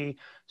will be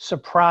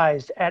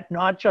surprised at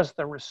not just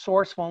the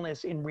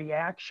resourcefulness in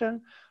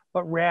reaction,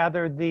 but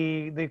rather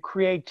the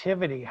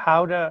creativity,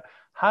 how to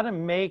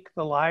make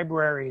the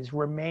libraries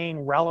remain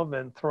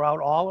relevant throughout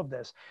all of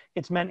this.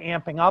 It's meant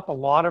amping up a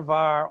lot of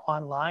our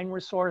online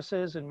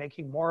resources and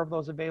making more of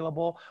those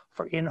available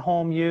for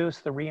in-home use,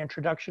 the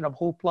reintroduction of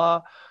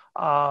Hoopla.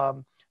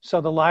 So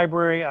the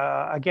library,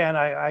 again,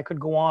 I could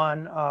go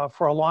on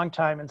for a long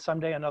time, and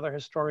someday another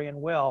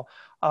historian will,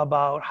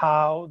 about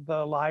how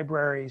the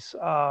libraries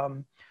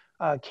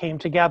came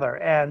together.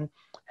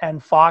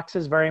 And Fox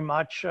is very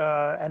much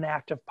an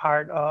active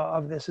part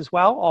of this as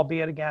well,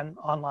 albeit again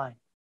online.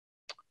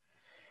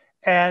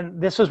 And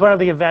this was one of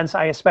the events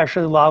I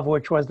especially love,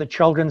 which was the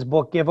children's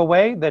book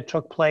giveaway that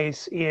took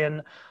place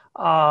in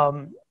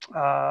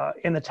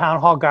the town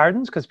hall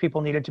gardens, because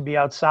people needed to be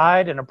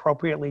outside and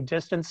appropriately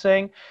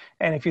distancing.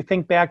 And if you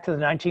think back to the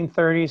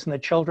 1930s and the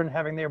children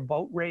having their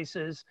boat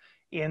races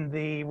in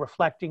the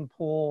reflecting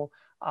pool,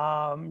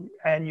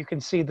 and you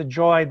can see the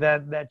joy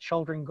that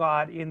children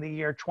got in the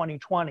year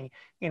 2020,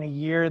 in a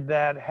year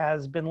that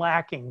has been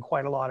lacking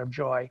quite a lot of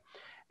joy.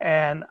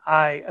 And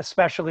I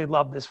especially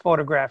love this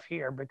photograph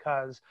here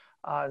because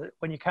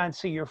when you can't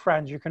see your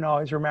friends, you can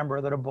always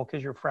remember that a book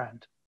is your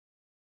friend.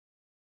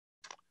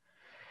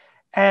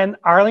 And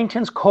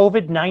Arlington's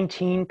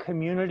COVID-19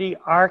 Community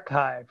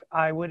Archive.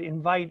 I would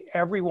invite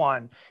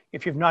everyone,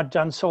 if you've not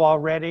done so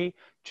already,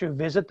 to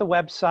visit the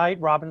website,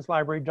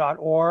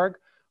 robbinslibrary.org,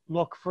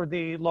 look for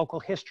the local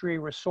history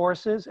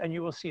resources, and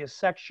you will see a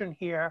section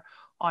here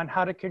on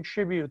how to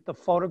contribute the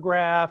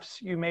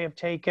photographs you may have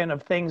taken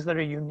of things that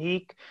are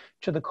unique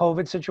to the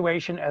COVID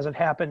situation as it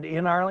happened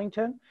in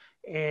Arlington.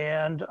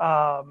 And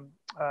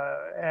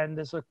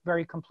there's a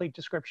very complete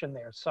description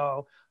there.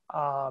 So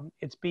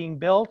it's being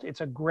built.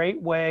 It's a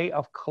great way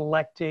of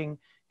collecting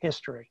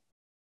history.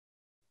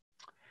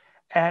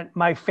 And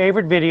my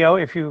favorite video,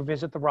 if you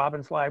visit the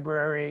Robbins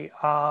Library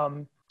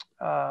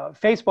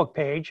Facebook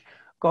page,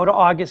 go to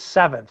August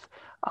 7th.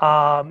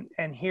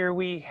 And here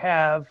we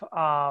have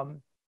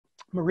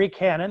Marie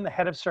Cannon, the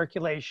head of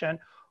circulation,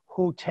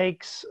 who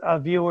takes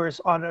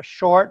viewers on a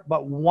short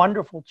but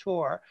wonderful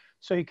tour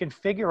so you can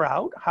figure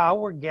out how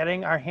we're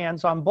getting our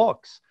hands on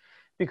books.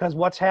 Because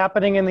what's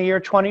happening in the year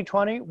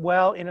 2020?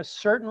 Well, in a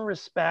certain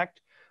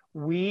respect,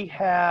 we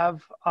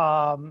have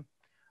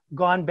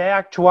gone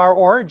back to our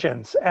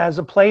origins as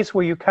a place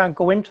where you can't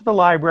go into the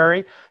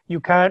library, you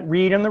can't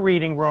read in the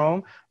reading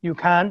room, you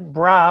can't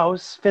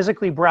browse,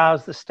 physically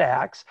browse the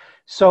stacks.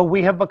 So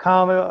we have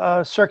become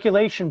a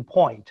circulation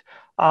point.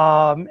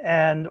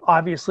 And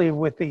obviously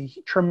with the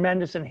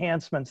tremendous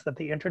enhancements that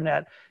the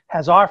internet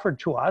has offered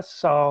to us.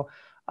 So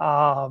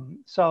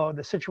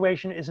the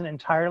situation isn't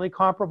entirely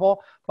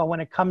comparable, but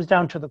when it comes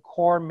down to the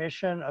core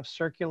mission of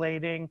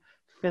circulating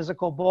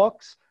physical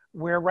books,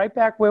 we're right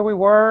back where we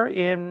were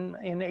in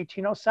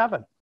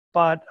 1807,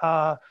 but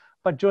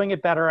doing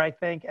it better, I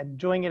think, and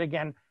doing it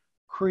again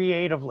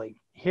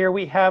creatively. Here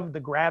we have the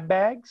grab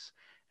bags,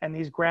 and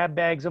these grab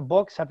bags of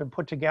books have been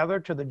put together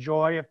to the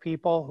joy of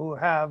people who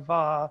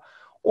have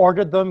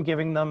ordered them,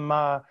 giving them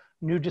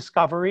new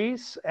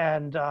discoveries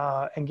and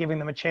giving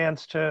them a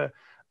chance to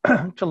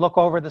to look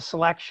over the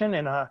selection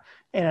in a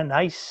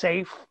nice,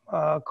 safe,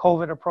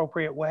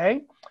 COVID-appropriate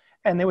way.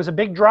 And there was a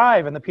big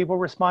drive, and the people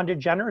responded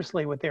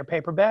generously with their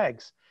paper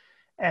bags.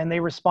 And they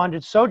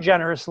responded so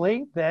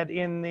generously that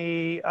in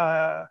the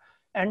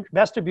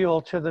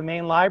vestibule to the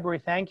main library,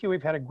 thank you,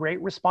 we've had a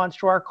great response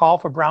to our call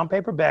for brown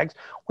paper bags.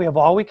 We have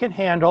all we can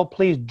handle.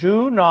 Please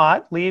do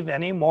not leave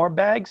any more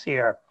bags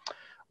here.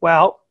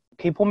 Well,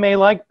 people may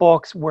like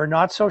books. We're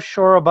not so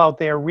sure about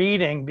their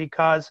reading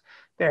because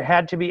there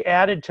had to be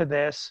added to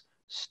this,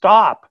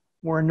 stop.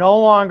 We're no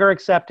longer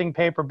accepting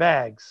paper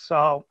bags.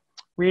 So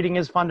reading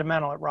is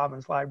fundamental at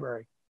Robbins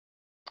Library.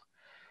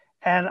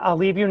 And I'll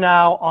leave you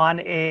now on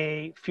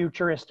a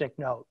futuristic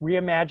note.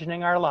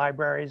 Reimagining our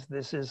libraries.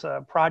 This is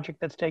a project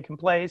that's taken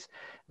place.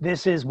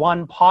 This is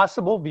one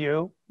possible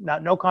view.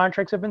 No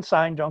contracts have been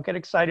signed. Don't get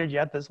excited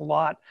yet. There's a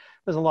lot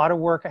of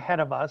work ahead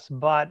of us,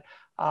 but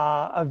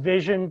a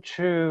vision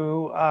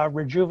to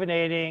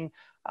rejuvenating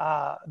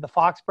the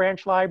Fox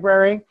Branch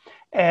Library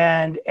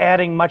and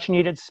adding much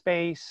needed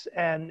space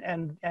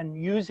and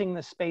using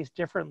the space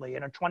differently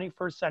in a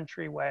 21st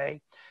century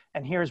way.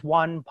 And here's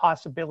one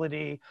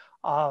possibility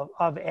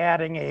of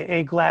adding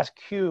a glass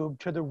cube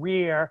to the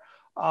rear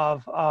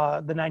of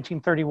the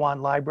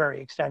 1931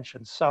 library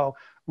extension. So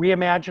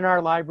reimagine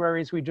our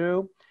libraries, we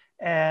do.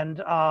 And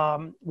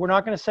we're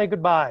not going to say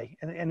goodbye.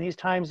 In these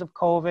times of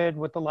COVID,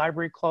 with the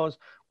library closed,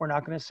 we're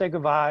not going to say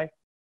goodbye.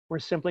 We're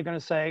simply going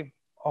to say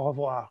au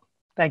revoir.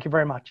 Thank you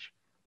very much.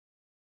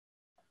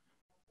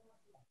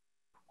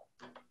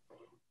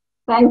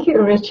 Thank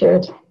you,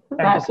 Richard.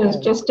 That was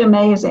just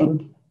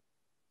amazing.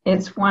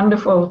 It's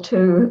wonderful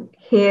to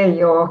hear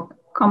your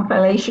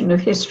compilation of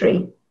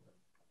history,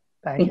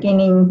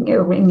 beginning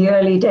in the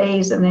early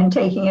days and then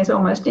taking us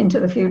almost into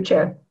the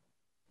future.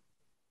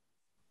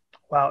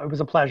 Well, it was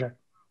a pleasure.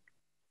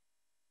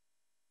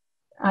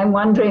 I'm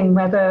wondering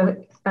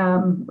whether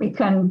we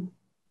can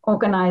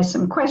organize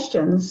some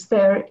questions.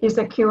 There is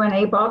a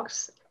Q&A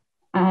box,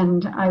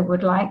 and I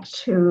would like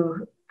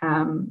to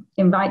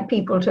invite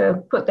people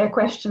to put their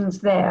questions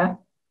there.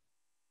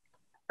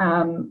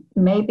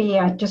 Maybe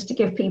just to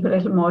give people a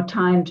little more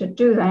time to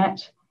do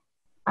that,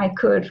 I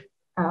could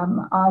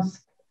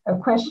ask a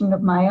question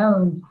of my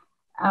own,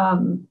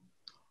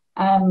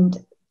 and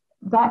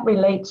that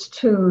relates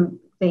to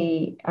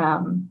the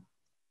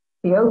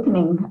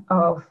opening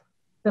of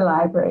the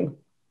library.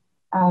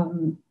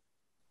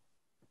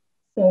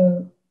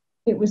 So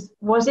it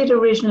was it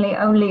originally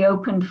only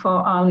opened for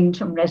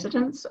Arlington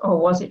residents, or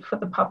was it for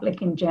the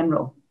public in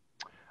general?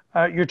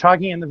 You're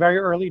talking in the very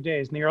early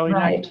days, in the early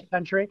 19th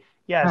century?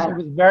 Yes, it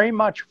was very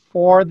much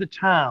for the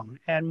town,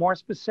 and more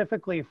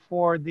specifically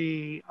for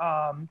the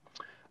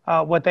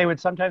what they would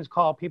sometimes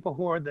call people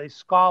who are the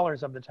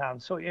scholars of the town.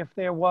 So if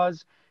there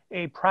was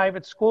a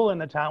private school in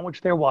the town,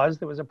 which there was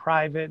a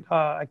private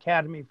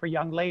academy for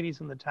young ladies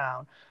in the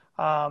town,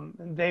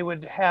 they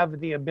would have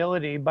the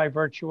ability, by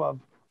virtue of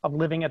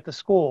living at the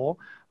school,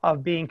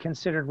 of being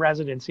considered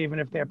residents, even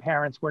if their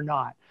parents were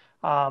not.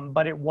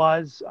 But it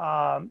was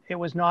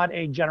not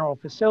a general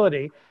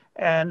facility,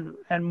 and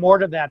more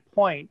to that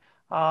point,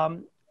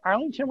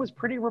 Arlington was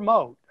pretty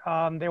remote.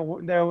 There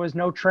was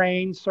no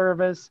train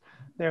service.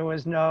 There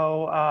was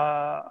no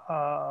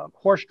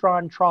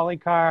horse-drawn trolley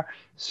car.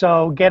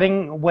 So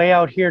getting way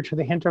out here to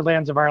the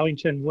hinterlands of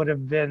Arlington would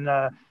have been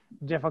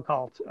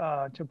difficult,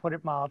 to put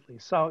it mildly.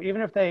 So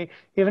even if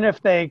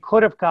they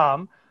could have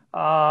come,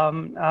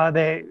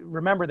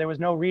 remember there was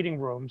no reading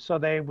room, so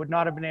they would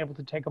not have been able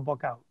to take a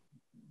book out.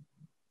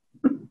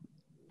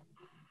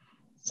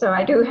 So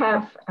I do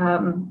have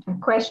a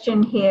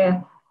question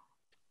here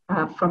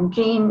from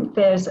Jean.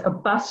 There's a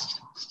bust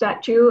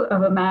statue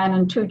of a man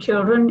and two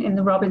children in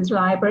the Robbins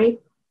Library.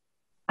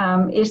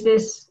 Is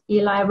this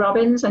Eli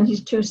Robbins and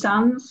his two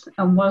sons?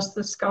 And was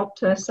the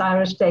sculptor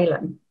Cyrus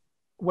Dalen?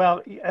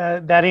 Well,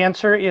 that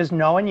answer is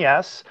no and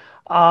yes.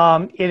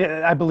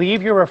 I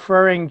believe you're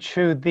referring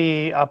to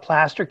the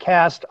plaster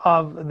cast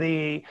of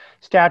the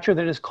statue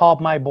that is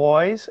called My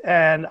Boys.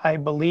 And I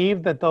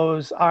believe that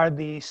those are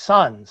the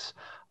sons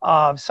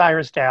of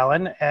Cyrus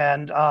Dalen.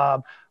 And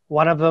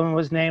one of them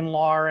was named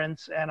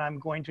Lawrence, and I'm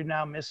going to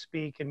now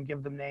misspeak and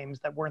give them names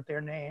that weren't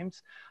their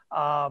names.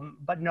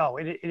 But no,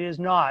 it is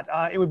not.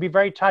 It would be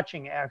very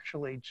touching,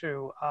 actually,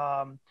 to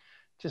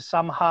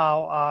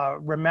somehow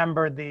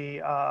remember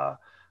the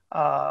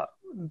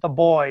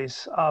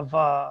boys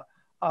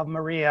of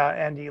Maria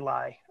and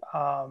Eli.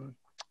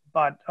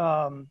 But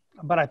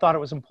I thought it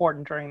was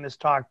important during this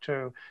talk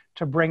to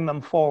bring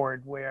them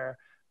forward where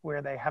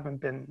they haven't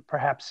been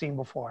perhaps seen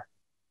before.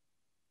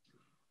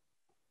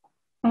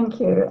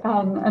 Thank you.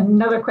 And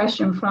another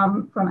question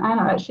from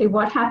Anna, actually.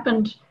 What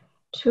happened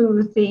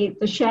to the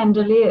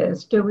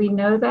chandeliers? Do we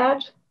know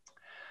that?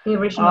 The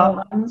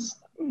original ones?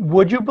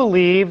 Would you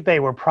believe they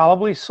were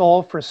probably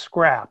sold for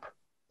scrap?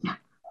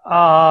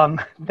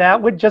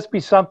 That would just be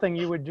something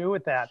you would do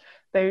with that.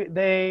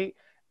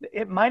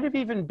 It might have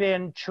even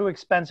been too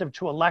expensive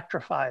to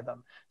electrify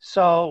them.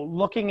 So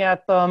looking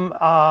at them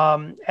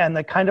and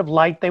the kind of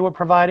light they were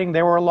providing,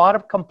 there were a lot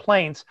of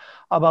complaints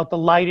about the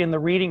light in the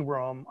reading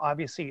room.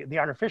 Obviously, the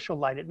artificial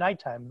light at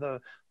nighttime. The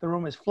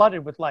room is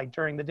flooded with light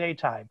during the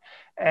daytime.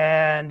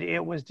 And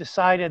it was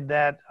decided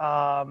that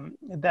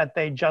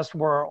they just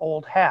were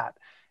old hat.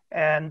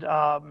 And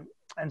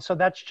so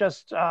that's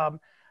just...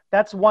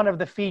 that's one of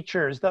the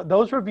features.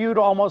 Those were viewed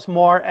almost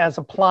more as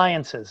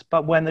appliances.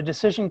 But when the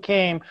decision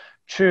came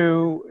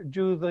to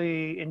do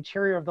the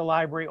interior of the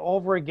library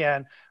over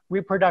again,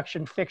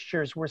 reproduction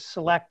fixtures were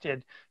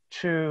selected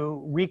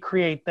to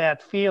recreate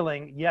that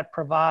feeling, yet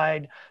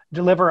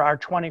deliver our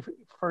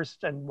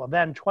 21st and, well,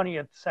 then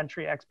 20th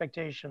century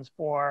expectations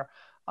for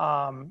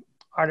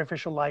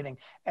artificial lighting.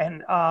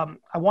 And I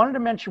wanted to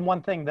mention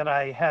one thing that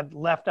I had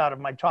left out of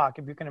my talk.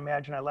 If you can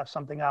imagine, I left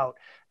something out.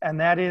 And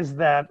that is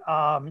that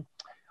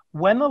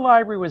when the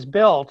library was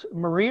built,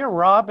 Maria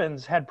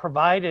Robbins had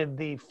provided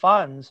the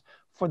funds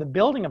for the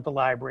building of the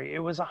library. It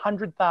was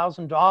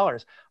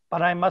 $100,000,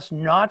 but I must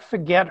not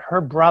forget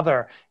her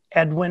brother,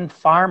 Edwin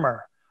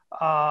Farmer.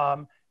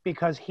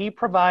 because he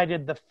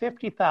provided the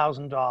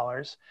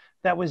 $50,000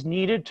 that was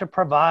needed to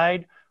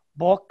provide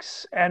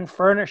books and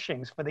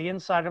furnishings for the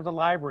inside of the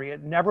library.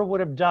 It never would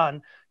have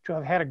done to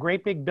have had a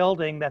great big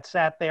building that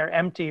sat there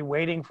empty,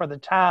 waiting for the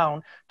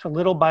town to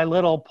little by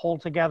little pull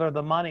together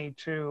the money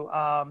to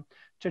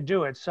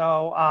do it.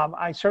 So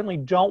I certainly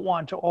don't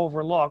want to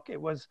overlook,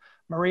 it was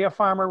Maria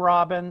Farmer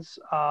Robbins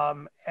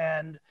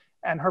and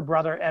her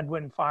brother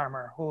Edwin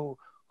Farmer who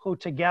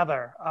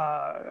together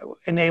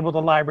enabled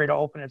the library to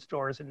open its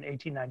doors in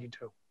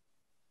 1892.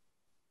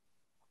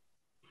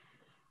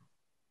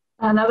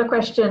 Another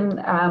question,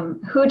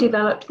 who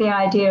developed the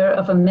idea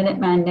of a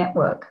Minuteman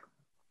network?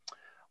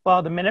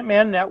 Well, the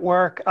Minuteman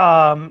network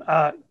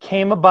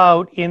came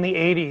about in the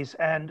 80s,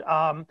 and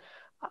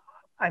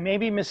I may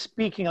be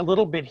misspeaking a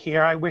little bit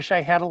here. I wish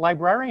I had a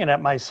librarian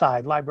at my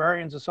side.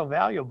 Librarians are so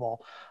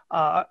valuable.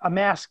 A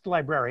masked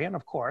librarian,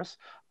 of course.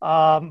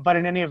 But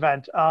in any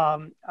event,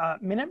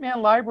 Minuteman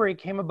Library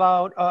came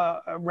about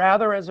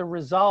rather as a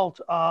result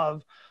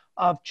of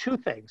two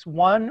things.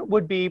 One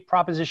would be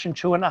Proposition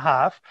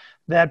 2.5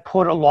 that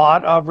put a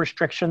lot of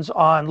restrictions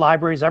on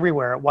libraries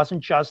everywhere. It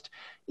wasn't just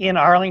in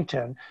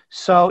Arlington.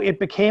 So it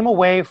became a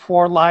way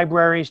for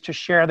libraries to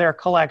share their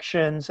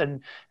collections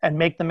and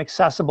make them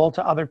accessible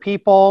to other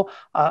people.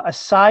 A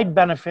side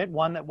benefit,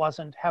 one that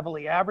wasn't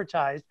heavily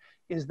advertised,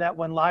 is that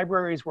when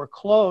libraries were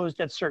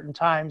closed at certain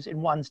times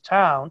in one's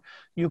town,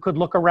 you could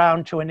look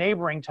around to a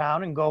neighboring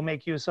town and go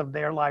make use of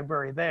their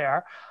library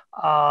there.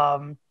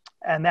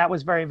 And that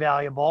was very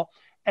valuable.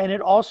 And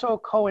it also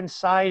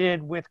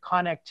coincided with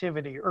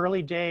connectivity,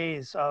 early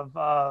days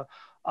of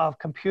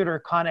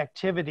computer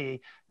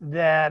connectivity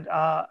that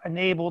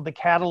enabled the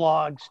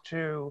catalogs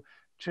to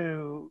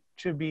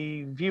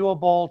be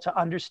viewable, to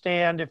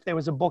understand if there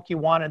was a book you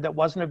wanted that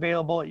wasn't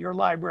available at your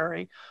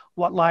library,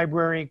 what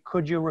library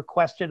could you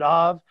request it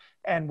of,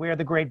 and where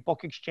the great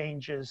book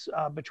exchanges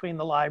between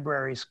the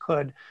libraries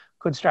could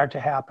start to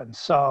happen.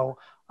 So,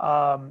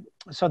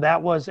 so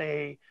that was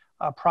a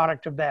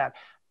product of that.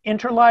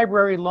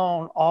 Interlibrary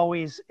loan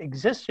always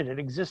existed. It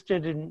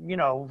existed in,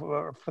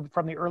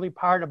 from the early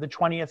part of the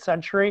 20th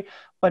century,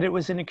 but it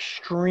was an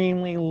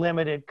extremely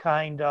limited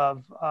kind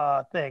of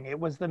thing. It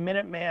was the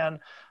Minuteman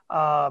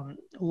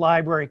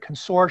Library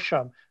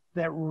Consortium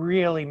that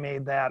really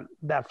made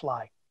that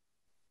fly.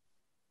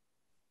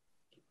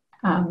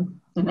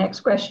 The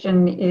next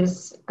question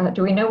is,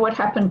 do we know what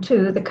happened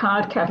to the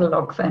card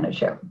catalog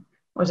furniture?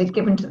 Was it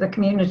given to the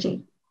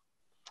community?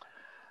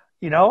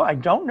 I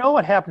don't know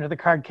what happened to the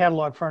card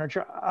catalog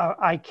furniture.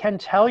 I can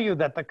tell you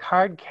that the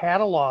card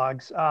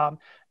catalogs,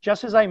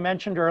 just as I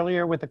mentioned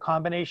earlier with the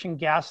combination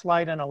gas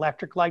light and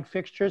electric light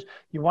fixtures,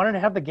 you wanted to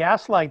have the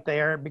gas light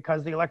there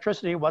because the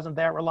electricity wasn't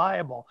that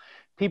reliable.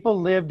 People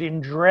lived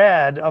in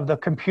dread of the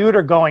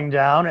computer going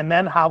down, and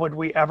then how would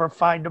we ever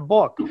find a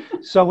book?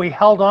 So we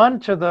held on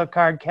to the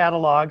card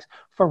catalogs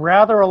for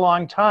rather a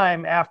long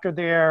time after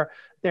their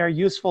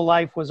useful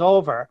life was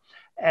over.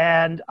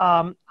 And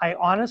I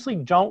honestly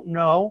don't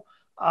know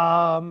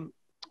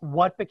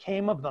what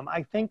became of them.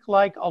 I think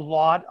like a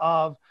lot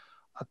of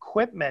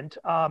equipment,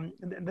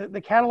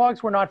 the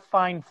catalogs were not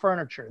fine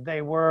furniture.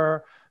 They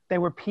were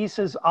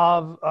pieces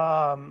of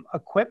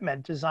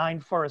equipment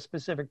designed for a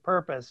specific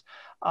purpose.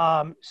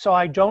 So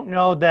I don't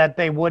know that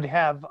they would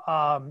have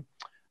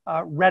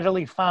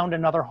readily found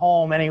another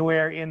home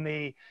anywhere in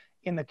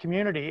the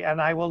community. And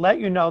I will let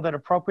you know that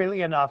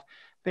appropriately enough,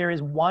 there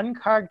is one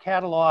card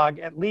catalog,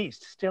 at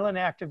least, still in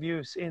active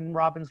use in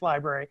Robbins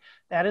Library.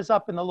 That is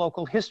up in the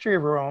local history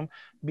room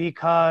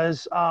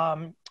because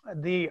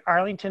the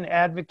Arlington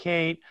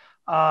Advocate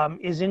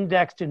is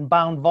indexed in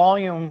bound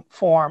volume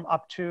form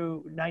up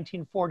to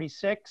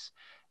 1946,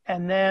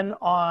 and then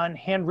on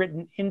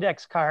handwritten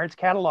index cards,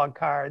 catalog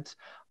cards,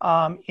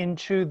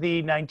 into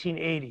the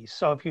 1980s.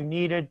 So if you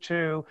needed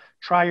to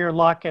try your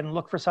luck and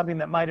look for something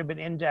that might have been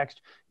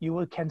indexed,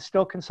 you can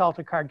still consult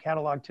a card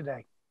catalog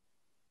today.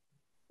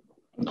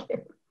 Thank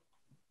you.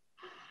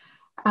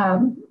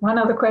 One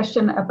other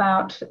question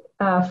about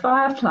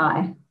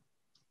Firefly.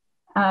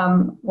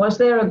 Was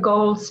there a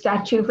gold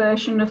statue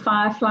version of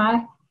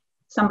Firefly?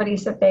 Somebody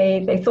said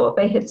they thought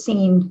they had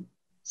seen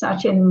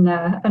such in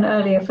an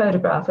earlier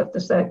photograph of the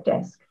circ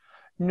desk.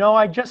 No,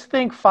 I just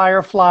think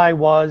Firefly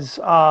was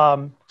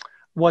well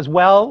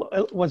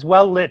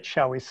lit,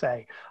 shall we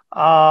say?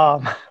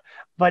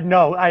 But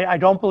no, I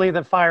don't believe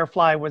that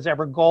Firefly was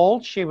ever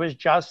gold. She was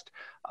just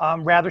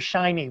rather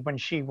shiny when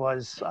she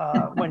was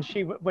when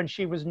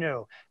she was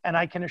new, and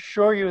I can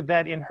assure you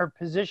that in her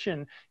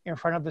position in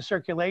front of the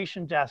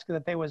circulation desk,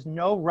 that there was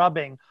no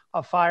rubbing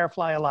of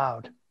Firefly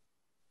allowed.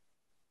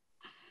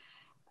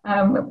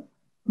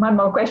 One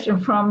more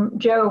question from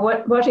Joe.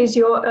 What is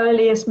your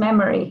earliest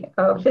memory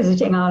of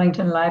visiting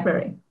Arlington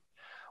Library?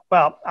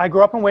 Well, I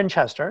grew up in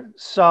Winchester,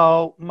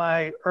 so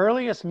my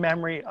earliest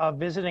memory of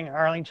visiting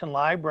Arlington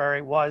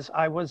Library was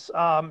I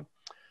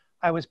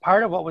was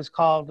part of what was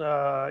called,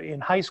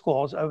 in high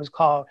schools, it was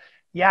called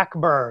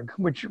YACBERG,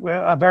 which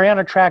a very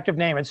unattractive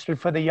name. It stood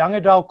for the Young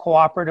Adult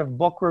Cooperative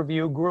Book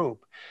Review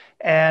Group.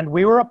 And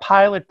we were a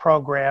pilot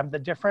program. The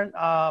different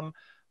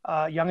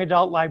young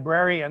adult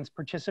librarians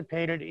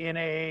participated in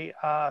a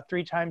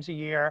 3 times a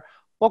year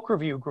book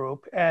review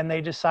group, and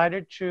they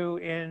decided to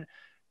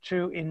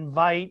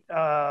invite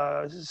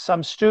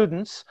some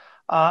students,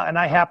 and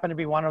I happen to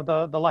be one of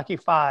the lucky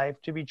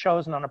 5 to be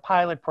chosen on a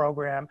pilot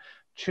program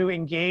to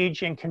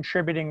engage in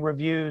contributing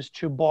reviews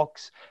to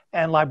books,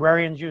 and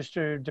librarians used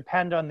to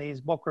depend on these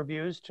book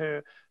reviews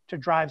to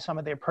drive some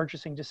of their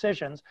purchasing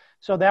decisions.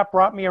 So that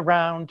brought me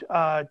around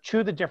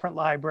to the different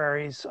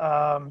libraries,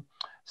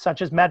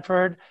 such as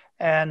Medford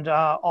and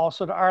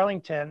also to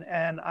Arlington.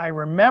 And I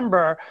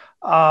remember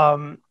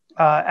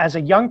as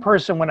a young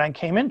person when I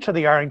came into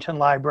the Arlington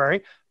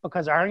Library,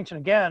 because Arlington,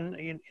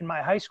 again, in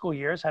my high school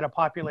years, had a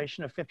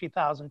population of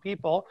 50,000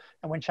 people,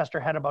 and Winchester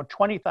had about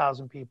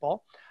 20,000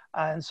 people.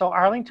 And so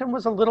Arlington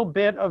was a little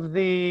bit of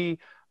the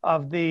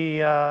not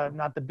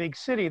the big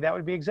city, that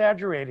would be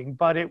exaggerating,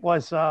 but it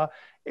was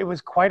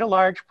quite a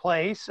large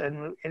place,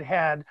 and it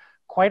had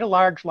quite a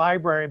large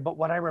library. But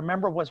what I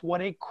remember was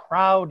what a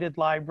crowded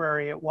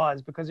library it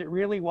was, because it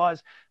really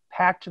was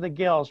packed to the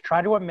gills.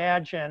 Try to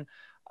imagine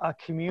a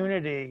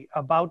community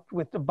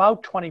with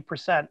about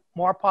 20%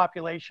 more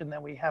population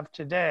than we have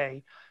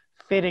today,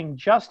 fitting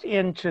just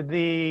into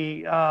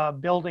the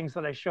buildings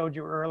that I showed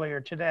you earlier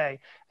today.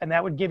 And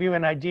that would give you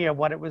an idea of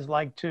what it was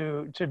like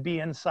to be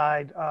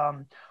inside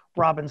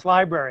Robbins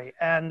Library.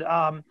 And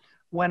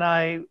when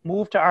I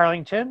moved to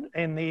Arlington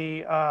in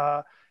the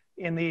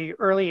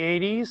early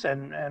 80s,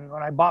 and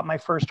when I bought my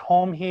first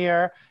home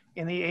here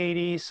in the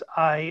 80s,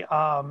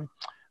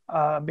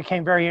 I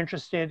became very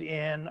interested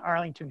in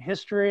Arlington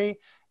history.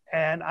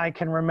 And I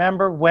can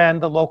remember when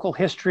the local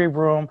history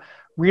room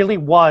really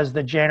was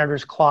the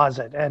janitor's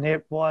closet, and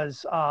it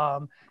was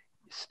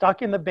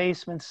stuck in the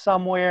basement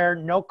somewhere,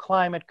 no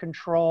climate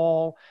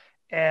control,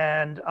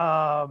 and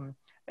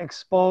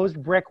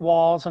exposed brick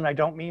walls, and I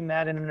don't mean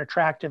that in an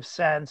attractive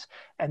sense,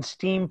 and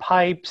steam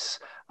pipes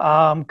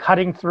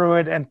cutting through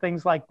it and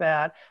things like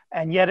that.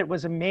 And yet it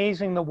was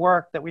amazing the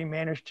work that we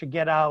managed to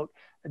get out,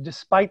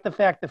 despite the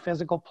fact the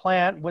physical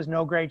plant was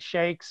no great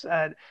shakes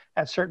at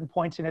certain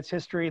points in its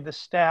history. The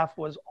staff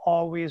was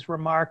always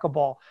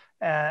remarkable,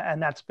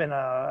 and that's been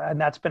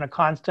a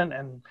constant,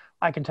 and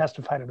I can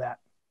testify to that.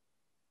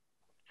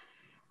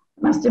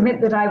 I must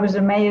admit that I was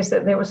amazed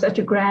that there was such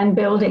a grand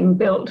building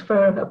built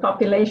for a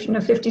population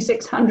of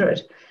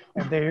 5,600.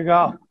 And there you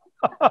go.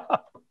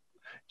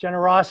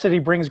 Generosity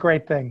brings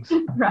great things.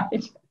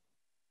 Right.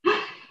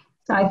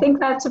 So I think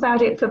that's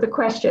about it for the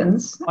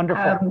questions.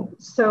 Wonderful.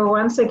 So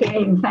once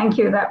again, thank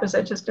you. That was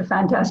just a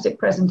fantastic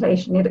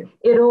presentation.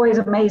 It always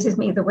amazes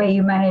me the way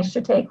you manage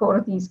to take all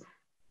of these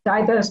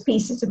diverse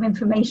pieces of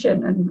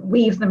information and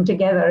weave them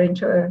together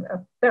into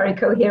a very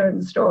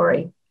coherent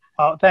story.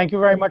 Thank you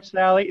very much,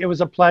 Sally. It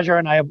was a pleasure.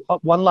 And I have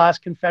one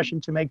last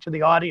confession to make to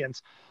the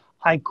audience.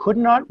 I could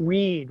not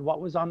read what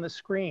was on the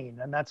screen,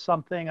 and that's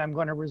something I'm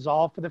going to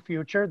resolve for the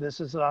future. This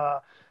is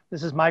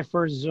my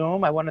first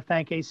Zoom. I want to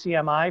thank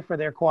ACMi for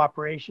their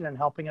cooperation and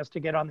helping us to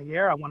get on the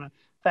air. I want to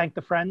thank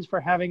the Friends for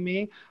having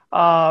me.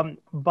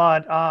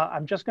 But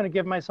I'm just going to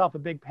give myself a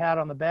big pat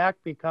on the back,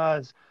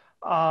 because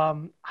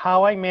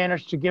how I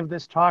managed to give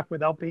this talk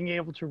without being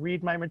able to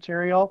read my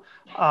material,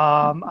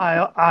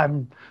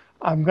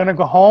 I'm going to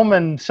go home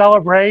and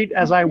celebrate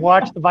as I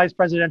watch the vice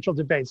presidential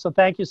debate. So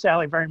thank you,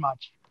 Sally, very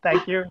much.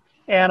 Thank you,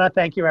 Anna.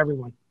 Thank you,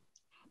 everyone.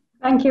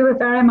 Thank you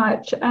very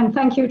much. And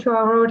thank you to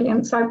our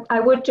audience. I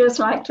would just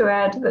like to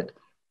add that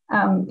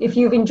if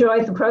you've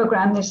enjoyed the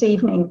program this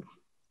evening,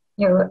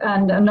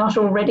 and are not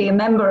already a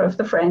member of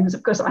the Friends,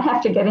 of course, I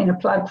have to get in a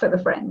plug for the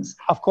Friends.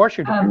 Of course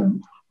you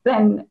do.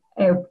 Then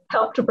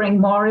help to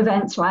bring more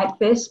events like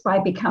this by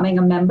becoming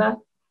a member.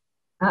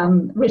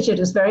 Richard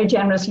has very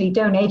generously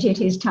donated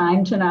his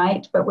time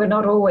tonight, but we're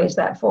not always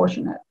that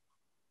fortunate.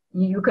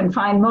 You can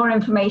find more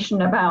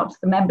information about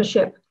the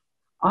membership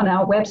on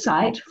our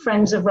website,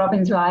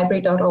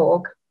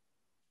 friendsofrobbinslibrary.org.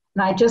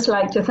 And I'd just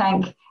like to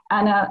thank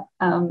Anna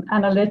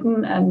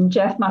Litton and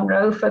Jeff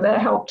Monroe for their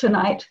help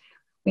tonight.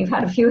 We've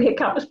had a few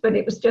hiccups, but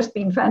it was just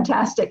been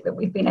fantastic that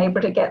we've been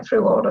able to get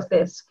through all of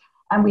this.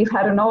 And we've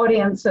had an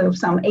audience of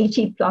some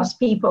 80 plus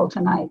people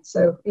tonight,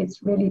 so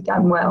it's really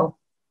done well.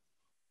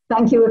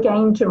 Thank you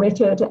again to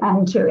Richard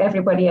and to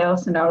everybody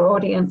else in our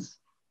audience.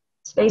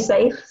 Stay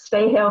safe,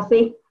 stay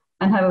healthy,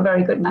 and have a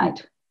very good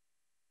night.